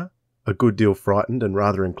lawyer, a good deal frightened and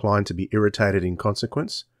rather inclined to be irritated in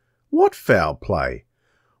consequence. "What foul play?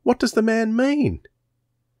 What does the man mean?"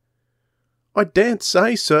 "I daren't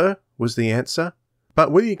say, sir," was the answer,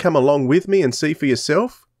 "but will you come along with me and see for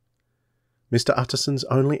yourself?" Mr. Utterson's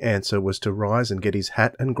only answer was to rise and get his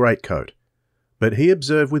hat and greatcoat, but he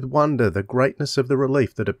observed with wonder the greatness of the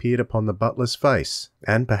relief that appeared upon the butler's face,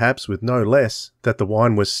 and perhaps with no less that the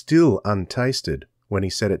wine was still untasted when he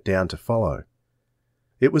set it down to follow.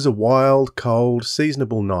 It was a wild, cold,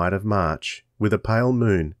 seasonable night of March, with a pale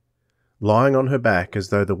moon, lying on her back as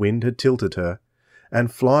though the wind had tilted her,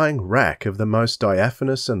 and flying wrack of the most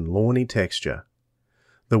diaphanous and lawny texture.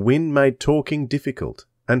 The wind made talking difficult,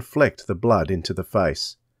 and flecked the blood into the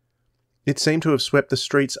face. It seemed to have swept the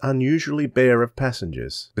streets unusually bare of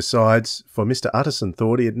passengers. Besides, for Mr. Utterson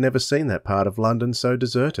thought he had never seen that part of London so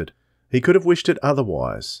deserted. He could have wished it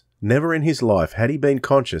otherwise. Never in his life had he been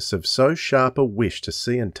conscious of so sharp a wish to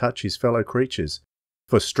see and touch his fellow creatures,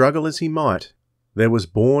 for struggle as he might, there was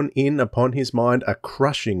borne in upon his mind a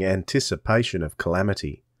crushing anticipation of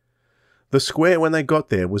calamity. The square when they got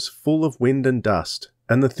there was full of wind and dust,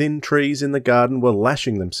 and the thin trees in the garden were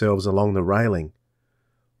lashing themselves along the railing.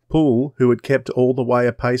 Poole, who had kept all the way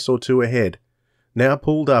a pace or two ahead, now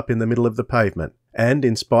pulled up in the middle of the pavement, and,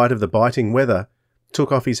 in spite of the biting weather,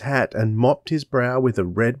 took off his hat and mopped his brow with a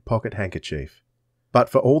red pocket-handkerchief. But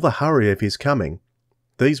for all the hurry of his coming,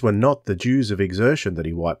 these were not the dews of exertion that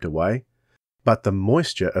he wiped away, but the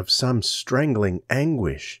moisture of some strangling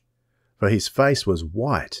anguish, for his face was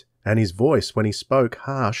white, and his voice when he spoke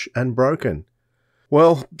harsh and broken.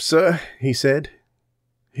 "Well, sir," he said,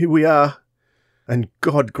 "here we are, and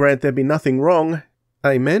God grant there be nothing wrong."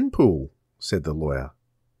 "Amen, Poole," said the lawyer.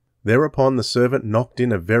 Thereupon the servant knocked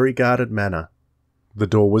in a very guarded manner. The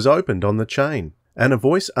door was opened on the chain, and a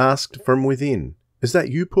voice asked from within, "Is that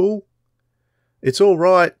you, Poole?" "It's all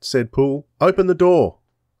right," said Poole. "Open the door."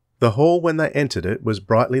 The hall when they entered it was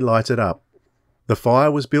brightly lighted up. The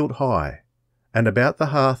fire was built high, and about the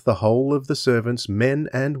hearth the whole of the servants, men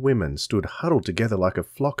and women, stood huddled together like a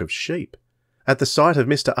flock of sheep. At the sight of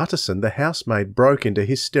Mr. Utterson the housemaid broke into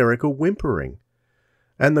hysterical whimpering,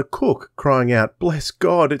 and the cook, crying out, "Bless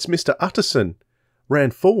God, it's Mr. Utterson,"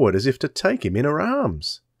 ran forward as if to take him in her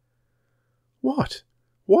arms. What?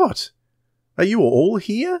 Are you all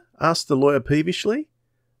here?" asked the lawyer peevishly.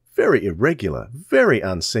 "Very irregular, very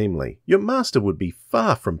unseemly. Your master would be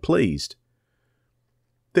far from pleased."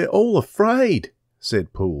 "They're all afraid,"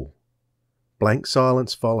 said Poole. Blank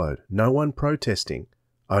silence followed, no one protesting.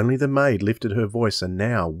 Only the maid lifted her voice and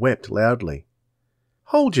now wept loudly.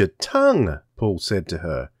 "Hold your tongue," Poole said to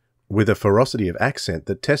her, with a ferocity of accent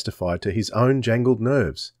that testified to his own jangled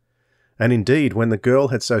nerves. And indeed, when the girl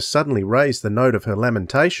had so suddenly raised the note of her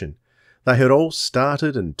lamentation, they had all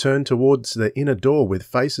started and turned towards the inner door with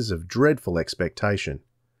faces of dreadful expectation.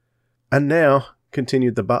 "And now,"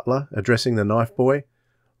 continued the butler, addressing the knife boy,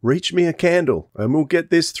 "reach me a candle, and we'll get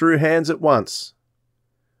this through hands at once."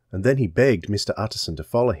 And then he begged Mr. Utterson to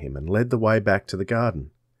follow him and led the way back to the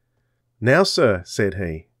garden. "Now, sir," said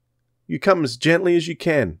he, "you come as gently as you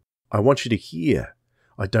can. I want you to hear.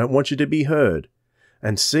 I don't want you to be heard.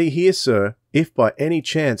 And see here, sir, if by any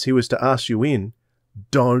chance he was to ask you in,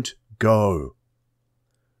 Don't go."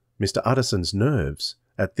 Mr. Utterson's nerves,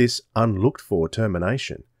 at this unlooked-for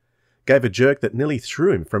termination, gave a jerk that nearly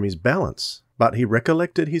threw him from his balance, but he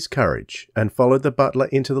recollected his courage and followed the butler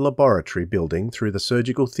into the laboratory building through the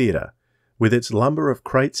surgical theatre, with its lumber of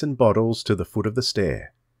crates and bottles, to the foot of the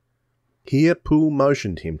stair. Here Poole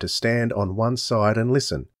motioned him to stand on one side and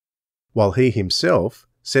listen, while he himself,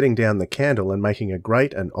 setting down the candle and making a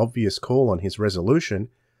great and obvious call on his resolution,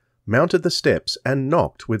 mounted the steps and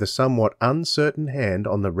knocked with a somewhat uncertain hand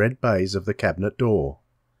on the red baize of the cabinet door.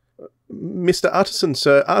 "Mr. Utterson,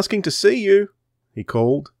 sir, asking to see you," he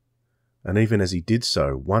called, and even as he did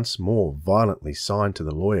so, once more violently signed to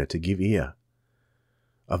the lawyer to give ear.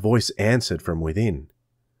 A voice answered from within.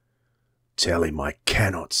 "Tell him I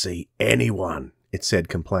cannot see anyone," it said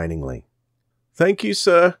complainingly. "Thank you,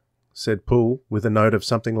 sir," said Poole, with a note of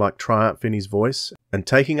something like triumph in his voice, and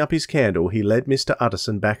taking up his candle he led Mr.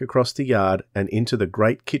 Utterson back across the yard and into the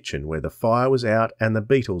great kitchen where the fire was out and the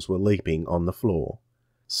beetles were leaping on the floor.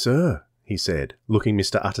 "Sir," he said, looking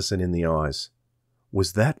Mr. Utterson in the eyes,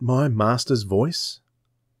 "was that my master's voice?"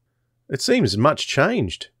 "It seems much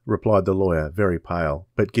changed," replied the lawyer, very pale,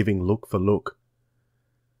 but giving look for look.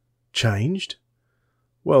 "Changed?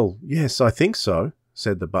 Well, yes, I think so,"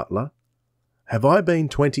 said the butler. "Have I been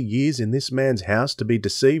 20 years in this man's house to be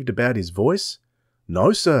deceived about his voice?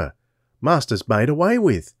 No, sir. Master's made away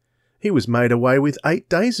with. He was made away with 8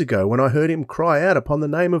 days ago when I heard him cry out upon the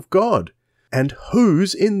name of God. And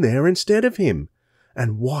who's in there instead of him?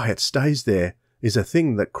 And why it stays there is a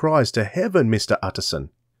thing that cries to heaven, Mr. Utterson."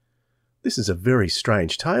 "This is a very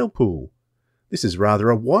strange tale, Poole. This is rather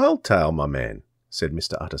a wild tale, my man," said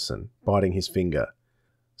Mr. Utterson, biting his finger.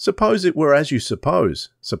 "Suppose it were as you suppose,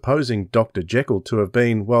 supposing Dr. Jekyll to have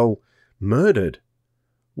been, well, murdered.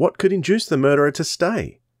 What could induce the murderer to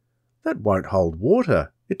stay? That won't hold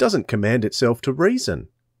water. It doesn't command itself to reason."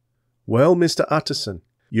 "Well, Mr. Utterson,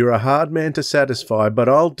 you're a hard man to satisfy, but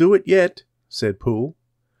I'll do it yet," said Poole.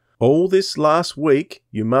 "All this last week,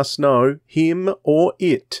 you must know, him or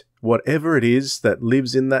it, whatever it is that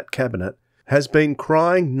lives in that cabinet, has been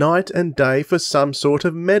crying night and day for some sort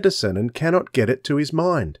of medicine and cannot get it to his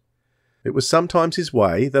mind. It was sometimes his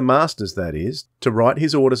way, the master's that is, to write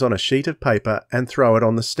his orders on a sheet of paper and throw it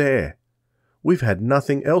on the stair. We've had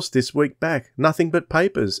nothing else this week back, nothing but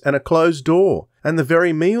papers and a closed door, and the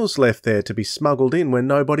very meals left there to be smuggled in when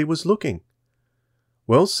nobody was looking.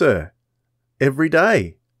 Well, sir, every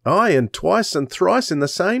day, aye, and twice and thrice in the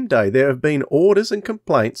same day, there have been orders and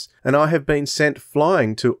complaints, and I have been sent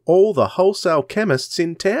flying to all the wholesale chemists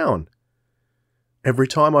in town. Every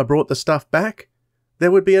time I brought the stuff back,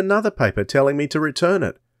 there would be another paper telling me to return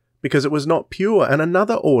it, because it was not pure, and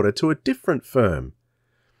another order to a different firm.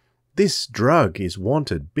 This drug is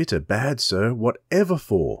wanted bitter bad, sir, whatever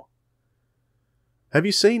for." "Have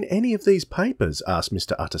you seen any of these papers?" asked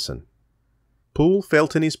Mr. Utterson. Poole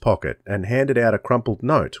felt in his pocket and handed out a crumpled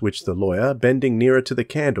note which the lawyer, bending nearer to the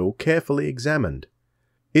candle, carefully examined.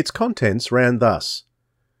 Its contents ran thus: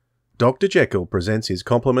 "Dr. Jekyll presents his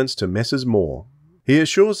compliments to Messrs. Moore. He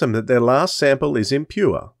assures them that their last sample is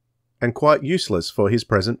impure and quite useless for his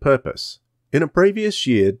present purpose. In a previous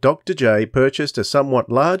year, Dr. J purchased a somewhat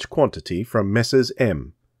large quantity from Messrs.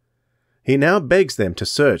 M. He now begs them to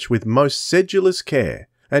search with most sedulous care,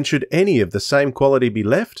 and should any of the same quality be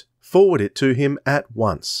left, forward it to him at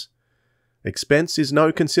once. Expense is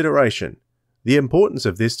no consideration. The importance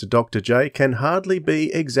of this to Dr. J can hardly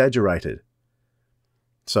be exaggerated."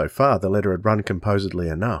 So far the letter had run composedly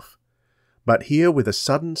enough, but here with a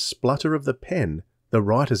sudden splutter of the pen, the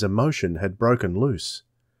writer's emotion had broken loose.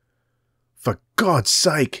 "For God's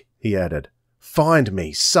sake," he added, "find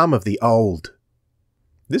me some of the old."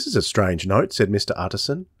 "This is a strange note," said Mr.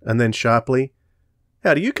 Utterson, and then sharply,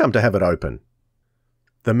 "How do you come to have it open?"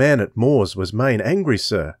 "The man at Moore's was main angry,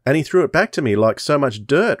 sir, and he threw it back to me like so much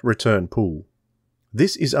dirt," returned Poole.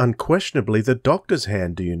 "This is unquestionably the doctor's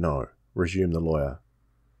hand, do you know?" resumed the lawyer.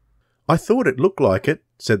 "I thought it looked like it,"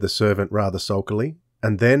 said the servant rather sulkily,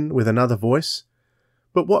 and then, with another voice,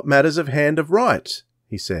 "But what matters of hand of right?"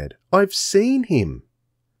 he said. "I've seen him."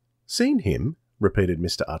 "Seen him?" repeated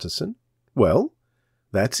Mr. Utterson. "Well,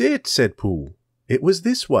 that's it," said Poole. "It was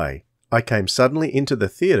this way. I came suddenly into the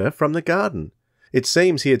theatre from the garden. It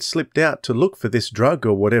seems he had slipped out to look for this drug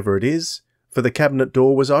or whatever it is, for the cabinet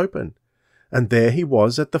door was open, and there he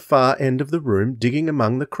was at the far end of the room digging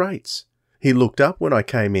among the crates. He looked up when I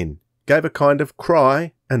came in, gave a kind of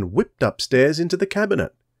cry, and whipped upstairs into the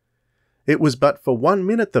cabinet. It was but for 1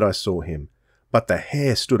 minute that I saw him, but the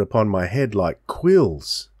hair stood upon my head like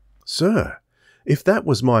quills. Sir, if that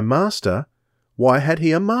was my master, why had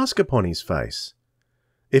he a mask upon his face?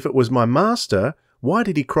 If it was my master, Why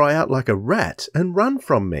did he cry out like a rat and run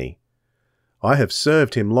from me? I have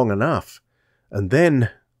served him long enough. And then—"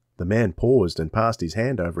 The man paused and passed his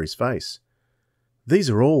hand over his face. "These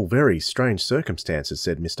are all very strange circumstances,"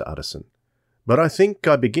 said Mr. Utterson, "but I think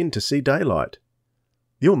I begin to see daylight.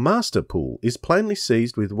 Your master, Poole, is plainly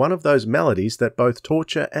seized with one of those maladies that both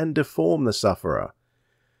torture and deform the sufferer.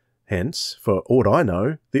 Hence, for aught I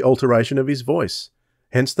know, the alteration of his voice.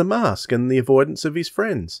 Hence the mask and the avoidance of his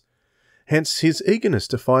friends. Hence his eagerness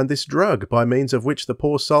to find this drug, by means of which the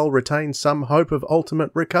poor soul retains some hope of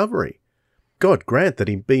ultimate recovery. God grant that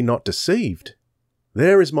he be not deceived.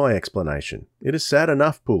 There is my explanation. It is sad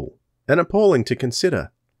enough, Poole, and appalling to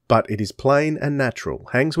consider, but it is plain and natural,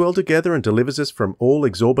 hangs well together, and delivers us from all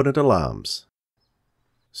exorbitant alarms."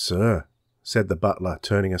 "Sir," said the butler,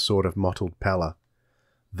 turning a sort of mottled pallor,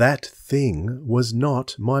 "that thing was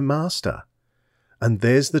not my master. And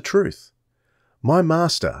there's the truth. My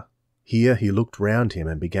master," here he looked round him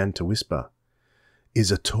and began to whisper,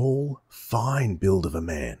 "is a tall, fine build of a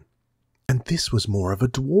man, and this was more of a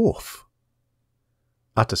dwarf."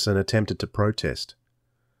 Utterson attempted to protest.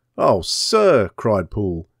 "Oh, sir," cried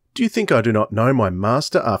Poole, "do you think I do not know my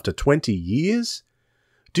master after 20 years?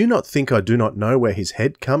 Do you not think I do not know where his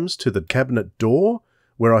head comes to the cabinet door,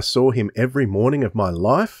 where I saw him every morning of my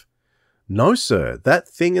life? No, sir, that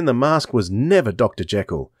thing in the mask was never Dr.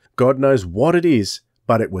 Jekyll. God knows what it is,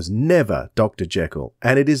 but it was never Dr. Jekyll,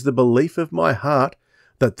 and it is the belief of my heart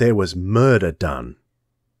that there was murder done."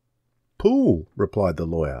 "Poole," replied the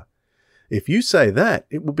lawyer, "if you say that,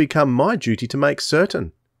 it will become my duty to make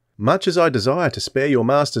certain. Much as I desire to spare your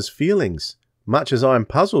master's feelings, much as I am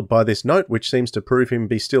puzzled by this note which seems to prove him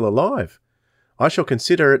be still alive, I shall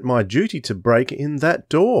consider it my duty to break in that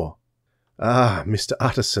door." "Ah, Mr.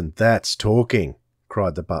 Utterson, that's talking,"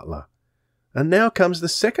 cried the butler. "And now comes the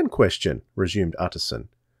second question," resumed Utterson.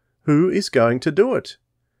 "Who is going to do it?"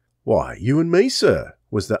 "Why, you and me, sir,"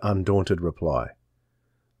 was the undaunted reply.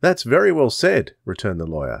 "That's very well said," returned the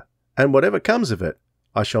lawyer, "and whatever comes of it,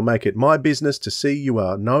 I shall make it my business to see you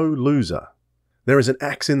are no loser." "There is an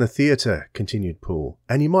axe in the theatre," continued Poole,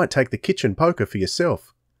 "and you might take the kitchen poker for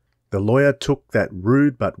yourself." The lawyer took that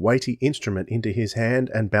rude but weighty instrument into his hand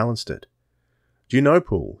and balanced it. "Do you know,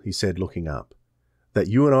 Poole," he said, looking up, "that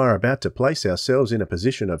you and I are about to place ourselves in a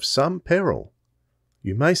position of some peril?"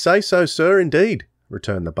 "You may say so, sir, indeed,"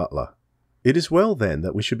 returned the butler. "It is well, then,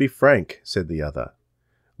 that we should be frank," said the other.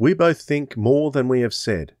 "We both think more than we have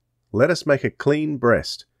said. Let us make a clean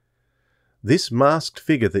breast. This masked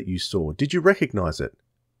figure that you saw, did you recognise it?"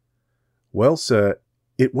 "Well, sir,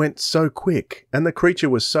 it went so quick, and the creature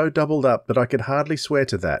was so doubled up that I could hardly swear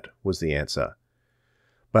to that," was the answer.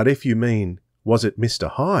 "But if you mean, was it Mr.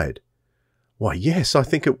 Hyde?" "Why, yes, I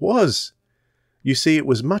think it was. You see, it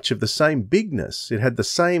was much of the same bigness, it had the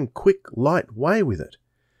same quick, light way with it.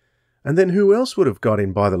 And then who else would have got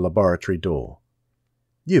in by the laboratory door?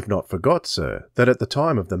 You've not forgot, sir, that at the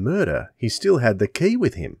time of the murder he still had the key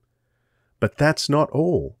with him. But that's not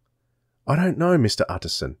all. I don't know, Mr.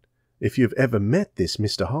 Utterson, if you've ever met this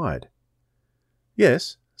Mr. Hyde."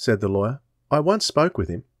 "Yes," said the lawyer, "I once spoke with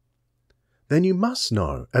him." "Then you must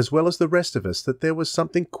know, as well as the rest of us, that there was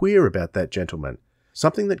something queer about that gentleman,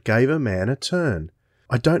 something that gave a man a turn.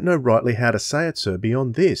 I don't know rightly how to say it, sir,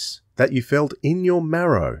 beyond this, that you felt in your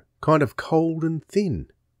marrow, kind of cold and thin."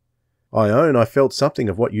 "I own I felt something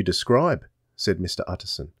of what you describe," said Mr.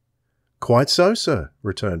 Utterson. "Quite so, sir,"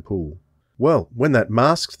 returned Poole. "Well, when that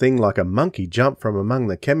masked thing like a monkey jumped from among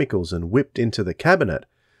the chemicals and whipped into the cabinet,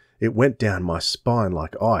 it went down my spine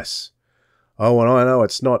like ice. Oh, and I know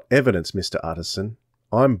it's not evidence, Mr. Utterson.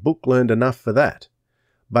 I'm book-learned enough for that.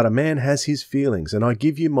 But a man has his feelings, and I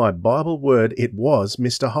give you my Bible word it was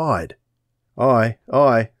Mr. Hyde."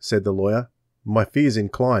 Aye, said the lawyer. "My fears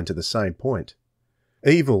incline to the same point.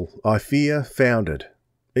 Evil, I fear, founded.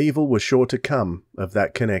 Evil was sure to come of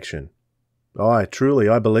that connection. Aye, truly,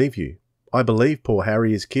 I believe you. I believe poor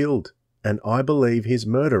Harry is killed, and I believe his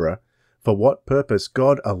murderer, for what purpose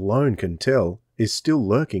God alone can tell, is still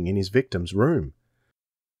lurking in his victim's room.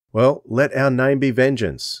 Well, let our name be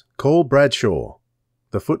vengeance. Call Bradshaw."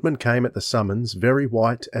 The footman came at the summons, very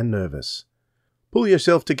white and nervous. "Pull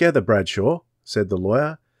yourself together, Bradshaw," said the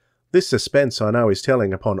lawyer. "This suspense I know is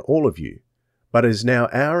telling upon all of you, but it is now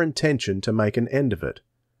our intention to make an end of it.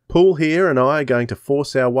 Poole here and I are going to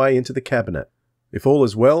force our way into the cabinet. If all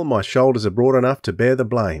is well, my shoulders are broad enough to bear the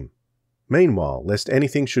blame. Meanwhile, lest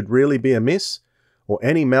anything should really be amiss, or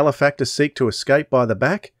any malefactor seek to escape by the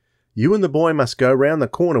back, you and the boy must go round the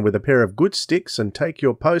corner with a pair of good sticks and take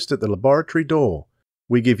your post at the laboratory door.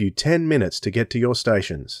 We give you 10 minutes to get to your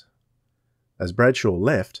stations." As Bradshaw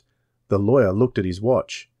left, the lawyer looked at his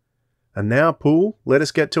watch. "And now, Poole, let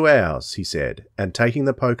us get to ours," he said, and taking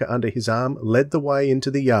the poker under his arm, led the way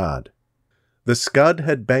into the yard. The scud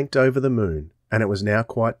had banked over the moon, and it was now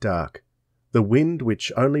quite dark. The wind,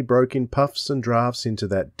 which only broke in puffs and draughts into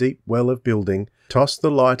that deep well of building, tossed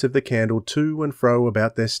the light of the candle to and fro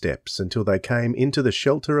about their steps until they came into the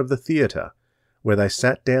shelter of the theatre, where they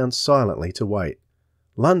sat down silently to wait.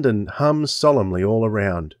 London hummed solemnly all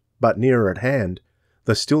around, but nearer at hand,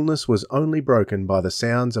 the stillness was only broken by the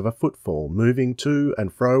sounds of a footfall moving to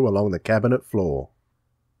and fro along the cabinet floor.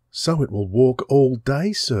 "So it will walk all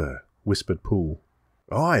day, sir," whispered Poole.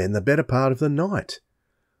 "Aye, and the better part of the night.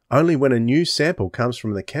 Only when a new sample comes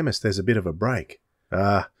from the chemist there's a bit of a break.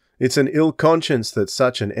 Ah, it's an ill conscience that's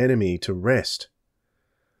such an enemy to rest.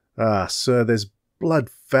 Ah, sir, there's blood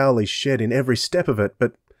foully shed in every step of it,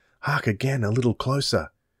 but hark again a little closer.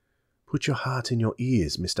 Put your heart in your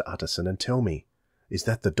ears, Mr. Utterson, and tell me, is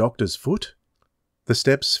that the doctor's foot?" The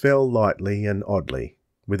steps fell lightly and oddly,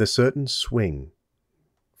 with a certain swing.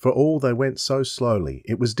 For all they went so slowly,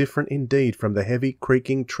 it was different indeed from the heavy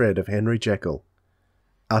creaking tread of Henry Jekyll.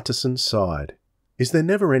 Utterson sighed. "Is there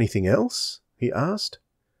never anything else?" he asked.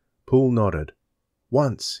 Poole nodded.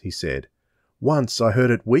 "Once," he said, "once I heard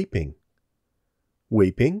it weeping."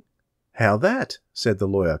 "Weeping? How that?" said the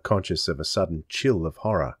lawyer, conscious of a sudden chill of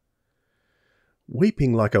horror.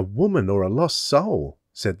 "Weeping like a woman or a lost soul,"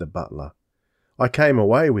 said the butler. "I came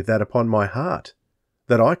away with that upon my heart,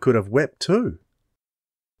 that I could have wept too."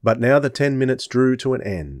 But now the 10 minutes drew to an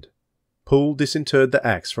end. Poole disinterred the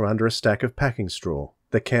axe from under a stack of packing straw.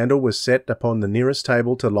 The candle was set upon the nearest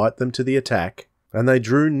table to light them to the attack, and they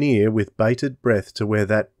drew near with bated breath to where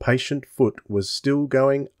that patient foot was still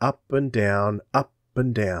going up and down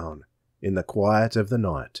in the quiet of the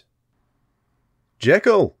night.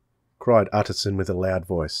 "Jekyll!" cried Utterson with a loud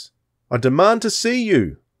voice. "I demand to see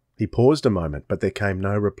you." He paused a moment, but there came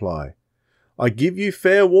no reply. "I give you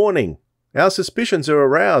fair warning. Our suspicions are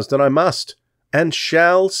aroused, and I must, and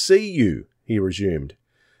shall see you," he resumed.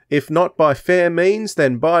 "If not by fair means,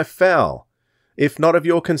 then by foul. If not of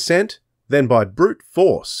your consent, then by brute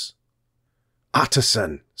force."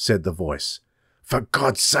 "Utterson," said the voice, "for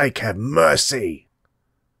God's sake have mercy."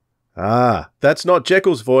 "Ah, that's not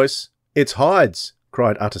Jekyll's voice. It's Hyde's,"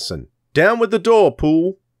 cried Utterson. "Down with the door,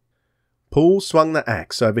 Poole." Poole swung the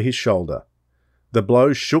axe over his shoulder. The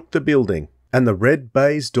blow shook the building, and the red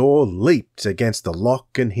baize door leaped against the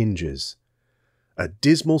lock and hinges. A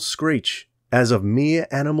dismal screech, as of mere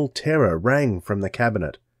animal terror, rang from the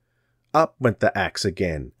cabinet. Up went the axe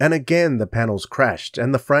again, and again the panels crashed,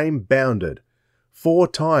 and the frame bounded. 4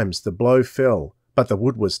 times the blow fell, but the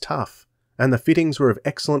wood was tough, and the fittings were of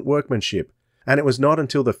excellent workmanship, and it was not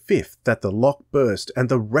until the 5th that the lock burst and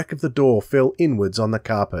the wreck of the door fell inwards on the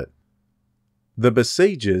carpet. The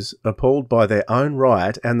besiegers, appalled by their own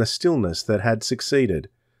riot and the stillness that had succeeded,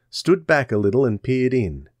 stood back a little and peered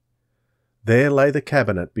in. There lay the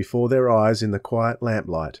cabinet before their eyes in the quiet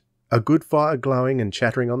lamplight, a good fire glowing and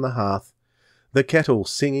chattering on the hearth, the kettle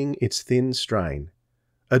singing its thin strain,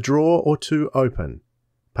 a drawer or two open,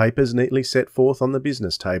 papers neatly set forth on the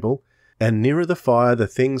business table, and nearer the fire the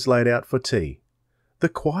things laid out for tea. The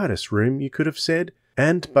quietest room, you could have said,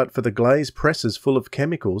 and but for the glazed presses full of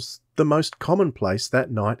chemicals, the most commonplace that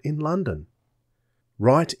night in London.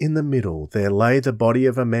 Right in the middle there lay the body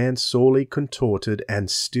of a man sorely contorted and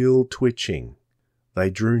still twitching. They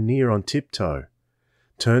drew near on tiptoe,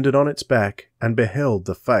 turned it on its back, and beheld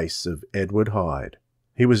the face of Edward Hyde.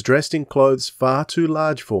 He was dressed in clothes far too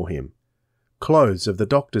large for him, clothes of the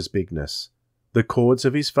doctor's bigness. The cords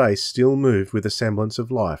of his face still moved with a semblance of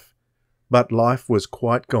life, but life was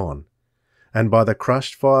quite gone, and by the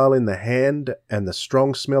crushed phial in the hand and the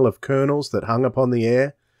strong smell of kernels that hung upon the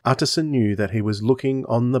air, Utterson knew that he was looking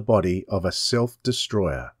on the body of a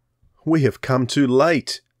self-destroyer. "We have come too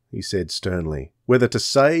late," he said sternly, "whether to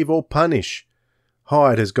save or punish.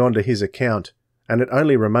 Hyde has gone to his account, and it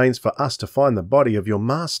only remains for us to find the body of your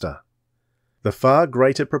master." The far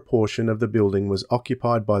greater proportion of the building was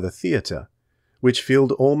occupied by the theatre, which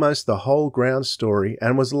filled almost the whole ground story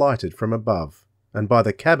and was lighted from above, and by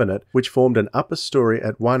the cabinet, which formed an upper story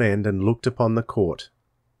at one end and looked upon the court.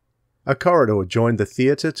 A corridor joined the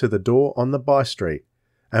theatre to the door on the by-street,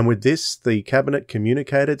 and with this the cabinet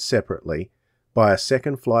communicated separately by a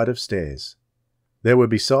second flight of stairs. There were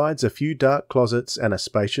besides a few dark closets and a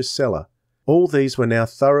spacious cellar. All these were now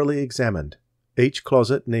thoroughly examined. Each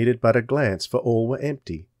closet needed but a glance, for all were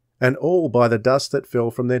empty, and all by the dust that fell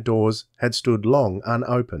from their doors had stood long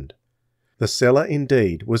unopened. The cellar,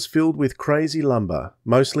 indeed, was filled with crazy lumber,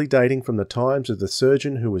 mostly dating from the times of the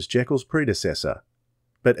surgeon who was Jekyll's predecessor.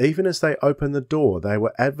 but even as they opened the door they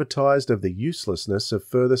were advertised of the uselessness of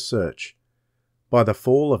further search, by the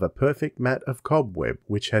fall of a perfect mat of cobweb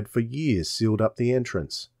which had for years sealed up the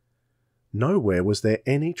entrance. Nowhere was there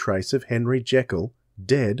any trace of Henry Jekyll,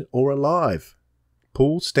 dead or alive.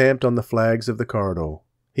 Poole stamped on the flags of the corridor.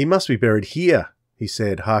 "He must be buried here," he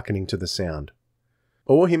said, hearkening to the sound.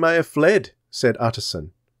 "Or he may have fled," said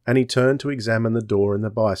Utterson, and he turned to examine the door in the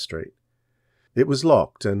by-street. It was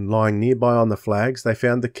locked, and lying nearby on the flags they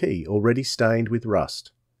found the key already stained with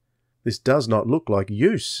rust. "This does not look like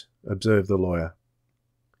use," observed the lawyer.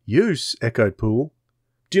 "Use?" echoed Poole.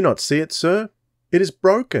 "Do you not see it, sir? It is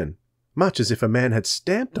broken, much as if a man had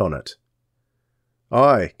stamped on it."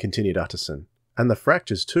 "Aye," continued Utterson, "and the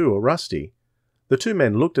fractures too are rusty." The two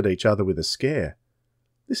men looked at each other with a scare.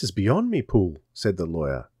 "This is beyond me, Poole," said the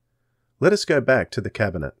lawyer. "Let us go back to the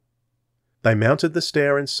cabinet." They mounted the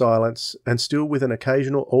stair in silence, and still with an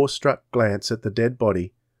occasional awestruck glance at the dead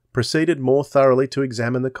body, proceeded more thoroughly to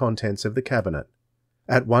examine the contents of the cabinet.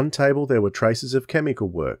 At one table there were traces of chemical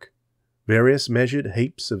work, various measured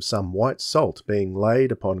heaps of some white salt being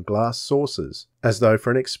laid upon glass saucers, as though for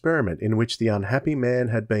an experiment in which the unhappy man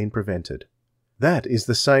had been prevented. "That is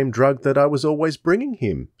the same drug that I was always bringing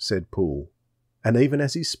him," said Poole, and even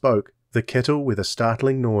as he spoke, the kettle with a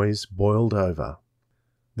startling noise boiled over.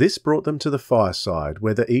 This brought them to the fireside,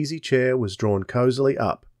 where the easy chair was drawn cosily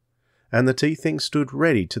up, and the tea-things stood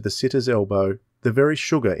ready to the sitter's elbow, the very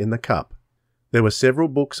sugar in the cup. There were several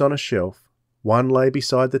books on a shelf. One lay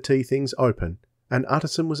beside the tea-things open, and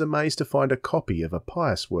Utterson was amazed to find a copy of a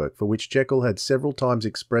pious work for which Jekyll had several times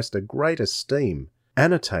expressed a great esteem,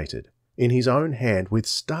 annotated in his own hand with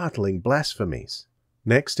startling blasphemies.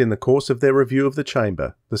 Next, in the course of their review of the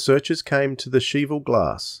chamber, the searchers came to the cheval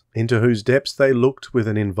glass, into whose depths they looked with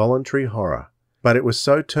an involuntary horror. But it was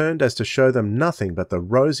so turned as to show them nothing but the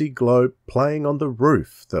rosy globe playing on the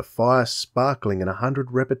roof, the fire sparkling in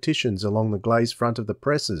 100 repetitions along the glazed front of the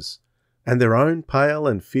presses, and their own pale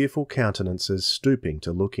and fearful countenances stooping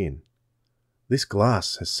to look in. "This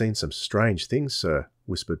glass has seen some strange things, sir,"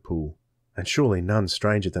 whispered Poole. "And surely none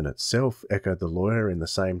stranger than itself," echoed the lawyer in the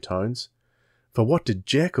same tones. "For what did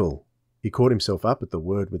Jekyll—" He caught himself up at the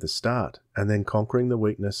word with a start, and then conquering the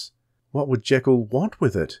weakness, "What would Jekyll want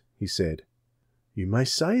with it?" he said. "You may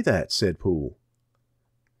say that," said Poole.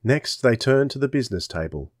 Next they turned to the business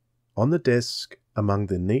table. On the desk, among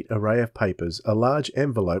the neat array of papers, a large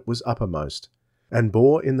envelope was uppermost, and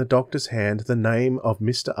bore in the doctor's hand the name of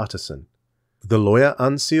Mr. Utterson. The lawyer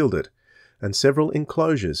unsealed it, and several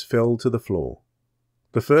enclosures fell to the floor.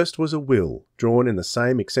 The first was a will, drawn in the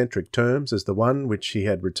same eccentric terms as the one which he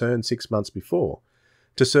had returned 6 months before,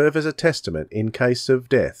 to serve as a testament in case of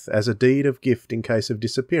death, as a deed of gift in case of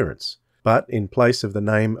disappearance. But in place of the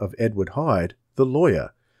name of Edward Hyde, the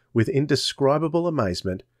lawyer, with indescribable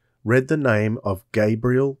amazement, read the name of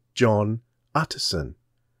Gabriel John Utterson.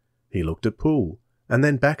 He looked at Poole, and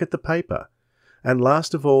then back at the paper, and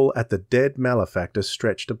last of all at the dead malefactor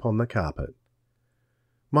stretched upon the carpet.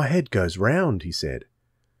 "My head goes round," he said.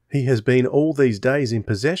 "He has been all these days in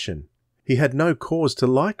possession. He had no cause to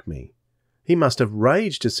like me. He must have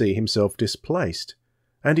raged to see himself displaced,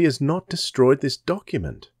 and he has not destroyed this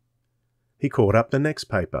document." He caught up the next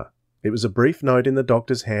paper. It was a brief note in the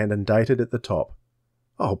doctor's hand and dated at the top.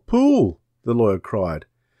 "Oh, Poole!" the lawyer cried.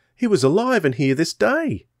 "He was alive and here this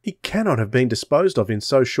day. He cannot have been disposed of in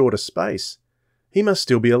so short a space. He must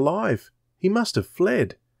still be alive. He must have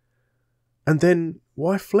fled. And then,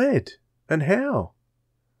 why fled? And how?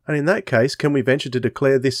 And in that case, can we venture to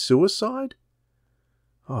declare this suicide?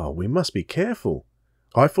 Oh, we must be careful.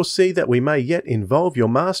 I foresee that we may yet involve your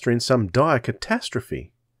master in some dire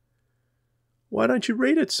catastrophe." "Why don't you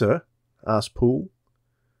read it, sir?" asked Poole.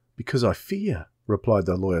 "Because I fear," replied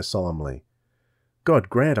the lawyer solemnly. "God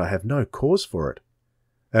grant I have no cause for it."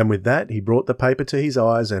 And with that he brought the paper to his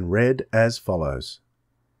eyes and read as follows.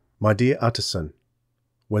 "My dear Utterson,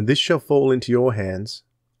 when this shall fall into your hands,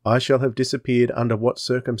 I shall have disappeared under what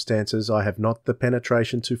circumstances I have not the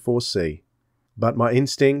penetration to foresee. But my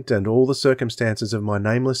instinct and all the circumstances of my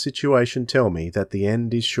nameless situation tell me that the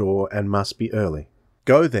end is sure and must be early.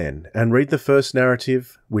 Go then, and read the first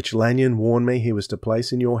narrative which Lanyon warned me he was to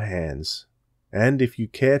place in your hands, and if you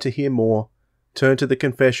care to hear more, turn to the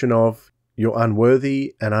confession of your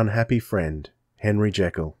unworthy and unhappy friend, Henry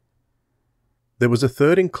Jekyll." "There was a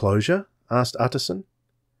third enclosure?" asked Utterson.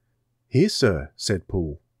 "Here, sir," said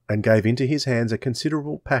Poole, and gave into his hands a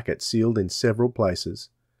considerable packet sealed in several places.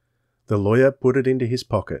 The lawyer put it into his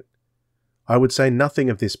pocket. "I would say nothing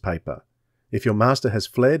of this paper. If your master has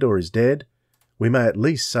fled or is dead, we may at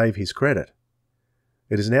least save his credit.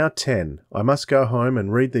 It is now 10. I must go home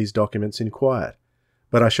and read these documents in quiet,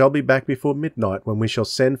 but I shall be back before midnight, when we shall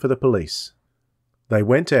send for the police." They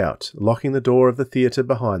went out, locking the door of the theatre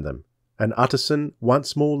behind them, and Utterson,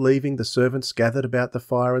 once more leaving the servants gathered about the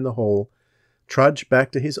fire in the hall, trudged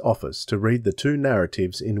back to his office to read the 2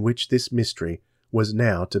 narratives in which this mystery was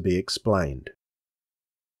now to be explained.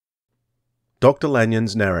 Dr.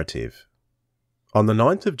 Lanyon's narrative. On the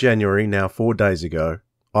 9th of January, now 4 days ago,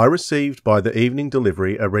 I received by the evening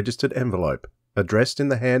delivery a registered envelope, addressed in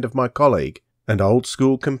the hand of my colleague and old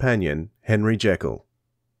school companion, Henry Jekyll.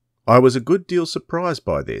 I was a good deal surprised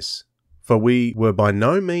by this, for we were by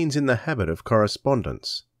no means in the habit of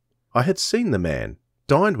correspondence. I had seen the man,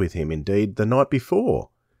 dined with him indeed the night before,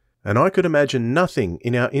 and I could imagine nothing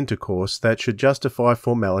in our intercourse that should justify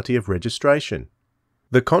formality of registration.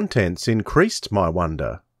 The contents increased my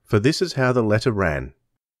wonder, for this is how the letter ran.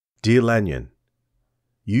 Dear Lanyon,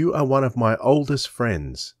 you are one of my oldest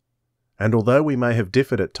friends, and although we may have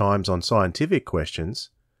differed at times on scientific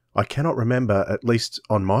questions, I cannot remember, at least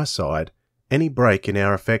on my side, any break in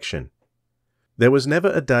our affection. There was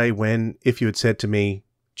never a day when, if you had said to me,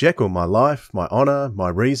 "Jekyll, my life, my honour, my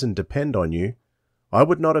reason depend on you," I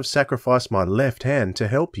would not have sacrificed my left hand to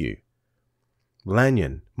help you.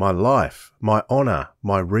 Lanyon, my life, my honour,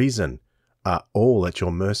 my reason are all at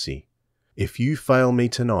your mercy. If you fail me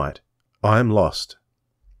tonight, I am lost.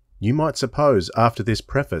 You might suppose after this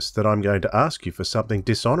preface that I am going to ask you for something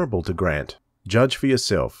dishonourable to grant. Judge for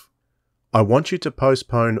yourself. I want you to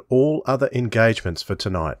postpone all other engagements for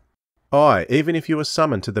tonight. Aye, even if you were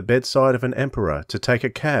summoned to the bedside of an emperor to take a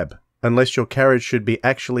cab, unless your carriage should be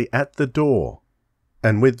actually at the door,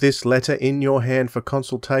 and with this letter in your hand for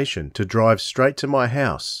consultation to drive straight to my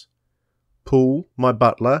house. Poole, my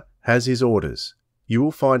butler, has his orders. You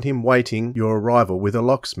will find him waiting your arrival with a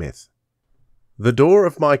locksmith. The door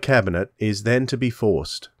of my cabinet is then to be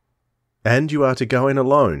forced, and you are to go in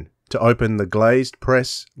alone, to open the glazed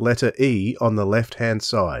press letter E on the left-hand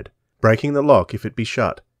side, breaking the lock if it be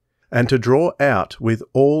shut, and to draw out with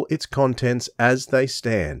all its contents as they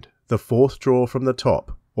stand, the 4th drawer from the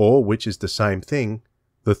top, or, which is the same thing,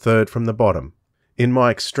 the 3rd from the bottom. In my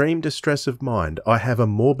extreme distress of mind, I have a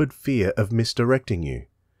morbid fear of misdirecting you,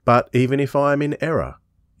 but even if I am in error,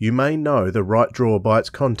 you may know the right drawer by its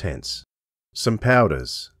contents. Some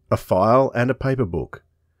powders, a file and a paper book.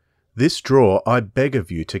 This drawer I beg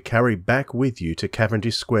of you to carry back with you to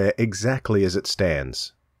Cavendish Square exactly as it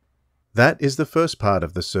stands. That is the first part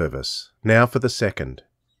of the service. Now for the second.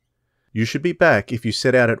 You should be back if you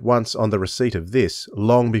set out at once on the receipt of this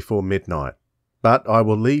long before midnight, but I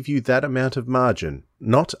will leave you that amount of margin,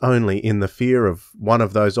 not only in the fear of one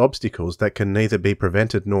of those obstacles that can neither be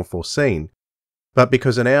prevented nor foreseen, but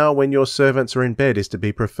because an hour when your servants are in bed is to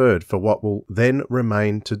be preferred for what will then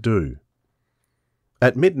remain to do.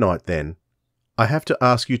 At midnight, then, I have to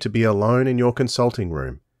ask you to be alone in your consulting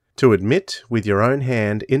room, to admit with your own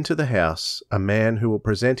hand into the house a man who will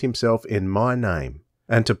present himself in my name,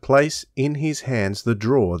 and to place in his hands the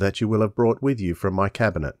drawer that you will have brought with you from my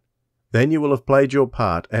cabinet. Then you will have played your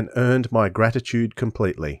part and earned my gratitude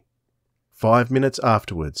completely. 5 minutes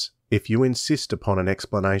afterwards, if you insist upon an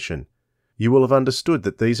explanation, you will have understood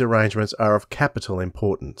that these arrangements are of capital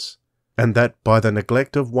importance, and that by the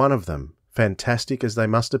neglect of one of them, fantastic as they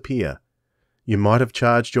must appear, you might have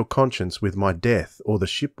charged your conscience with my death or the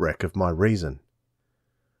shipwreck of my reason.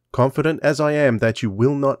 Confident as I am that you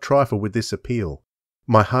will not trifle with this appeal,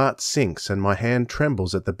 my heart sinks and my hand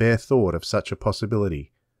trembles at the bare thought of such a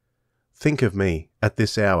possibility. Think of me, at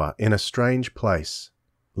this hour, in a strange place,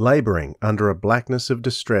 labouring under a blackness of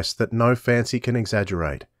distress that no fancy can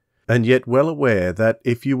exaggerate, and yet well aware that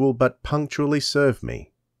if you will but punctually serve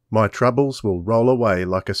me, my troubles will roll away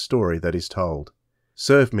like a story that is told.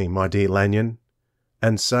 Serve me, my dear Lanyon,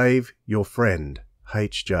 and save your friend,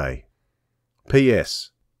 H.J.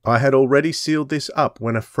 P.S. I had already sealed this up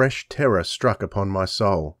when a fresh terror struck upon my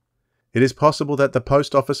soul. It is possible that the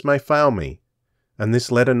post office may fail me, and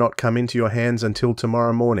this letter not come into your hands until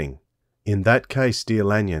tomorrow morning. In that case, dear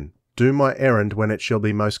Lanyon, do my errand when it shall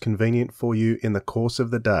be most convenient for you in the course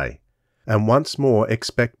of the day, and once more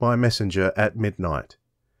expect my messenger at midnight.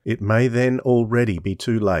 It may then already be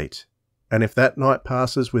too late, and if that night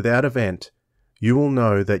passes without event, you will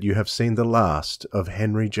know that you have seen the last of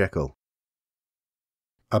Henry Jekyll.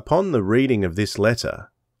 Upon the reading of this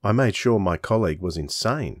letter, I made sure my colleague was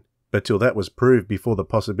insane, but till that was proved before the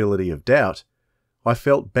possibility of doubt, I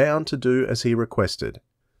felt bound to do as he requested.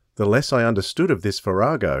 The less I understood of this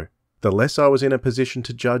farrago, the less I was in a position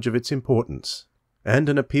to judge of its importance, and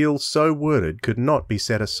an appeal so worded could not be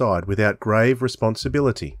set aside without grave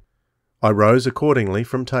responsibility. I rose accordingly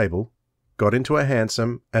from table, got into a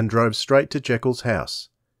hansom, and drove straight to Jekyll's house.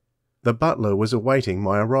 The butler was awaiting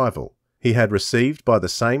my arrival. He had received by the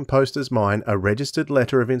same post as mine a registered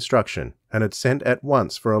letter of instruction, and had sent at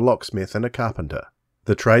once for a locksmith and a carpenter.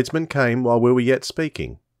 The tradesmen came while we were yet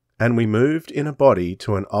speaking, and we moved in a body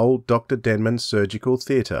to an old Dr. Denman's surgical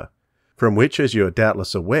theatre, from which, as you are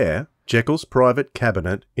doubtless aware, Jekyll's private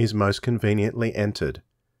cabinet is most conveniently entered.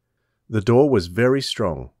 The door was very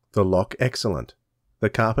strong, the lock excellent. The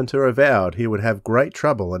carpenter avowed he would have great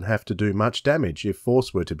trouble and have to do much damage if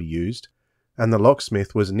force were to be used, and the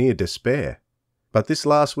locksmith was near despair. But this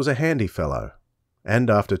last was a handy fellow, and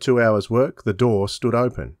after 2 hours' work the door stood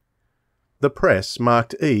open. The press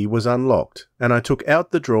marked E was unlocked, and I took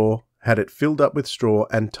out the drawer, had it filled up with straw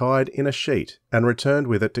and tied in a sheet, and returned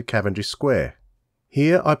with it to Cavendish Square.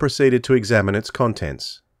 Here I proceeded to examine its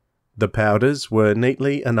contents. The powders were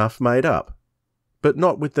neatly enough made up, but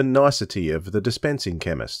not with the nicety of the dispensing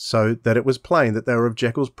chemist, so that it was plain that they were of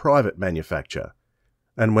Jekyll's private manufacture.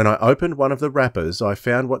 And when I opened one of the wrappers, I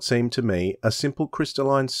found what seemed to me a simple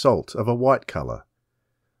crystalline salt of a white colour.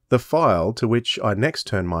 The phial to which I next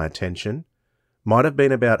turned my attention might have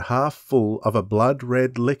been about half full of a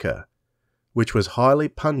blood-red liquor, which was highly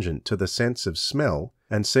pungent to the sense of smell,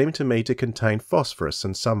 and seemed to me to contain phosphorus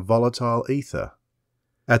and some volatile ether.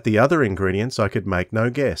 At the other ingredients I could make no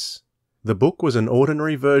guess. The book was an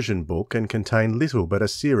ordinary version book and contained little but a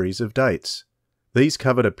series of dates. These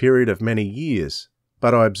covered a period of many years,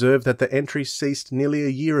 but I observed that the entry ceased nearly a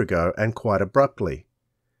year ago and quite abruptly.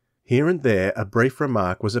 Here and there a brief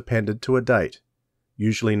remark was appended to a date,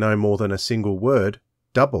 usually no more than a single word,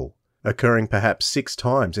 double, occurring perhaps 6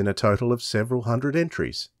 times in a total of several hundred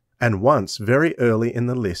entries, and once very early in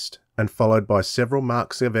the list and followed by several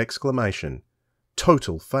marks of exclamation.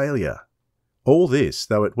 Total failure! All this,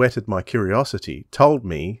 though it whetted my curiosity, told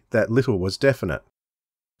me that little was definite.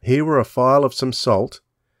 Here were a phial of some salt,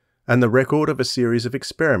 and the record of a series of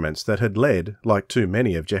experiments that had led, like too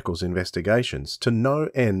many of Jekyll's investigations, to no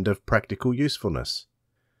end of practical usefulness.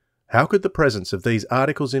 How could the presence of these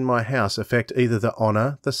articles in my house affect either the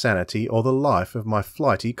honour, the sanity, or the life of my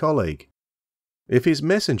flighty colleague? If his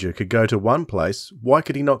messenger could go to one place, why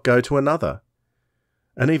could he not go to another?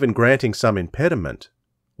 And even granting some impediment,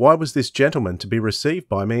 why was this gentleman to be received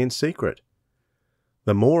by me in secret?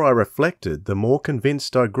 The more I reflected, the more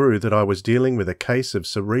convinced I grew that I was dealing with a case of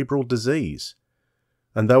cerebral disease,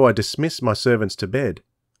 and though I dismissed my servants to bed,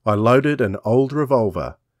 I loaded an old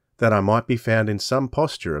revolver, that I might be found in some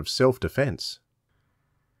posture of self-defence.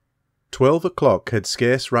 12 o'clock had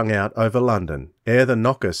scarce rung out over London, ere the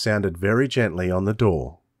knocker sounded very gently on the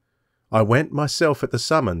door. I went myself at the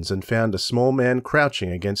summons and found a small man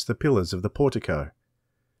crouching against the pillars of the portico.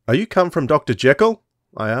 "Are you come from Dr. Jekyll?"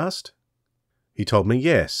 I asked. He told me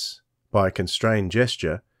yes, by a constrained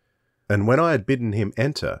gesture, and when I had bidden him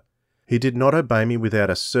enter, he did not obey me without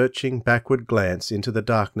a searching backward glance into the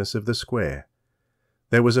darkness of the square.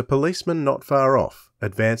 There was a policeman not far off,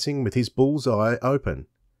 advancing with his bull's eye open,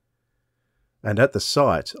 and at the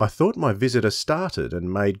sight I thought my visitor started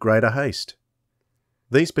and made greater haste.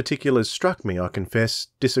 These particulars struck me, I confess,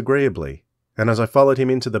 disagreeably, and as I followed him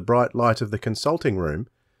into the bright light of the consulting room,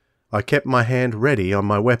 I kept my hand ready on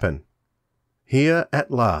my weapon. Here,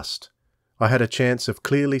 at last, I had a chance of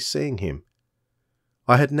clearly seeing him.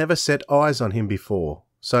 I had never set eyes on him before,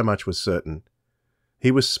 so much was certain.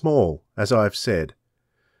 He was small, as I have said.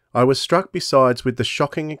 I was struck besides with the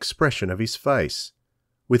shocking expression of his face,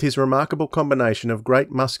 with his remarkable combination of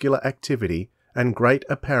great muscular activity and great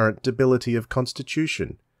apparent debility of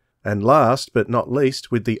constitution, and last but not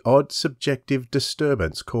least with the odd subjective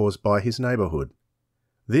disturbance caused by his neighbourhood.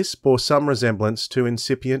 This bore some resemblance to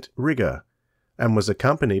incipient rigour, and was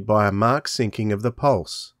accompanied by a marked sinking of the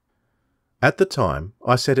pulse. At the time,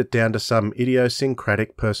 I set it down to some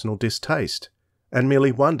idiosyncratic personal distaste, and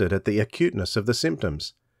merely wondered at the acuteness of the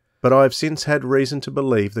symptoms, but I have since had reason to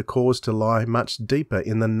believe the cause to lie much deeper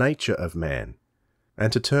in the nature of man,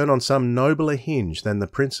 and to turn on some nobler hinge than the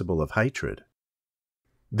principle of hatred.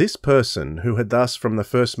 This person, who had thus from the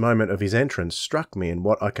first moment of his entrance struck me in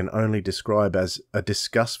what I can only describe as a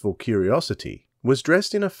disgustful curiosity, was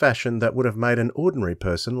dressed in a fashion that would have made an ordinary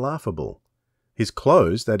person laughable. His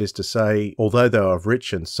clothes, that is to say, although they were of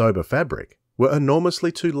rich and sober fabric, were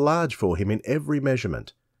enormously too large for him in every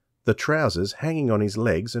measurement, the trousers hanging on his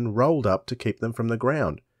legs and rolled up to keep them from the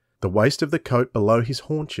ground, the waist of the coat below his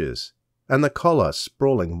haunches, and the collar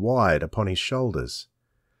sprawling wide upon his shoulders.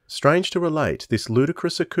 Strange to relate, this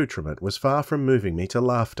ludicrous accoutrement was far from moving me to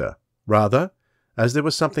laughter. Rather, as there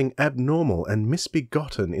was something abnormal and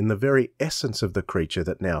misbegotten in the very essence of the creature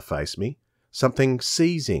that now faced me, something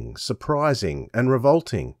seizing, surprising, and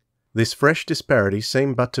revolting, this fresh disparity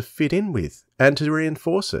seemed but to fit in with, and to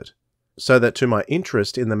reinforce it. so that to my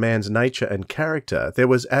interest in the man's nature and character there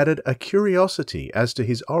was added a curiosity as to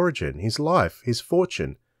his origin, his life, his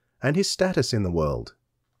fortune, and his status in the world.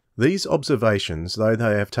 These observations, though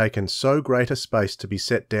they have taken so great a space to be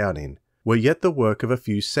set down in, were yet the work of a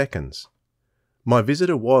few seconds. My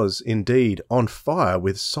visitor was, indeed, on fire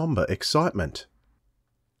with sombre excitement.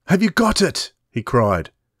 "Have you got it?" he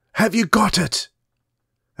cried. "Have you got it?"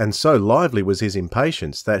 And so lively was his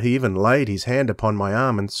impatience that he even laid his hand upon my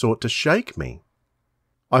arm and sought to shake me.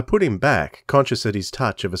 I put him back, conscious at his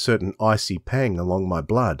touch of a certain icy pang along my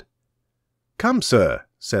blood. "Come, sir,"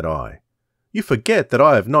 said I, "you forget that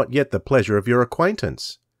I have not yet the pleasure of your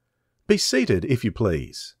acquaintance. Be seated, if you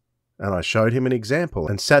please." And I showed him an example,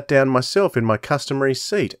 and sat down myself in my customary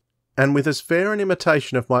seat, and with as fair an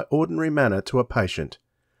imitation of my ordinary manner to a patient,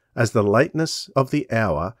 as the lateness of the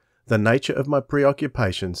hour, the nature of my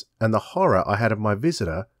preoccupations, and the horror I had of my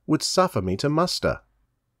visitor would suffer me to muster.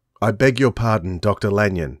 "I beg your pardon, Dr.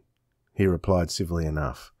 Lanyon," he replied civilly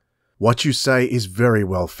enough. "What you say is very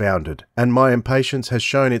well founded, and my impatience has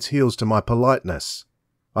shown its heels to my politeness.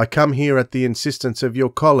 I come here at the insistence of your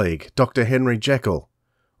colleague, Dr. Henry Jekyll,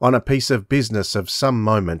 on a piece of business of some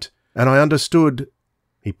moment, and I understood—"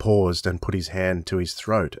 He paused and put his hand to his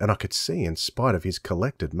throat, and I could see, in spite of his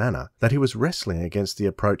collected manner, that he was wrestling against the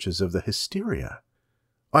approaches of the hysteria.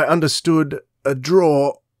 "I understood a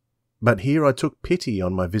draw—" But here I took pity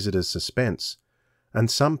on my visitor's suspense, and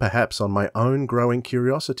some perhaps on my own growing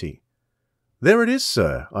curiosity. "There it is,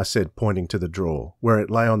 sir," I said, pointing to the drawer, where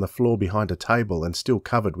it lay on the floor behind a table and still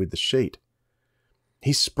covered with the sheet.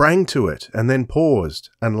 He sprang to it, and then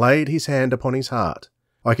paused, and laid his hand upon his heart.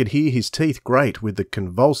 I could hear his teeth grate with the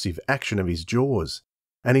convulsive action of his jaws,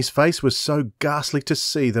 and his face was so ghastly to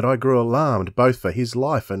see that I grew alarmed both for his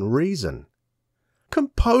life and reason.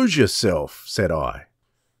 "Compose yourself," said I.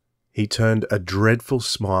 He turned a dreadful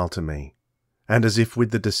smile to me, and as if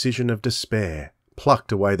with the decision of despair,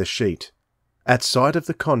 plucked away the sheet. At sight of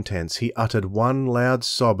the contents he uttered one loud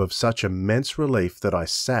sob of such immense relief that I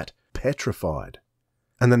sat petrified.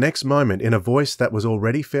 And the next moment, in a voice that was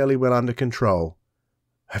already fairly well under control,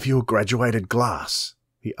 "Have you a graduated glass?"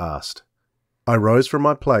 he asked. I rose from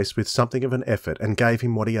my place with something of an effort and gave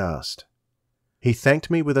him what he asked. He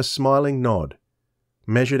thanked me with a smiling nod,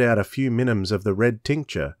 measured out a few minims of the red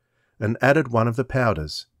tincture, and added one of the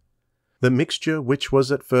powders. The mixture, which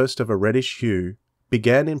was at first of a reddish hue,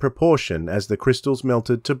 began in proportion as the crystals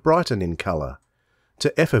melted to brighten in colour,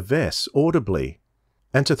 to effervesce audibly,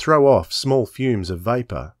 and to throw off small fumes of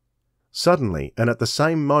vapour. Suddenly, and at the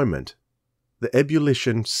same moment, the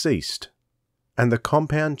ebullition ceased, and the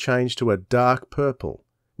compound changed to a dark purple,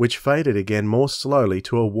 which faded again more slowly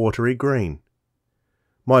to a watery green.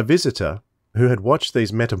 My visitor, who had watched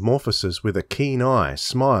these metamorphoses with a keen eye,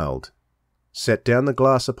 smiled, set down the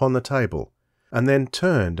glass upon the table, and then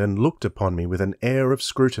turned and looked upon me with an air of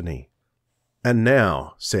scrutiny. "And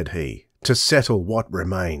now," said he, "to settle what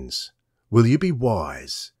remains. Will you be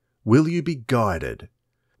wise? Will you be guided?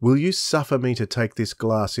 Will you suffer me to take this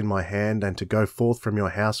glass in my hand and to go forth from your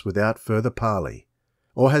house without further parley?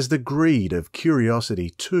 Or has the greed of curiosity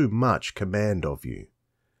too much command of you?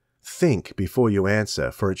 Think before you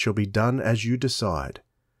answer, for it shall be done as you decide.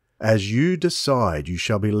 As you decide, you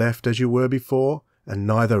shall be left as you were before, and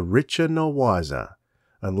neither richer nor wiser,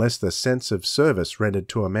 unless the sense of service rendered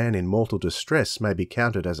to a man in mortal distress may be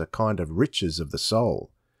counted as a kind of riches of the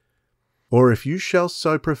soul. Or if you shall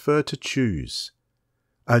so prefer to choose,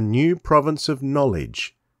 a new province of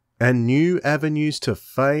knowledge, and new avenues to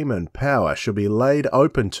fame and power shall be laid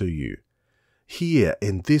open to you, here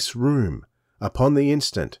in this room, upon the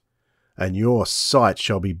instant, and your sight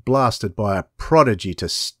shall be blasted by a prodigy to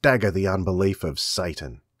stagger the unbelief of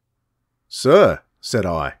Satan." "Sir," said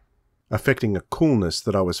I, affecting a coolness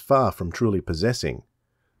that I was far from truly possessing,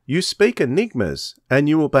 "you speak enigmas, and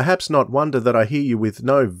you will perhaps not wonder that I hear you with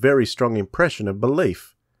no very strong impression of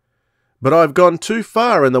belief. But I have gone too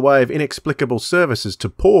far in the way of inexplicable services to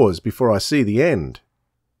pause before I see the end."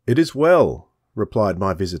 "It is well," replied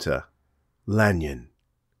my visitor. "Lanyon,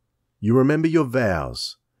 you remember your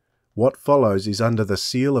vows. What follows is under the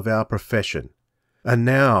seal of our profession. And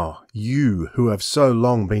now, you who have so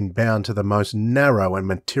long been bound to the most narrow and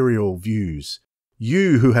material views,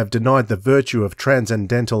 you who have denied the virtue of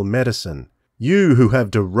transcendental medicine, you who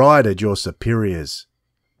have derided your superiors,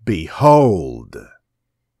 behold!"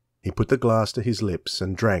 He put the glass to his lips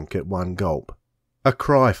and drank at one gulp. A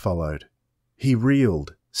cry followed. He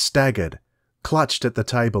reeled, staggered, clutched at the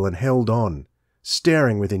table and held on,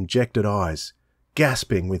 staring with injected eyes,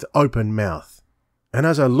 gasping with open mouth. And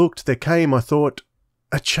as I looked, there came, I thought,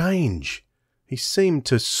 a change. He seemed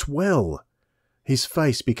to swell. His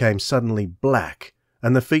face became suddenly black,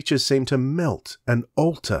 and the features seemed to melt and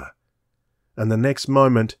alter. And the next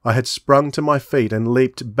moment I had sprung to my feet and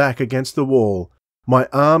leaped back against the wall, my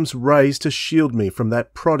arms raised to shield me from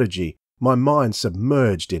that prodigy, my mind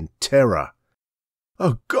submerged in terror.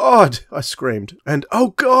 "Oh God!" I screamed, and "Oh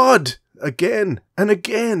God!" again and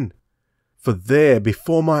again. For there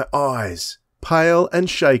before my eyes, pale and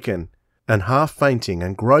shaken, and half fainting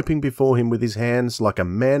and groping before him with his hands like a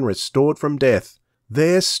man restored from death,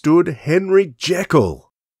 there stood Henry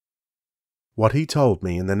Jekyll! What he told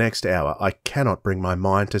me in the next hour I cannot bring my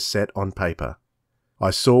mind to set on paper.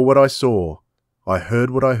 I saw what I saw, I heard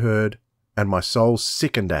what I heard, and my soul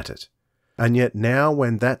sickened at it. And yet now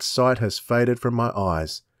when that sight has faded from my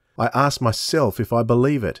eyes, I ask myself if I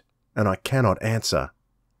believe it, and I cannot answer.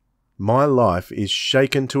 My life is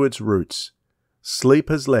shaken to its roots. Sleep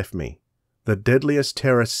has left me. The deadliest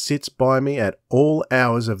terror sits by me at all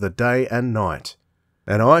hours of the day and night,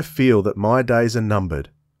 and I feel that my days are numbered,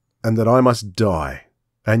 and that I must die,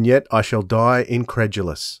 and yet I shall die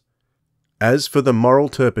incredulous. As for the moral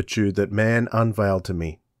turpitude that man unveiled to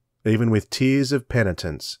me, even with tears of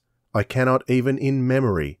penitence, I cannot even in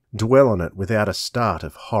memory dwell on it without a start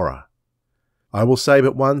of horror. I will say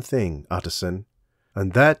but one thing, Utterson,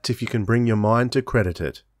 and that, if you can bring your mind to credit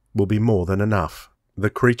it, will be more than enough. The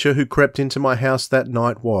creature who crept into my house that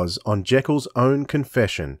night was, on Jekyll's own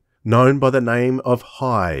confession, known by the name of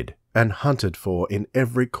Hyde, and hunted for in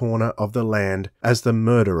every corner of the land as the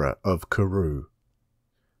murderer of Carew.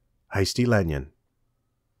 Hasty Lanyon.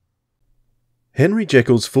 Henry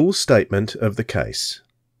Jekyll's full statement of the case.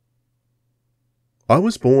 I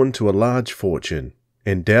was born to a large fortune,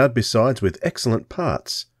 endowed besides with excellent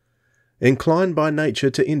parts, inclined by nature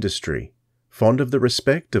to industry, fond of the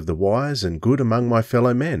respect of the wise and good among my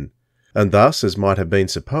fellow men, and thus, as might have been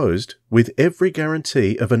supposed, with every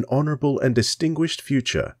guarantee of an honourable and distinguished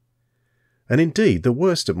future. And indeed the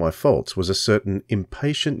worst of my faults was a certain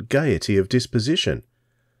impatient gaiety of disposition,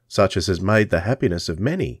 such as has made the happiness of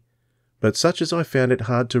many, but such as I found it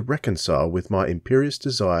hard to reconcile with my imperious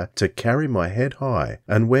desire to carry my head high,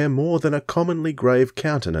 and wear more than a commonly grave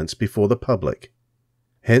countenance before the public.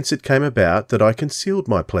 Hence it came about that I concealed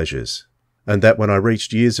my pleasures, and that when I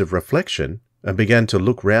reached years of reflection, and began to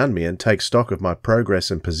look round me and take stock of my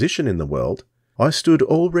progress and position in the world, I stood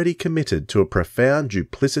already committed to a profound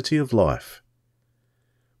duplicity of life.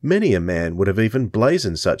 Many a man would have even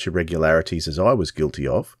blazoned such irregularities as I was guilty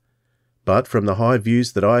of, but from the high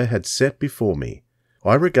views that I had set before me,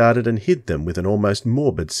 I regarded and hid them with an almost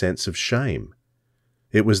morbid sense of shame.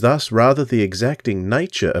 It was thus rather the exacting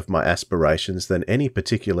nature of my aspirations than any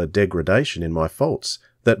particular degradation in my faults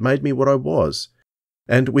that made me what I was,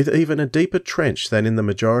 and with even a deeper trench than in the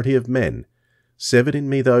majority of men, severed in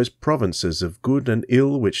me those provinces of good and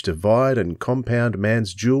ill which divide and compound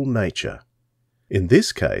man's dual nature. In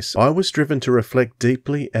this case, I was driven to reflect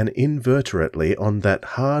deeply and inveterately on that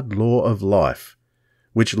hard law of life,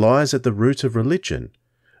 which lies at the root of religion,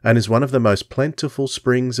 and is one of the most plentiful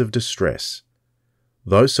springs of distress.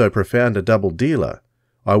 Though so profound a double dealer,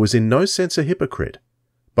 I was in no sense a hypocrite.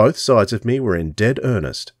 Both sides of me were in dead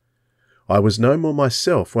earnest. I was no more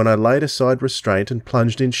myself when I laid aside restraint and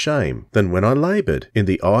plunged in shame, than when I laboured, in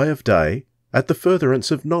the eye of day, at the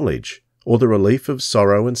furtherance of knowledge, or the relief of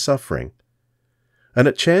sorrow and suffering. And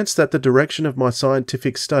it chanced that the direction of my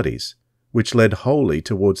scientific studies, which led wholly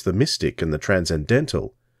towards the mystic and the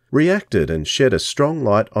transcendental, reacted and shed a strong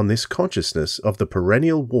light on this consciousness of the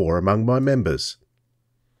perennial war among my members.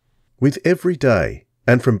 With every day,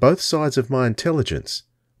 and from both sides of my intelligence,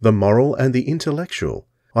 the moral and the intellectual,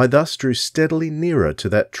 I thus drew steadily nearer to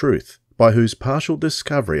that truth, by whose partial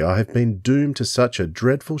discovery I have been doomed to such a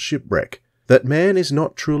dreadful shipwreck, that man is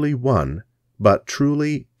not truly one, but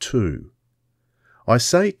truly two. I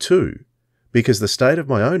say two, because the state of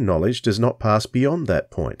my own knowledge does not pass beyond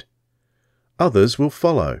that point. Others will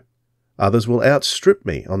follow. Others will outstrip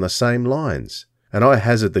me on the same lines, and I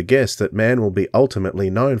hazard the guess that man will be ultimately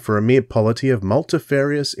known for a mere polity of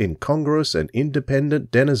multifarious, incongruous, and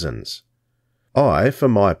independent denizens. I, for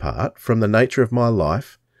my part, from the nature of my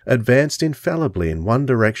life, advanced infallibly in one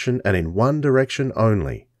direction and in one direction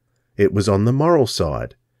only. It was on the moral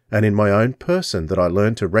side, and in my own person that I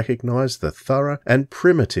learned to recognize the thorough and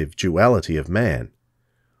primitive duality of man.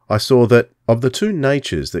 I saw that, of the two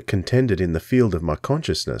natures that contended in the field of my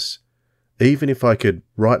consciousness, even if I could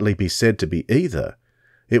rightly be said to be either,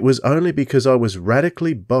 it was only because I was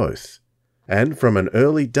radically both, and from an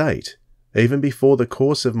early date, even before the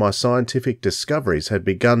course of my scientific discoveries had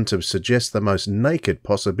begun to suggest the most naked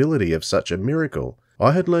possibility of such a miracle,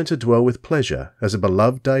 I had learned to dwell with pleasure, as a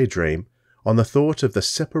beloved daydream, on the thought of the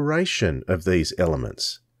separation of these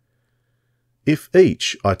elements. If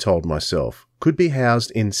each, I told myself, could be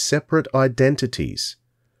housed in separate identities,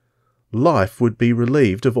 life would be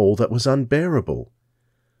relieved of all that was unbearable.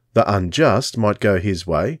 The unjust might go his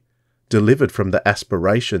way, delivered from the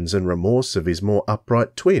aspirations and remorse of his more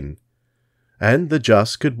upright twin, and the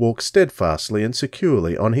just could walk steadfastly and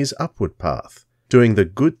securely on his upward path, doing the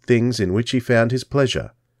good things in which he found his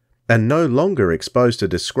pleasure, and no longer exposed to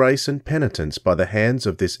disgrace and penitence by the hands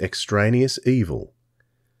of this extraneous evil.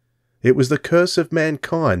 It was the curse of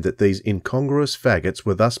mankind that these incongruous faggots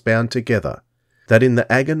were thus bound together, that in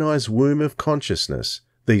the agonized womb of consciousness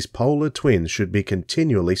these polar twins should be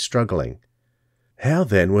continually struggling. How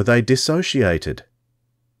then were they dissociated?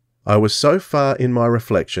 I was so far in my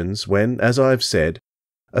reflections when, as I have said,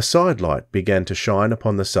 a sidelight began to shine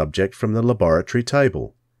upon the subject from the laboratory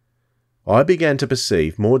table. I began to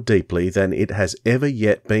perceive more deeply than it has ever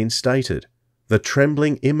yet been stated the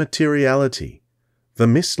trembling immateriality, the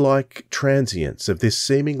mist-like transience of this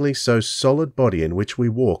seemingly so solid body in which we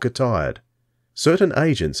walk attired. Certain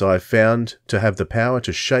agents I have found to have the power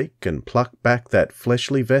to shake and pluck back that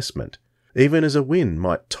fleshly vestment, even as a wind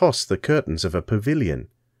might toss the curtains of a pavilion.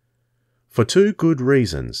 For two good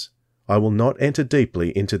reasons, I will not enter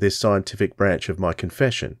deeply into this scientific branch of my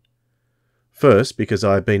confession. First, because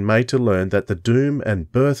I have been made to learn that the doom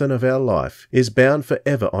and burthen of our life is bound for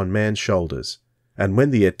ever on man's shoulders, and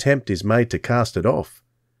when the attempt is made to cast it off,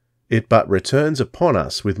 it but returns upon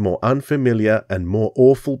us with more unfamiliar and more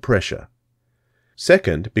awful pressure.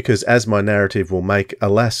 Second, because as my narrative will make,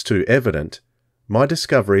 alas, too evident, my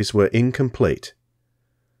discoveries were incomplete.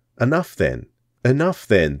 Enough then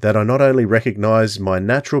that I not only recognise my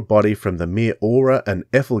natural body from the mere aura and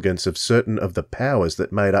effulgence of certain of the powers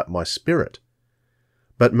that made up my spirit,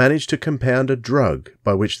 but managed to compound a drug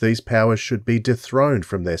by which these powers should be dethroned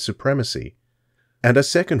from their supremacy, and a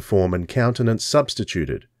second form and countenance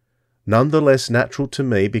substituted, none the less natural to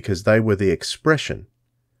me because they were the expression,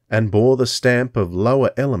 and bore the stamp of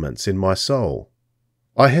lower elements in my soul.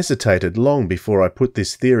 I hesitated long before I put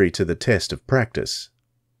this theory to the test of practice.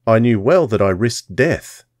 I knew well that I risked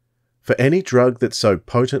death, for any drug that so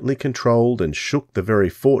potently controlled and shook the very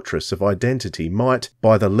fortress of identity might,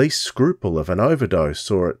 by the least scruple of an overdose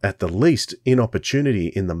or at the least inopportunity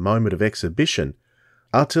in the moment of exhibition,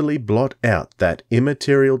 utterly blot out that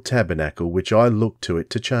immaterial tabernacle which I looked to it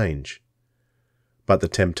to change. But the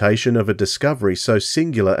temptation of a discovery so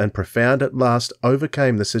singular and profound at last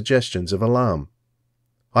overcame the suggestions of alarm.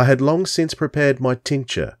 I had long since prepared my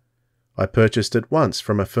tincture. I purchased at once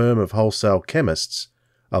from a firm of wholesale chemists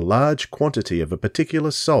a large quantity of a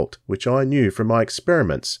particular salt which I knew from my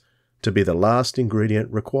experiments to be the last ingredient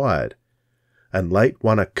required, and late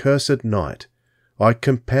one accursed night I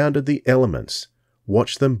compounded the elements,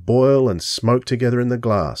 watched them boil and smoke together in the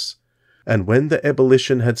glass, and when the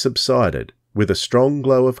ebullition had subsided, with a strong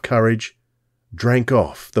glow of courage, drank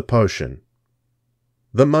off the potion.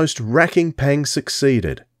 The most racking pang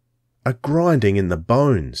succeeded, a grinding in the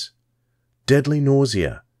bones, deadly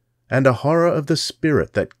nausea, and a horror of the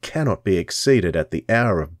spirit that cannot be exceeded at the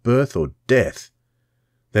hour of birth or death.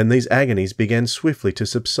 Then these agonies began swiftly to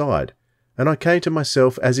subside, and I came to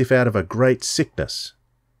myself as if out of a great sickness.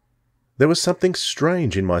 There was something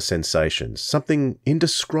strange in my sensations, something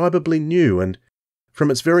indescribably new and, from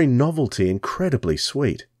its very novelty, incredibly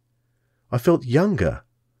sweet. I felt younger,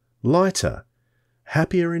 lighter,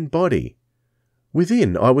 happier in body.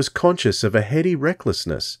 Within, I was conscious of a heady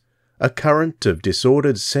recklessness, a current of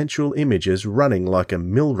disordered sensual images running like a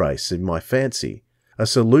mill race in my fancy, a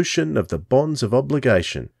solution of the bonds of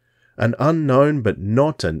obligation, an unknown but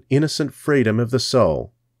not an innocent freedom of the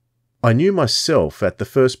soul. I knew myself at the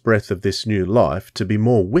first breath of this new life to be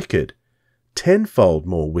more wicked, tenfold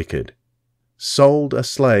more wicked, sold a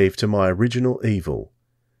slave to my original evil,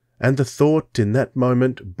 and the thought in that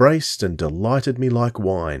moment braced and delighted me like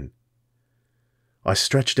wine. I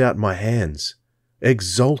stretched out my hands,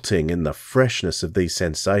 exulting in the freshness of these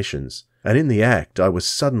sensations, and in the act I was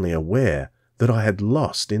suddenly aware that I had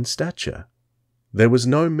lost in stature. There was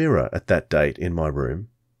no mirror at that date in my room.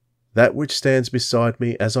 That which stands beside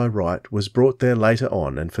me as I write was brought there later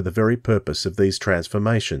on and for the very purpose of these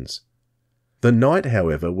transformations. The night,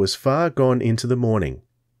 however, was far gone into the morning.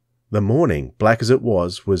 The morning, black as it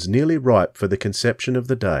was nearly ripe for the conception of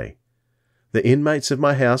the day. The inmates of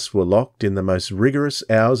my house were locked in the most rigorous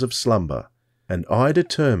hours of slumber, and I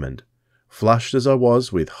determined, flushed as I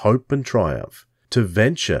was with hope and triumph, to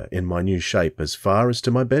venture in my new shape as far as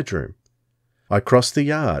to my bedroom. I crossed the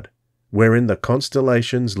yard, wherein the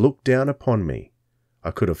constellations looked down upon me.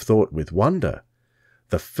 I could have thought with wonder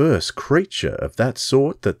the first creature of that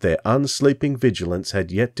sort that their unsleeping vigilance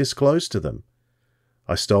had yet disclosed to them.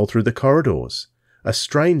 I stole through the corridors, a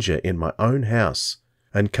stranger in my own house,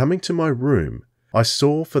 and coming to my room, I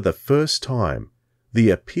saw for the first time the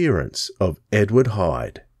appearance of Edward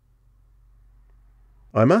Hyde.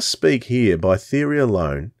 I must speak here by theory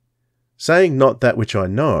alone, saying not that which I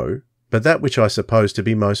know, but that which I suppose to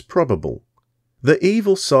be most probable. The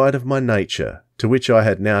evil side of my nature, to which I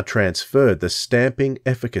had now transferred the stamping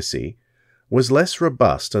efficacy, was less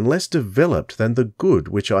robust and less developed than the good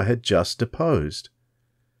which I had just deposed.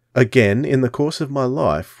 Again, in the course of my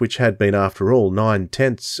life, which had been after all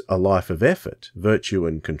 9/10 a life of effort, virtue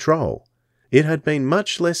and control, it had been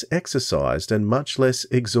much less exercised and much less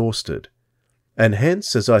exhausted. And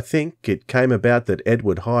hence, as I think, it came about that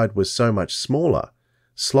Edward Hyde was so much smaller,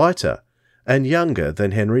 slighter, and younger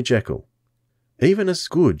than Henry Jekyll. Even as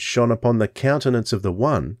good shone upon the countenance of the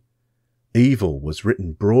one, evil was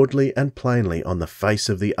written broadly and plainly on the face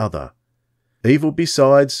of the other. Evil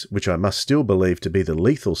besides, which I must still believe to be the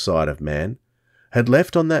lethal side of man, had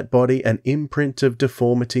left on that body an imprint of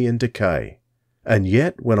deformity and decay. And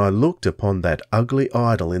yet, when I looked upon that ugly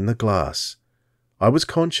idol in the glass, I was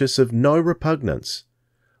conscious of no repugnance,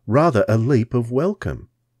 rather a leap of welcome.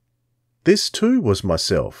 This too was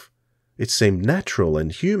myself. It seemed natural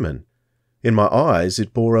and human. In my eyes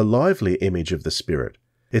it bore a lively image of the spirit.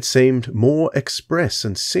 It seemed more express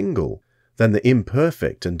and single than the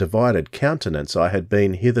imperfect and divided countenance I had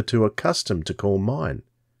been hitherto accustomed to call mine.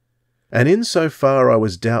 And in so far I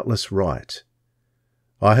was doubtless right.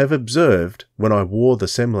 I have observed, when I wore the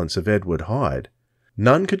semblance of Edward Hyde,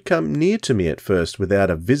 none could come near to me at first without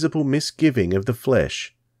a visible misgiving of the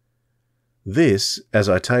flesh. This, as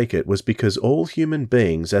I take it, was because all human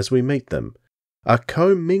beings, as we meet them, are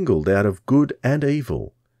commingled out of good and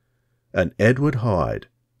evil, and Edward Hyde,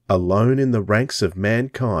 alone in the ranks of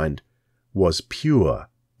mankind, was pure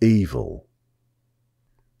evil.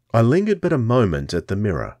 I lingered but a moment at the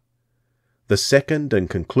mirror. The second and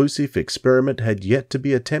conclusive experiment had yet to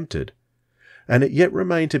be attempted, and it yet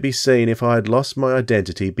remained to be seen if I had lost my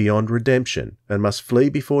identity beyond redemption and must flee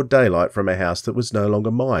before daylight from a house that was no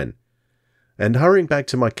longer mine. And hurrying back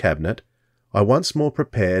to my cabinet, I once more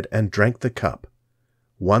prepared and drank the cup,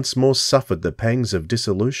 once more suffered the pangs of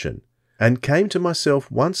dissolution, and came to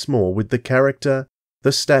myself once more with the character,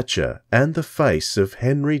 the stature, and the face of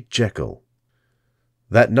Henry Jekyll.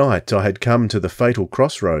 That night I had come to the fatal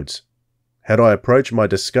crossroads. Had I approached my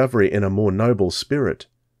discovery in a more noble spirit,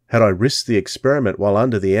 had I risked the experiment while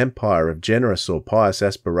under the empire of generous or pious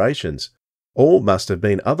aspirations, all must have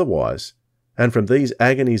been otherwise, and from these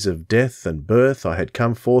agonies of death and birth I had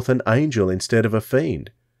come forth an angel instead of a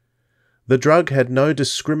fiend. The drug had no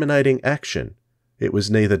discriminating action. It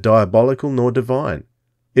was neither diabolical nor divine.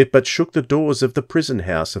 It but shook the doors of the prison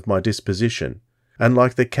house of my disposition, and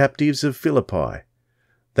like the captives of Philippi,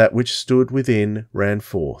 that which stood within ran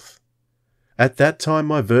forth. At that time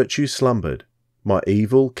my virtue slumbered. My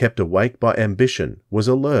evil, kept awake by ambition, was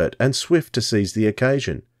alert and swift to seize the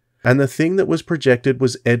occasion, and the thing that was projected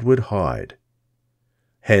was Edward Hyde.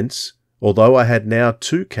 Hence, although I had now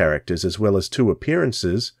two characters as well as two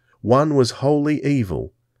appearances, one was wholly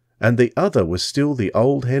evil, and the other was still the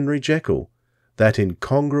old Henry Jekyll, that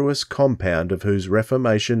incongruous compound of whose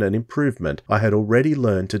reformation and improvement I had already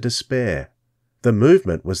learned to despair. The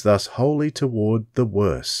movement was thus wholly toward the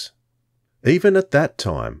worse. Even at that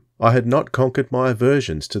time, I had not conquered my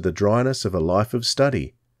aversions to the dryness of a life of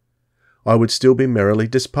study. I would still be merrily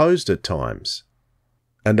disposed at times.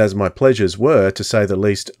 And as my pleasures were, to say the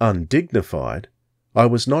least, undignified, I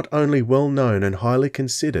was not only well known and highly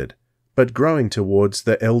considered, but growing towards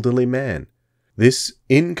the elderly man. This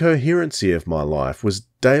incoherency of my life was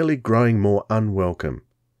daily growing more unwelcome.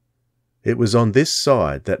 It was on this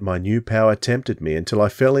side that my new power tempted me until I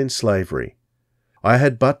fell in slavery. I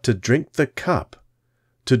had but to drink the cup,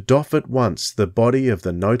 to doff at once the body of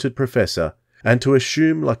the noted professor, and to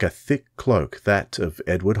assume like a thick cloak that of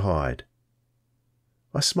Edward Hyde.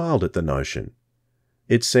 I smiled at the notion.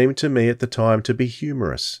 It seemed to me at the time to be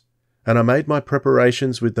humorous, and I made my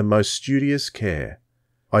preparations with the most studious care.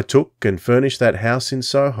 I took and furnished that house in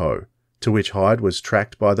Soho, to which Hyde was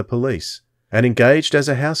tracked by the police, and engaged as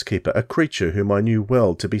a housekeeper a creature whom I knew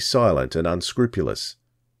well to be silent and unscrupulous.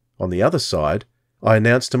 On the other side, I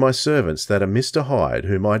announced to my servants that a Mr. Hyde,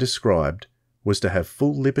 whom I described, was to have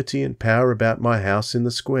full liberty and power about my house in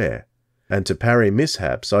the square, and to parry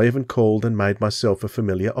mishaps I even called and made myself a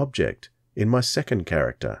familiar object, in my second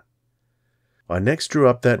character. I next drew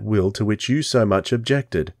up that will to which you so much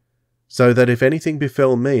objected, so that if anything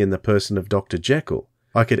befell me in the person of Dr. Jekyll,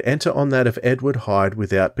 I could enter on that of Edward Hyde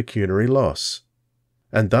without pecuniary loss.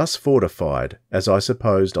 and thus fortified, as I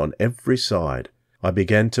supposed, on every side, I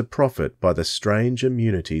began to profit by the strange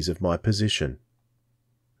immunities of my position.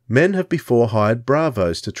 Men have before hired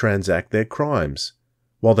bravos to transact their crimes,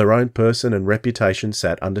 while their own person and reputation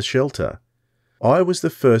sat under shelter. I was the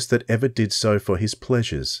first that ever did so for his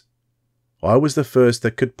pleasures. I was the first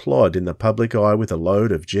that could plod in the public eye with a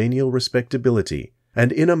load of genial respectability,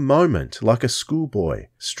 and in a moment, like a schoolboy,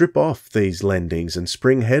 strip off these lendings and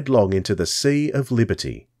spring headlong into the sea of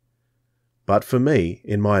liberty. But for me,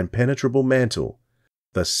 in my impenetrable mantle,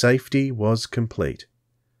 the safety was complete.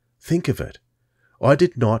 Think of it! I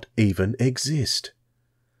did not even exist.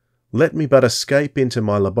 Let me but escape into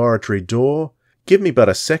my laboratory door, give me but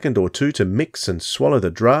a second or two to mix and swallow the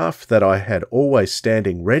draught that I had always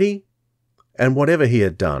standing ready, and whatever he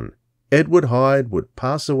had done, Edward Hyde would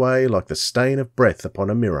pass away like the stain of breath upon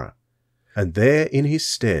a mirror, and there in his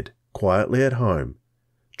stead, quietly at home,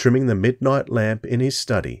 trimming the midnight lamp in his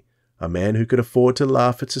study, a man who could afford to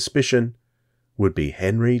laugh at suspicion, would be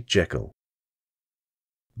Henry Jekyll.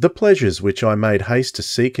 The pleasures which I made haste to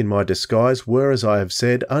seek in my disguise were, as I have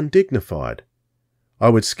said, undignified. I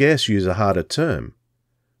would scarce use a harder term,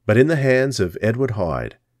 but in the hands of Edward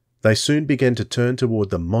Hyde, they soon began to turn toward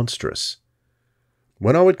the monstrous.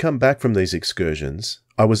 When I would come back from these excursions,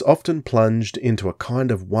 I was often plunged into a kind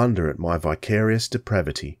of wonder at my vicarious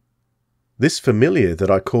depravity. This familiar that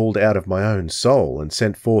I called out of my own soul and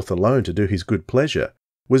sent forth alone to do his good pleasure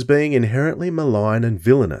was being inherently malign and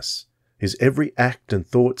villainous, his every act and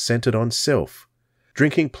thought centred on self,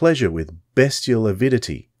 drinking pleasure with bestial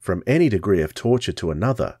avidity from any degree of torture to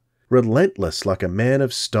another, relentless like a man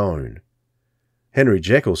of stone. Henry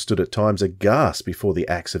Jekyll stood at times aghast before the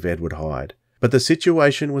acts of Edward Hyde, but the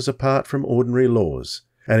situation was apart from ordinary laws,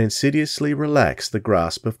 and insidiously relaxed the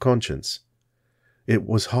grasp of conscience. It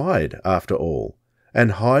was Hyde, after all,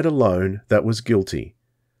 and Hyde alone, that was guilty.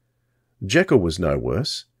 Jekyll was no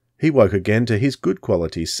worse. He woke again to his good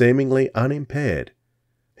qualities seemingly unimpaired.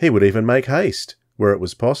 He would even make haste, where it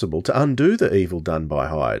was possible, to undo the evil done by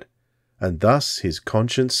Hyde, and thus his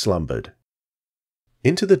conscience slumbered.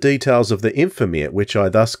 Into the details of the infamy at which I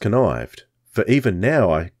thus connived, for even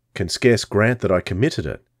now I can scarce grant that I committed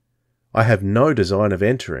it, I have no design of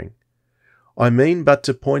entering. I mean but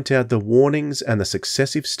to point out the warnings and the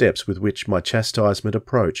successive steps with which my chastisement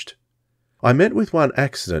approached. I met with one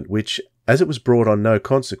accident which, as it was brought on no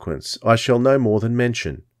consequence, I shall no more than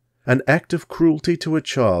mention. An act of cruelty to a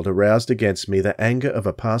child aroused against me the anger of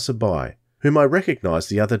a passer-by, whom I recognised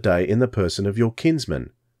the other day in the person of your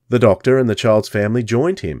kinsman. The doctor and the child's family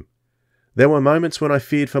joined him. There were moments when I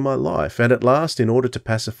feared for my life, and at last, in order to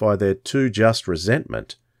pacify their too just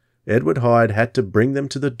resentment, Edward Hyde had to bring them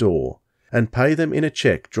to the door, and pay them in a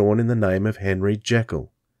cheque drawn in the name of Henry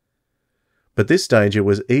Jekyll. But this danger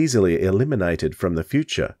was easily eliminated from the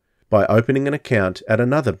future by opening an account at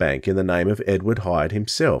another bank in the name of Edward Hyde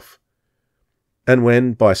himself. And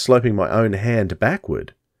when, by sloping my own hand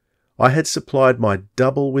backward, I had supplied my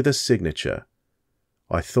double with a signature,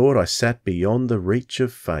 I thought I sat beyond the reach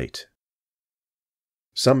of fate.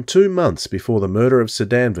 Some 2 months before the murder of Sir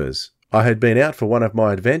Danvers, I had been out for one of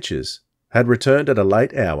my adventures, had returned at a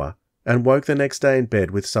late hour, and woke the next day in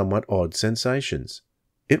bed with somewhat odd sensations.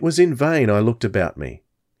 It was in vain I looked about me.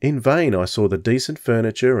 In vain I saw the decent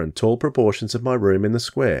furniture and tall proportions of my room in the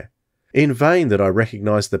square. In vain that I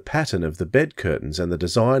recognised the pattern of the bed curtains and the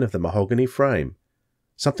design of the mahogany frame.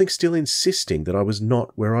 Something still insisting that I was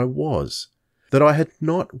not where I was, that I had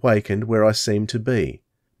not wakened where I seemed to be,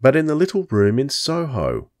 but in the little room in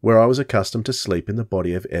Soho where I was accustomed to sleep in the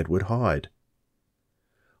body of Edward Hyde.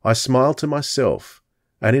 I smiled to myself,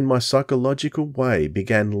 and in my psychological way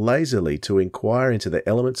began lazily to inquire into the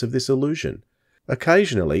elements of this illusion,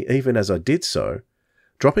 occasionally, even as I did so,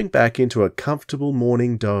 dropping back into a comfortable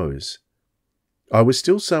morning doze. I was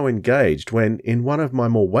still so engaged when, in one of my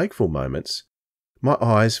more wakeful moments, my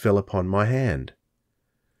eyes fell upon my hand.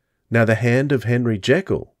 Now the hand of Henry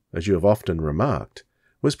Jekyll, as you have often remarked,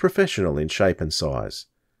 was professional in shape and size.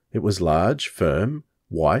 It was large, firm,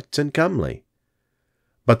 white, and comely.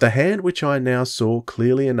 But the hand which I now saw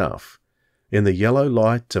clearly enough, in the yellow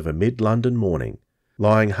light of a mid-London morning,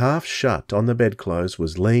 lying half shut on the bedclothes,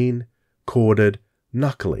 was lean, corded,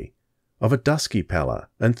 knuckly, of a dusky pallor,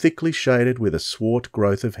 and thickly shaded with a swart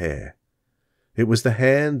growth of hair. It was the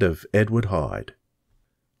hand of Edward Hyde.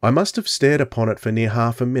 I must have stared upon it for near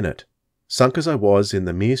half a minute, sunk as I was in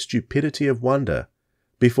the mere stupidity of wonder,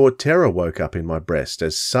 before terror woke up in my breast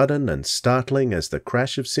as sudden and startling as the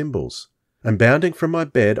crash of cymbals, and bounding from my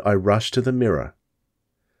bed I rushed to the mirror.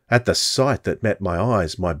 At the sight that met my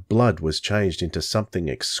eyes my blood was changed into something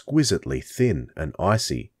exquisitely thin and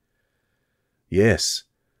icy. Yes,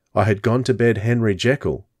 I had gone to bed Henry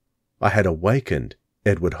Jekyll. I had awakened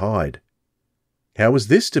Edward Hyde. How was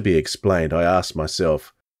this to be explained, I asked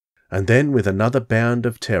myself, and then with another bound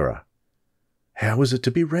of terror. How was it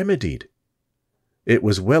to be remedied? It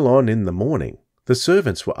was well on in the morning. The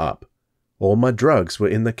servants were up. All my drugs were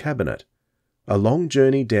in the cabinet. A long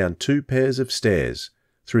journey down 2 pairs of stairs,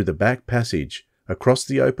 through the back passage, across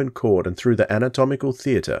the open court and through the anatomical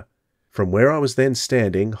theatre, from where I was then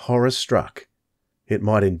standing horror-struck. It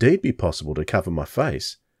might indeed be possible to cover my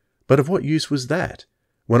face, but of what use was that,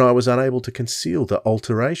 when I was unable to conceal the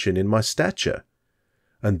alteration in my stature?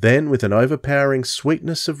 And then, with an overpowering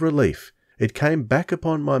sweetness of relief, it came back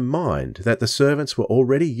upon my mind that the servants were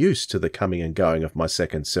already used to the coming and going of my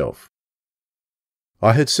second self.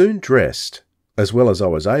 I had soon dressed, as well as I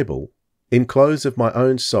was able, in clothes of my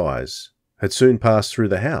own size, had soon passed through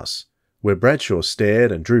the house, where Bradshaw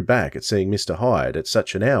stared and drew back at seeing Mr. Hyde at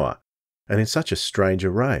such an hour, and in such a strange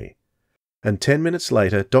array. And 10 minutes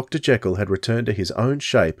later Dr. Jekyll had returned to his own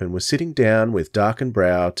shape and was sitting down with darkened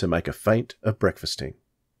brow to make a feint of breakfasting.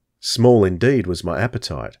 Small indeed was my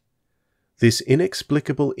appetite. This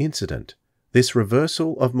inexplicable incident, this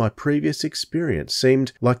reversal of my previous experience,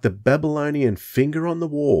 seemed like the Babylonian finger on the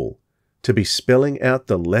wall, to be spelling out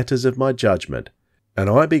the letters of my judgment, and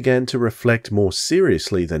I began to reflect more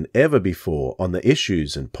seriously than ever before on the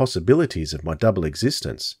issues and possibilities of my double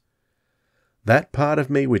existence. That part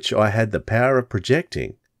of me which I had the power of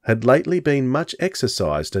projecting had lately been much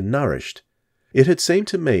exercised and nourished. It had seemed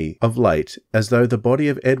to me of late as though the body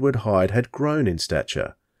of Edward Hyde had grown in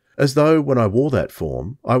stature, as though when I wore that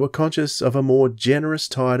form I were conscious of a more generous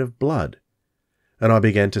tide of blood, and I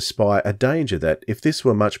began to spy a danger that, if this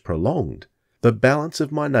were much prolonged, the balance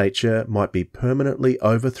of my nature might be permanently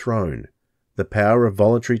overthrown, the power of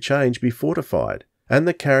voluntary change be fortified, and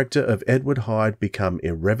the character of Edward Hyde become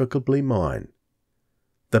irrevocably mine.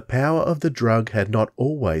 The power of the drug had not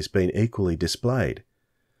always been equally displayed.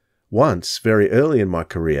 Once, very early in my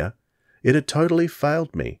career, it had totally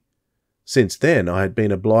failed me. Since then I had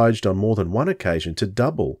been obliged on more than one occasion to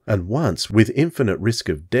double, and once, with infinite risk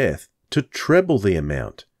of death, to treble the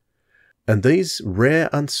amount. And these rare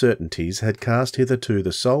uncertainties had cast hitherto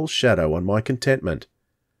the sole shadow on my contentment.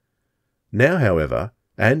 Now, however,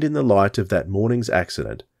 and in the light of that morning's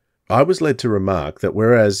accident, I was led to remark that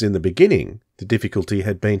whereas in the beginning the difficulty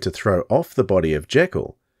had been to throw off the body of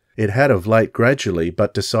Jekyll, it had of late gradually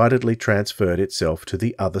but decidedly transferred itself to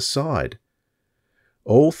the other side.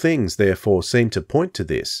 All things therefore seemed to point to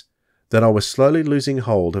this, that I was slowly losing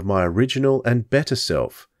hold of my original and better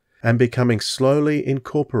self, and becoming slowly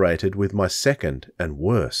incorporated with my second and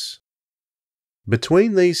worse.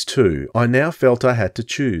 Between these two I now felt I had to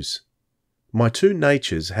choose. My two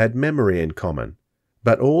natures had memory in common,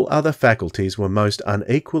 but all other faculties were most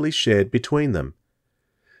unequally shared between them.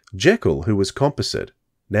 Jekyll, who was composite,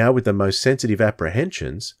 now with the most sensitive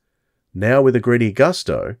apprehensions, now with a greedy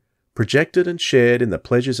gusto, projected and shared in the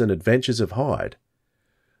pleasures and adventures of Hyde.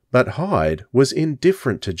 But Hyde was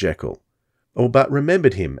indifferent to Jekyll, or but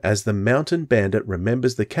remembered him as the mountain bandit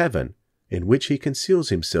remembers the cavern in which he conceals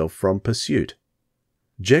himself from pursuit.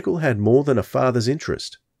 Jekyll had more than a father's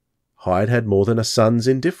interest. Hyde had more than a son's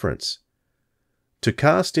indifference. To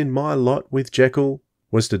cast in my lot with Jekyll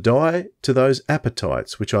was to die to those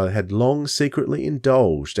appetites which I had long secretly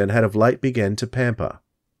indulged and had of late begun to pamper.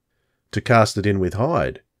 To cast it in with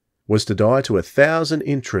Hyde was to die to 1,000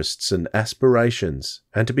 interests and aspirations,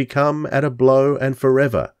 and to become at a blow and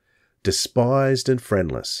forever despised and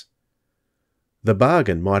friendless. The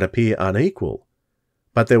bargain might appear unequal,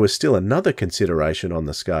 but there was still another consideration on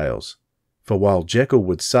the scales, for while Jekyll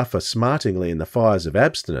would suffer smartingly in the fires of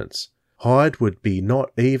abstinence, Hyde would be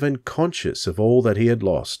not even conscious of all that he had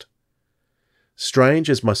lost. Strange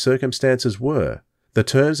as my circumstances were, the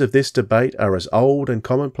terms of this debate are as old and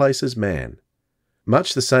commonplace as man.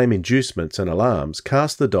 Much the same inducements and alarms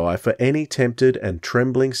cast the die for any tempted and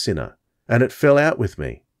trembling sinner, and it fell out with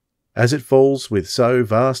me, as it falls with so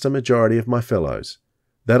vast a majority of my fellows,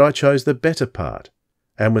 that I chose the better part,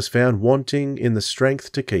 and was found wanting in the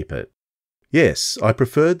strength to keep it. Yes, I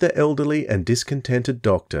preferred the elderly and discontented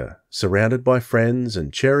doctor, surrounded by friends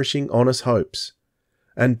and cherishing honest hopes,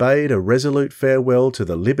 and bade a resolute farewell to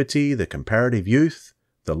the liberty, the comparative youth,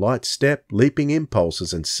 the light step, leaping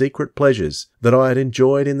impulses and secret pleasures that I had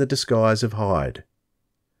enjoyed in the disguise of Hyde.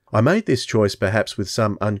 I made this choice perhaps with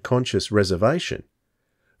some unconscious reservation,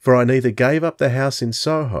 for I neither gave up the house in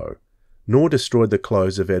Soho, nor destroyed the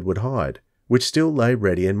clothes of Edward Hyde, which still lay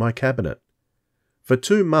ready in my cabinet. For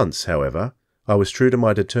 2 months, however, I was true to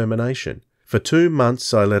my determination. For 2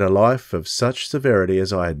 months I led a life of such severity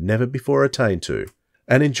as I had never before attained to,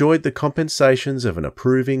 and enjoyed the compensations of an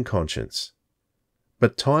approving conscience.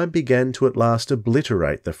 But time began to at last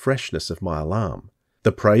obliterate the freshness of my alarm.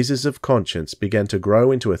 The praises of conscience began to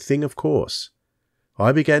grow into a thing of course.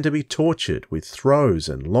 I began to be tortured with throes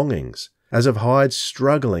and longings, as of Hyde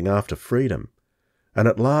struggling after freedom, and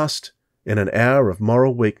at last, in an hour of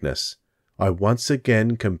moral weakness, I once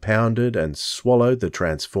again compounded and swallowed the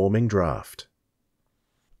transforming draught.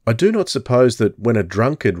 I do not suppose that when a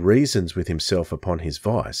drunkard reasons with himself upon his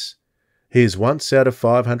vice, he is once out of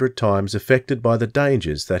 500 times affected by the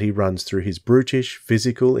dangers that he runs through his brutish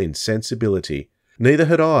physical insensibility. Neither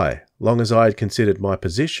had I, long as I had considered my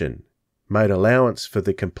position, made allowance for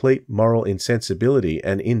the complete moral insensibility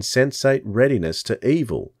and insensate readiness to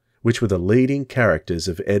evil which were the leading characters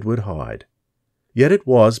of Edward Hyde. Yet it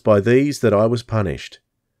was by these that I was punished.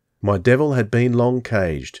 My devil had been long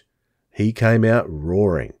caged. He came out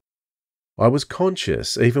roaring. I was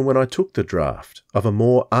conscious, even when I took the draught, of a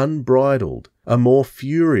more unbridled, a more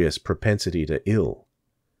furious propensity to ill.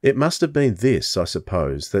 It must have been this, I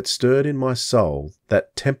suppose, that stirred in my soul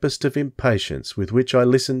that tempest of impatience with which I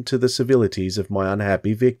listened to the civilities of my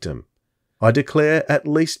unhappy victim. I declare, at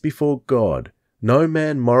least before God, no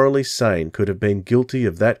man morally sane could have been guilty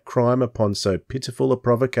of that crime upon so pitiful a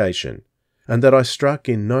provocation, and that I struck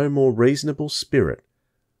in no more reasonable spirit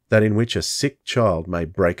that in which a sick child may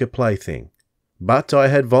break a plaything. But I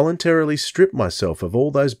had voluntarily stripped myself of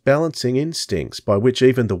all those balancing instincts by which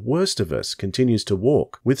even the worst of us continues to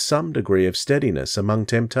walk with some degree of steadiness among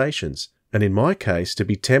temptations, and in my case to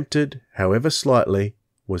be tempted, however slightly,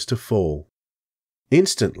 was to fall.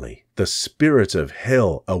 Instantly the spirit of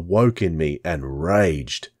hell awoke in me and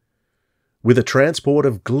raged. With a transport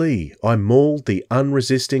of glee I mauled the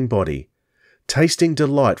unresisting body, tasting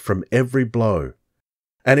delight from every blow,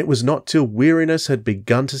 and it was not till weariness had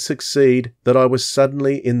begun to succeed that I was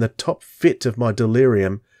suddenly, in the top fit of my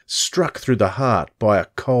delirium, struck through the heart by a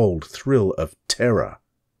cold thrill of terror.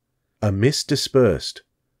 A mist dispersed.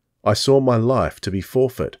 I saw my life to be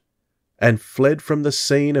forfeit, and fled from the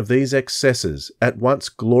scene of these excesses, at once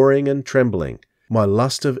glorying and trembling, my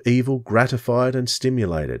lust of evil gratified and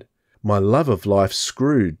stimulated, my love of life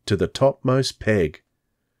screwed to the topmost peg.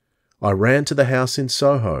 I ran to the house in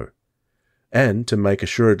Soho, and, to make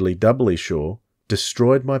assuredly doubly sure,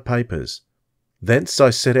 destroyed my papers. Thence I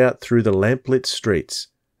set out through the lamplit streets,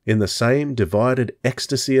 in the same divided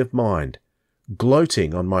ecstasy of mind,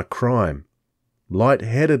 gloating on my crime,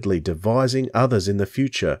 light-headedly devising others in the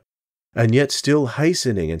future, and yet still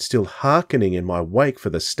hastening and still hearkening in my wake for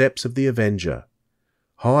the steps of the avenger.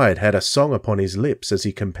 Hyde had a song upon his lips as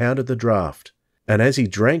he compounded the draught, and as he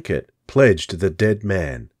drank it, pledged the dead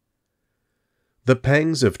man. The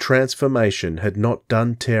pangs of transformation had not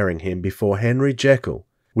done tearing him before Henry Jekyll,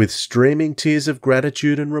 with streaming tears of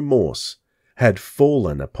gratitude and remorse, had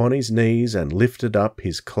fallen upon his knees and lifted up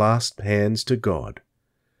his clasped hands to God.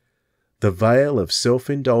 The veil of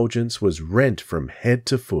self-indulgence was rent from head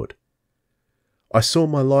to foot. I saw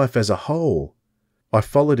my life as a whole. I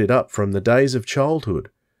followed it up from the days of childhood,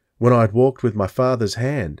 when I had walked with my father's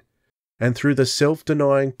hand, and through the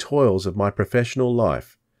self-denying toils of my professional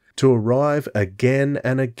life, to arrive again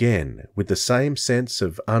and again with the same sense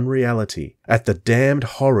of unreality at the damned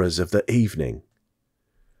horrors of the evening.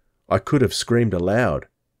 I could have screamed aloud.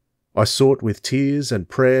 I sought with tears and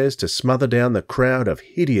prayers to smother down the crowd of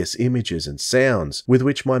hideous images and sounds with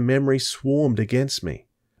which my memory swarmed against me,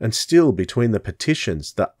 and still between the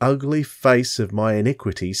petitions the ugly face of my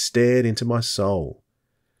iniquity stared into my soul.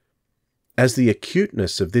 As the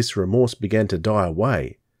acuteness of this remorse began to die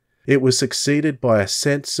away, it was succeeded by a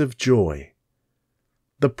sense of joy.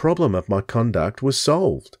 The problem of my conduct was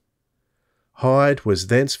solved. Hyde was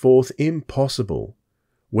thenceforth impossible.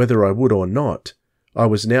 Whether I would or not, I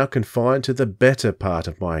was now confined to the better part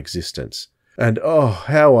of my existence, and oh,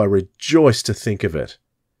 how I rejoiced to think of it!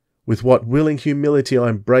 With what willing humility I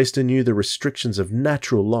embraced anew the restrictions of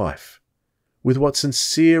natural life! With what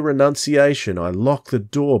sincere renunciation I locked the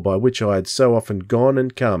door by which I had so often gone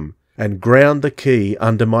and come, and ground the key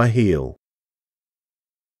under my heel.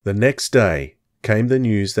 The next day came the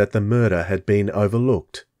news that the murder had been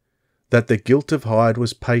overlooked, that the guilt of Hyde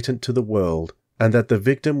was patent to the world, and that the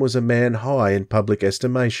victim was a man high in public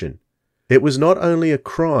estimation. It was not only a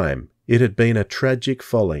crime, it had been a tragic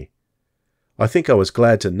folly. I think I was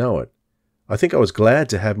glad to know it. I think I was glad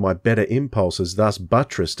to have my better impulses thus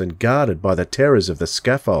buttressed and guarded by the terrors of the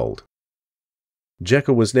scaffold.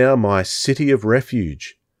 Jekyll was now my city of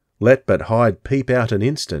refuge. Let but Hyde peep out an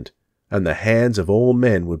instant, and the hands of all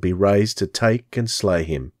men would be raised to take and slay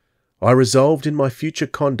him. I resolved in my future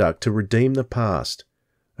conduct to redeem the past,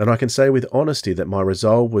 and I can say with honesty that my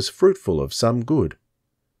resolve was fruitful of some good.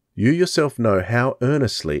 You yourself know how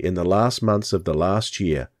earnestly in the last months of the last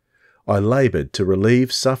year I laboured to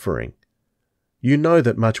relieve suffering. You know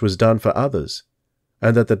that much was done for others,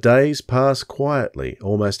 and that the days passed quietly,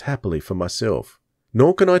 almost happily for myself.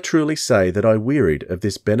 Nor can I truly say that I wearied of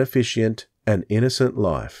this beneficent and innocent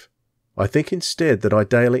life. I think instead that I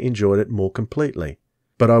daily enjoyed it more completely,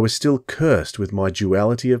 but I was still cursed with my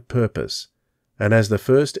duality of purpose, and as the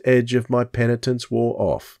first edge of my penitence wore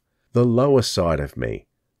off, the lower side of me,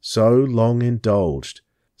 so long indulged,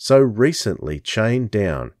 so recently chained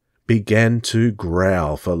down, began to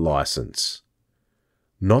growl for license.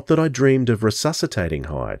 Not that I dreamed of resuscitating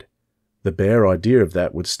Hyde. The bare idea of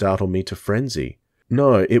that would startle me to frenzy.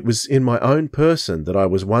 No, it was in my own person that I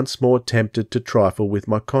was once more tempted to trifle with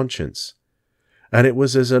my conscience, and it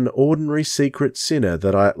was as an ordinary secret sinner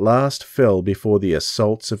that I at last fell before the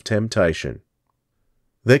assaults of temptation.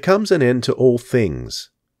 There comes an end to all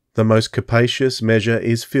things. The most capacious measure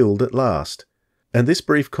is filled at last, and this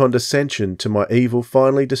brief condescension to my evil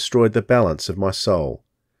finally destroyed the balance of my soul.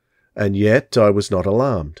 And yet I was not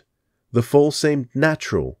alarmed. The fall seemed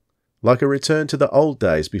natural, like a return to the old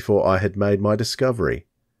days before I had made my discovery.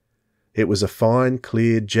 It was a fine,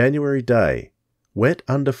 clear January day, wet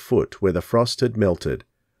underfoot where the frost had melted,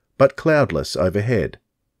 but cloudless overhead.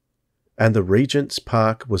 And the Regent's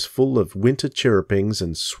Park was full of winter chirrupings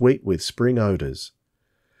and sweet with spring odours.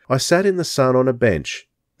 I sat in the sun on a bench,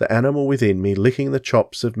 the animal within me licking the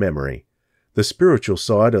chops of memory, the spiritual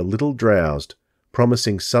side a little drowsed,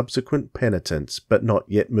 promising subsequent penitence, but not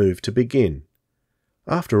yet moved to begin.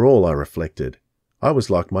 After all, I reflected, I was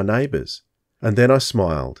like my neighbours, and then I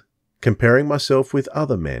smiled, comparing myself with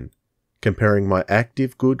other men, comparing my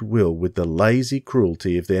active goodwill with the lazy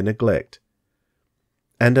cruelty of their neglect.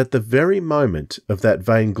 And at the very moment of that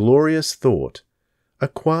vainglorious thought, a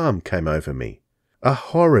qualm came over me, a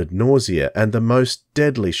horrid nausea and the most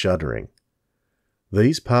deadly shuddering.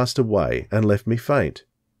 These passed away and left me faint.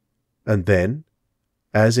 And then,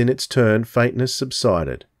 as in its turn faintness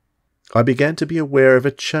subsided, I began to be aware of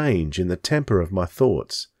a change in the temper of my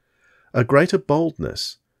thoughts, a greater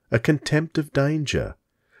boldness, a contempt of danger,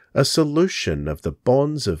 a solution of the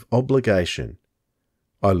bonds of obligation.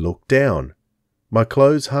 I looked down. My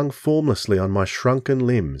clothes hung formlessly on my shrunken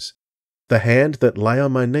limbs. The hand that lay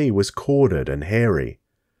on my knee was corded and hairy.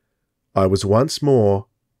 I was once more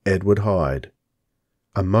Edward Hyde.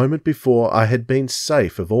 A moment before I had been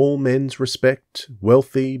safe of all men's respect,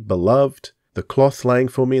 wealthy, beloved, the cloth laying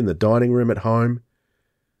for me in the dining room at home.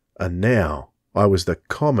 And now I was the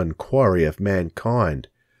common quarry of mankind,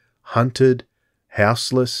 hunted,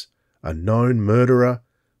 houseless, a known murderer,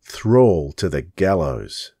 thrall to the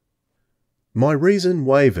gallows. My reason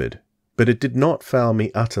wavered, but it did not fail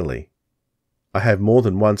me utterly. I have more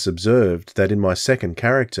than once observed that in my second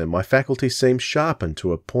character my faculty seemed sharpened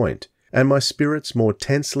to a point, and my spirits more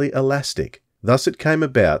tensely elastic. Thus it came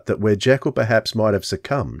about that where Jekyll perhaps might have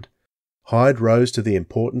succumbed, Hyde rose to the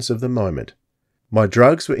importance of the moment. My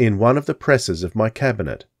drugs were in one of the presses of my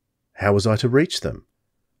cabinet. How was I to reach them?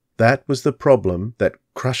 That was the problem that,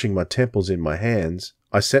 crushing my temples in my hands,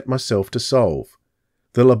 I set myself to solve.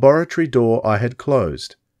 The laboratory door I had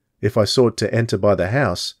closed. If I sought to enter by the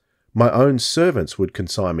house, my own servants would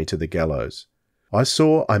consign me to the gallows. I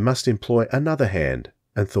saw I must employ another hand,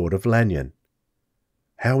 and thought of Lanyon.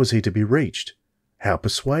 How was he to be reached? How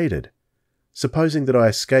persuaded? Supposing that I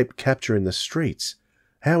escaped capture in the streets,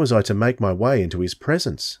 how was I to make my way into his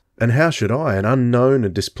presence? And how should I, an unknown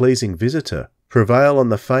and displeasing visitor, prevail on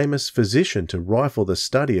the famous physician to rifle the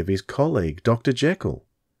study of his colleague, Dr. Jekyll?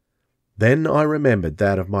 Then I remembered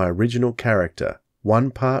that of my original character.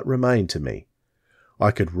 One part remained to me.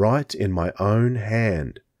 I could write in my own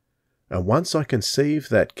hand. And once I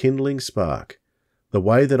conceived that kindling spark, the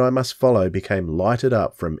way that I must follow became lighted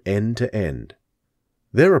up from end to end.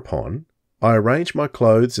 Thereupon, I arranged my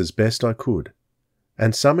clothes as best I could,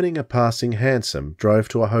 and summoning a passing hansom, drove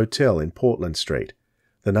to a hotel in Portland Street,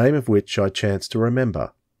 the name of which I chanced to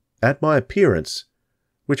remember. At my appearance,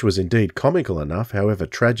 which was indeed comical enough, however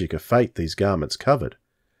tragic a fate these garments covered,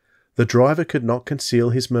 the driver could not conceal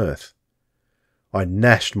his mirth. I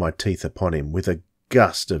gnashed my teeth upon him with a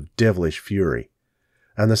gust of devilish fury,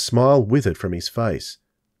 and the smile withered from his face,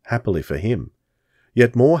 happily for him,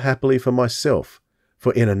 yet more happily for myself,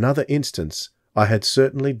 for in another instance I had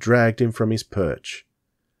certainly dragged him from his perch.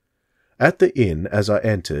 At the inn, as I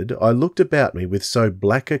entered, I looked about me with so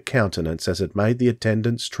black a countenance as it made the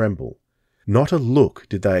attendants tremble. Not a look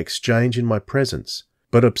did they exchange in my presence,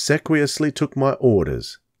 but obsequiously took my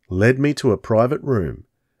orders, led me to a private room,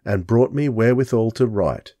 and brought me wherewithal to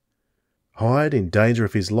write. Hyde in danger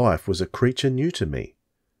of his life was a creature new to me.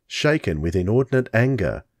 Shaken with inordinate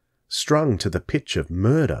anger, strung to the pitch of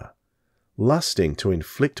murder, lusting to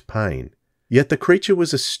inflict pain. Yet the creature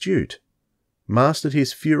was astute, mastered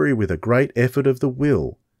his fury with a great effort of the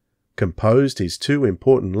will, composed his 2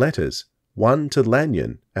 important letters, one to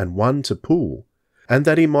Lanyon and one to Poole, and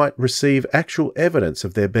that he might receive actual evidence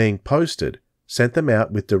of their being posted, sent them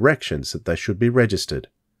out with directions that they should be registered.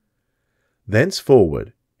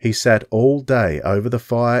 Thenceforward he sat all day over the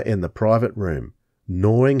fire in the private room,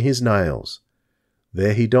 gnawing his nails.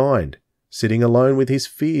 There he dined, sitting alone with his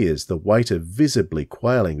fears, the waiter visibly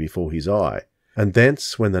quailing before his eye, and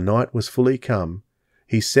thence, when the night was fully come,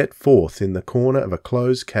 he set forth in the corner of a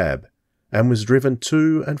closed cab, and was driven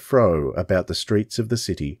to and fro about the streets of the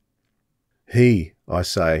city. He, I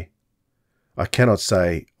say. I cannot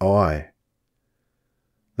say I.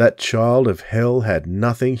 That child of hell had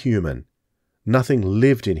nothing human, nothing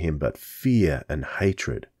lived in him but fear and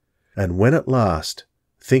hatred, and when at last,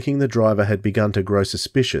 thinking the driver had begun to grow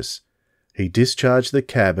suspicious, he discharged the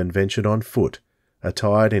cab and ventured on foot,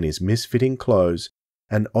 attired in his misfitting clothes,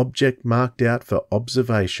 an object marked out for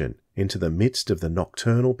observation, into the midst of the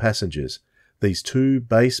nocturnal passengers. These 2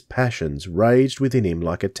 base passions raged within him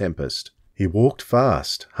like a tempest. He walked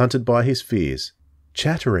fast, hunted by his fears,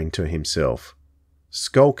 chattering to himself,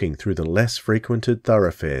 skulking through the less frequented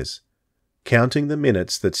thoroughfares, counting the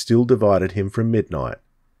minutes that still divided him from midnight.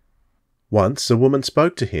 Once a woman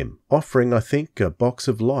spoke to him, offering, I think, a box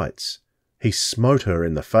of lights. He smote her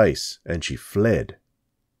in the face, and she fled.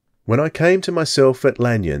 When I came to myself at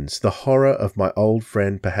Lanyon's, the horror of my old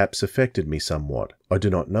friend perhaps affected me somewhat. I do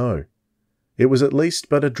not know. It was at least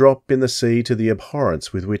but a drop in the sea to the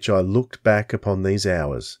abhorrence with which I looked back upon these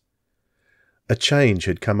hours. A change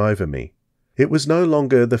had come over me. It was no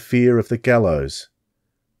longer the fear of the gallows.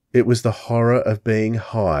 It was the horror of being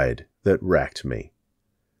Hyde that racked me.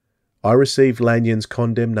 I received Lanyon's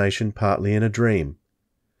condemnation partly in a dream.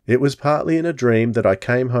 It was partly in a dream that I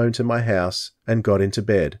came home to my house and got into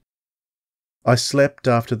bed. I slept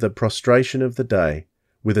after the prostration of the day,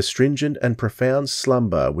 with a stringent and profound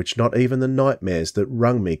slumber which not even the nightmares that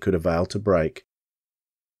wrung me could avail to break.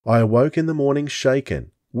 I awoke in the morning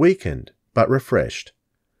shaken, weakened, but refreshed.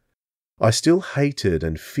 I still hated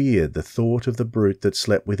and feared the thought of the brute that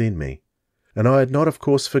slept within me, and I had not of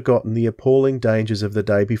course forgotten the appalling dangers of the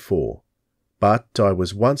day before, but I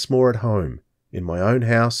was once more at home, in my own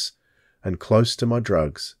house, and close to my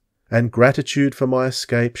drugs, and gratitude for my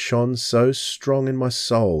escape shone so strong in my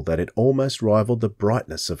soul that it almost rivalled the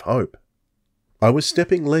brightness of hope. I was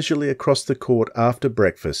stepping leisurely across the court after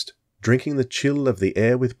breakfast, drinking the chill of the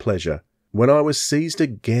air with pleasure, when I was seized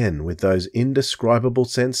again with those indescribable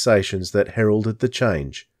sensations that heralded the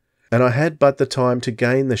change, and I had but the time to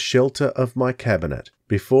gain the shelter of my cabinet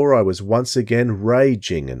before I was once again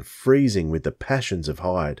raging and freezing with the passions of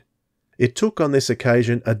Hyde. It took on this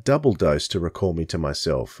occasion a double dose to recall me to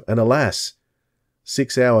myself, and alas,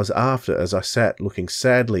 6 hours after, as I sat looking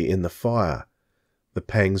sadly in the fire, the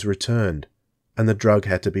pangs returned, and the drug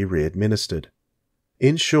had to be re-administered.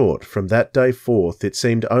 In short, from that day forth it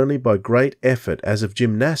seemed only by great effort as of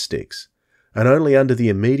gymnastics, and only under the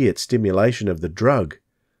immediate stimulation of the drug,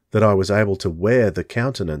 that I was able to wear the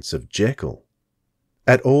countenance of Jekyll.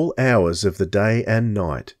 At all hours of the day and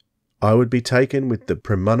night, I would be taken with the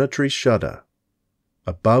premonitory shudder.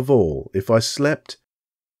 Above all, if I slept,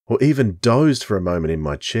 or even dozed for a moment in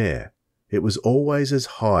my chair, it was always as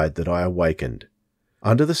Hyde that I awakened,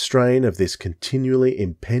 under the strain of this continually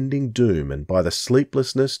impending doom, and by the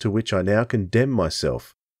sleeplessness to which I now condemned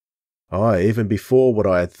myself, ay, even before what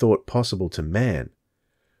I had thought possible to man,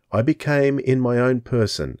 I became in my own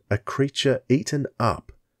person a creature eaten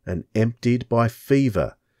up and emptied by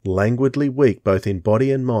fever, languidly weak both in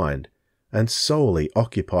body and mind, and solely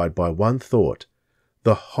occupied by one thought,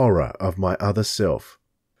 the horror of my other self.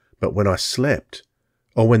 But when I slept,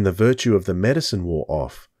 or when the virtue of the medicine wore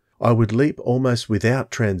off, I would leap almost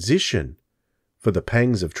without transition, for the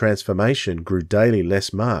pangs of transformation grew daily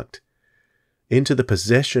less marked, into the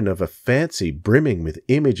possession of a fancy brimming with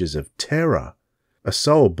images of terror, a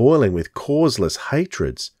soul boiling with causeless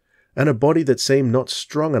hatreds, and a body that seemed not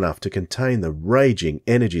strong enough to contain the raging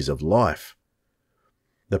energies of life.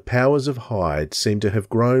 The powers of Hyde seemed to have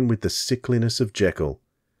grown with the sickliness of Jekyll,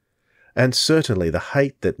 and certainly the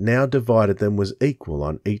hate that now divided them was equal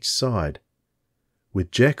on each side. With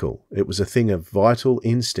Jekyll it was a thing of vital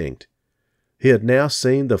instinct. He had now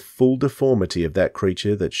seen the full deformity of that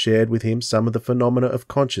creature that shared with him some of the phenomena of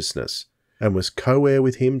consciousness, and was co-heir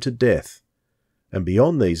with him to death, and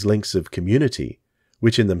beyond these links of community,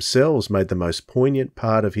 which in themselves made the most poignant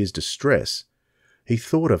part of his distress, he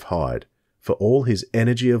thought of Hyde, for all his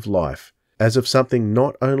energy of life, as of something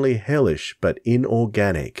not only hellish but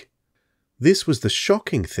inorganic. This was the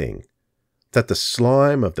shocking thing, that the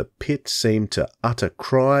slime of the pit seemed to utter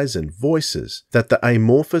cries and voices, that the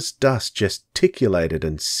amorphous dust gesticulated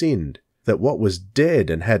and sinned, that what was dead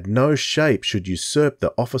and had no shape should usurp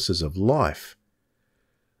the offices of life.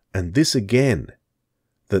 And this again,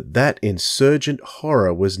 that insurgent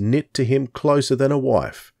horror was knit to him closer than a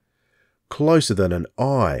wife, closer than an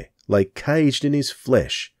eye, lay caged in his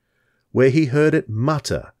flesh, where he heard it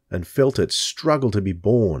mutter and felt it struggle to be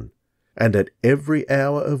born, and at every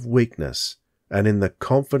hour of weakness, and in the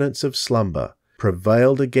confidence of slumber,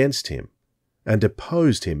 prevailed against him, and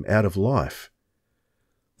deposed him out of life.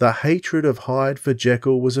 The hatred of Hyde for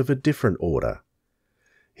Jekyll was of a different order.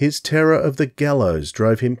 His terror of the gallows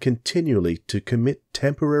drove him continually to commit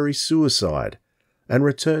temporary suicide, and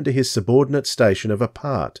return to his subordinate station of a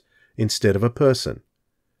part instead of a person.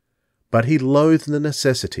 But he loathed the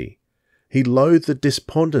necessity, he loathed the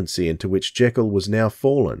despondency into which Jekyll was now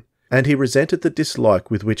fallen, and he resented the dislike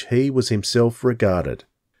with which he was himself regarded.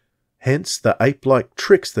 Hence the ape-like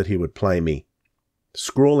tricks that he would play me,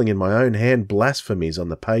 scrawling in my own hand blasphemies on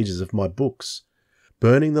the pages of my books,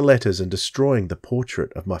 burning the letters and destroying the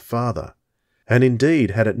portrait of my father. And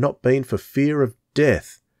indeed, had it not been for fear of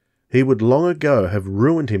death, he would long ago have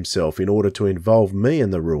ruined himself in order to involve me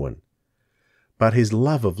in the ruin. But his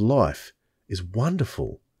love of life is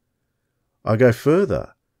wonderful. I go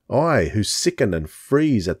further. I, who sicken and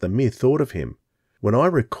freeze at the mere thought of him, when I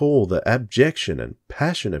recall the abjection and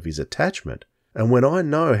passion of his attachment, and when I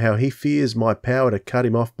know how he fears my power to cut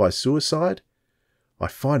him off by suicide, I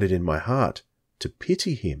find it in my heart to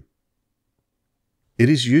pity him. It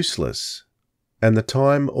is useless, and the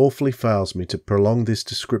time awfully fails me to prolong this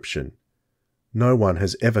description. No one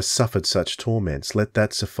has ever suffered such torments, let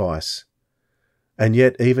that suffice. And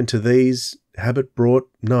yet even to these habit brought,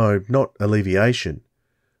 no, not alleviation,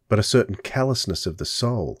 but a certain callousness of the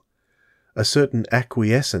soul, a certain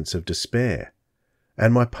acquiescence of despair,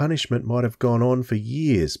 and my punishment might have gone on for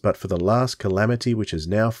years but for the last calamity which has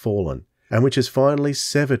now fallen, and which has finally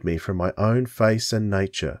severed me from my own face and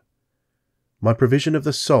nature. My provision of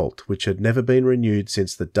the salt, which had never been renewed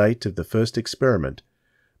since the date of the first experiment,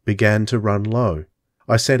 began to run low.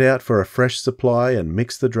 I sent out for a fresh supply and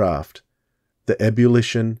mixed the draught. The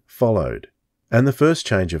ebullition followed, and the first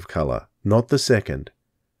change of colour, not the second.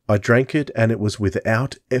 I drank it, and it was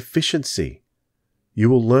without efficiency. You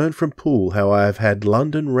will learn from Poole how I have had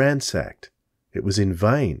London ransacked. It was in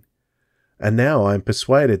vain. And now I am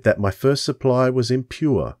persuaded that my first supply was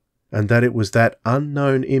impure, and that it was that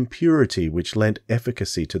unknown impurity which lent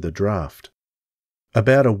efficacy to the draught.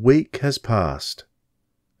 About a week has passed,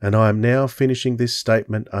 and I am now finishing this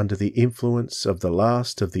statement under the influence of the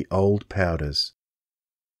last of the old powders.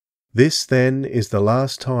 This, then, is the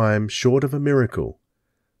last time, short of a miracle,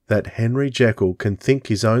 that Henry Jekyll can think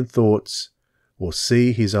his own thoughts or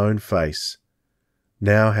see his own face,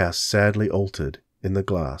 now how sadly altered in the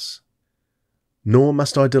glass. Nor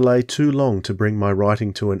must I delay too long to bring my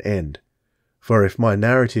writing to an end, for if my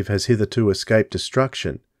narrative has hitherto escaped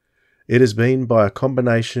destruction, it has been by a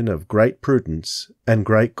combination of great prudence and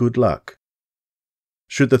great good luck.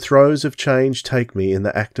 Should the throes of change take me in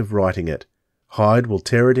the act of writing it, Hyde will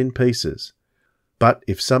tear it in pieces. But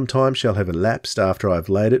if some time shall have elapsed after I have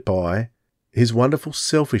laid it by, his wonderful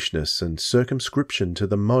selfishness and circumscription to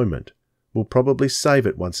the moment will probably save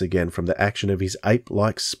it once again from the action of his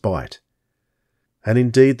ape-like spite. And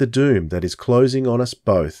indeed the doom that is closing on us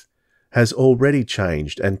both has already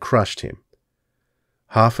changed and crushed him.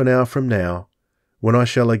 Half an hour from now, when I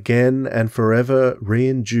shall again and forever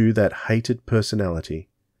re-endue that hated personality,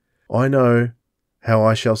 I know how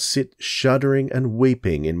I shall sit shuddering and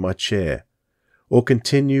weeping in my chair, or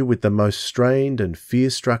continue with the most strained and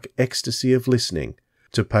fear-struck ecstasy of listening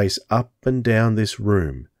to pace up and down this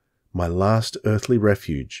room, my last earthly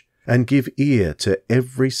refuge, and give ear to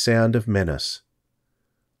every sound of menace.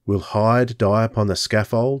 Will Hyde die upon the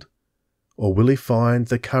scaffold, or will he find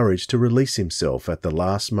the courage to release himself at the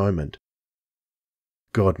last moment?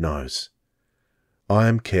 God knows. I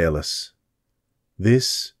am careless.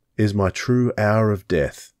 This is my true hour of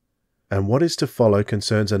death, and what is to follow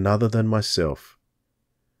concerns another than myself.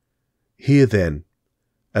 Here then,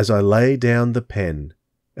 as I lay down the pen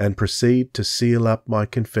and proceed to seal up my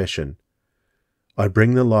confession, I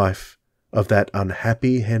bring the life of that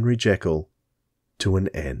unhappy Henry Jekyll to an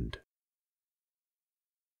end.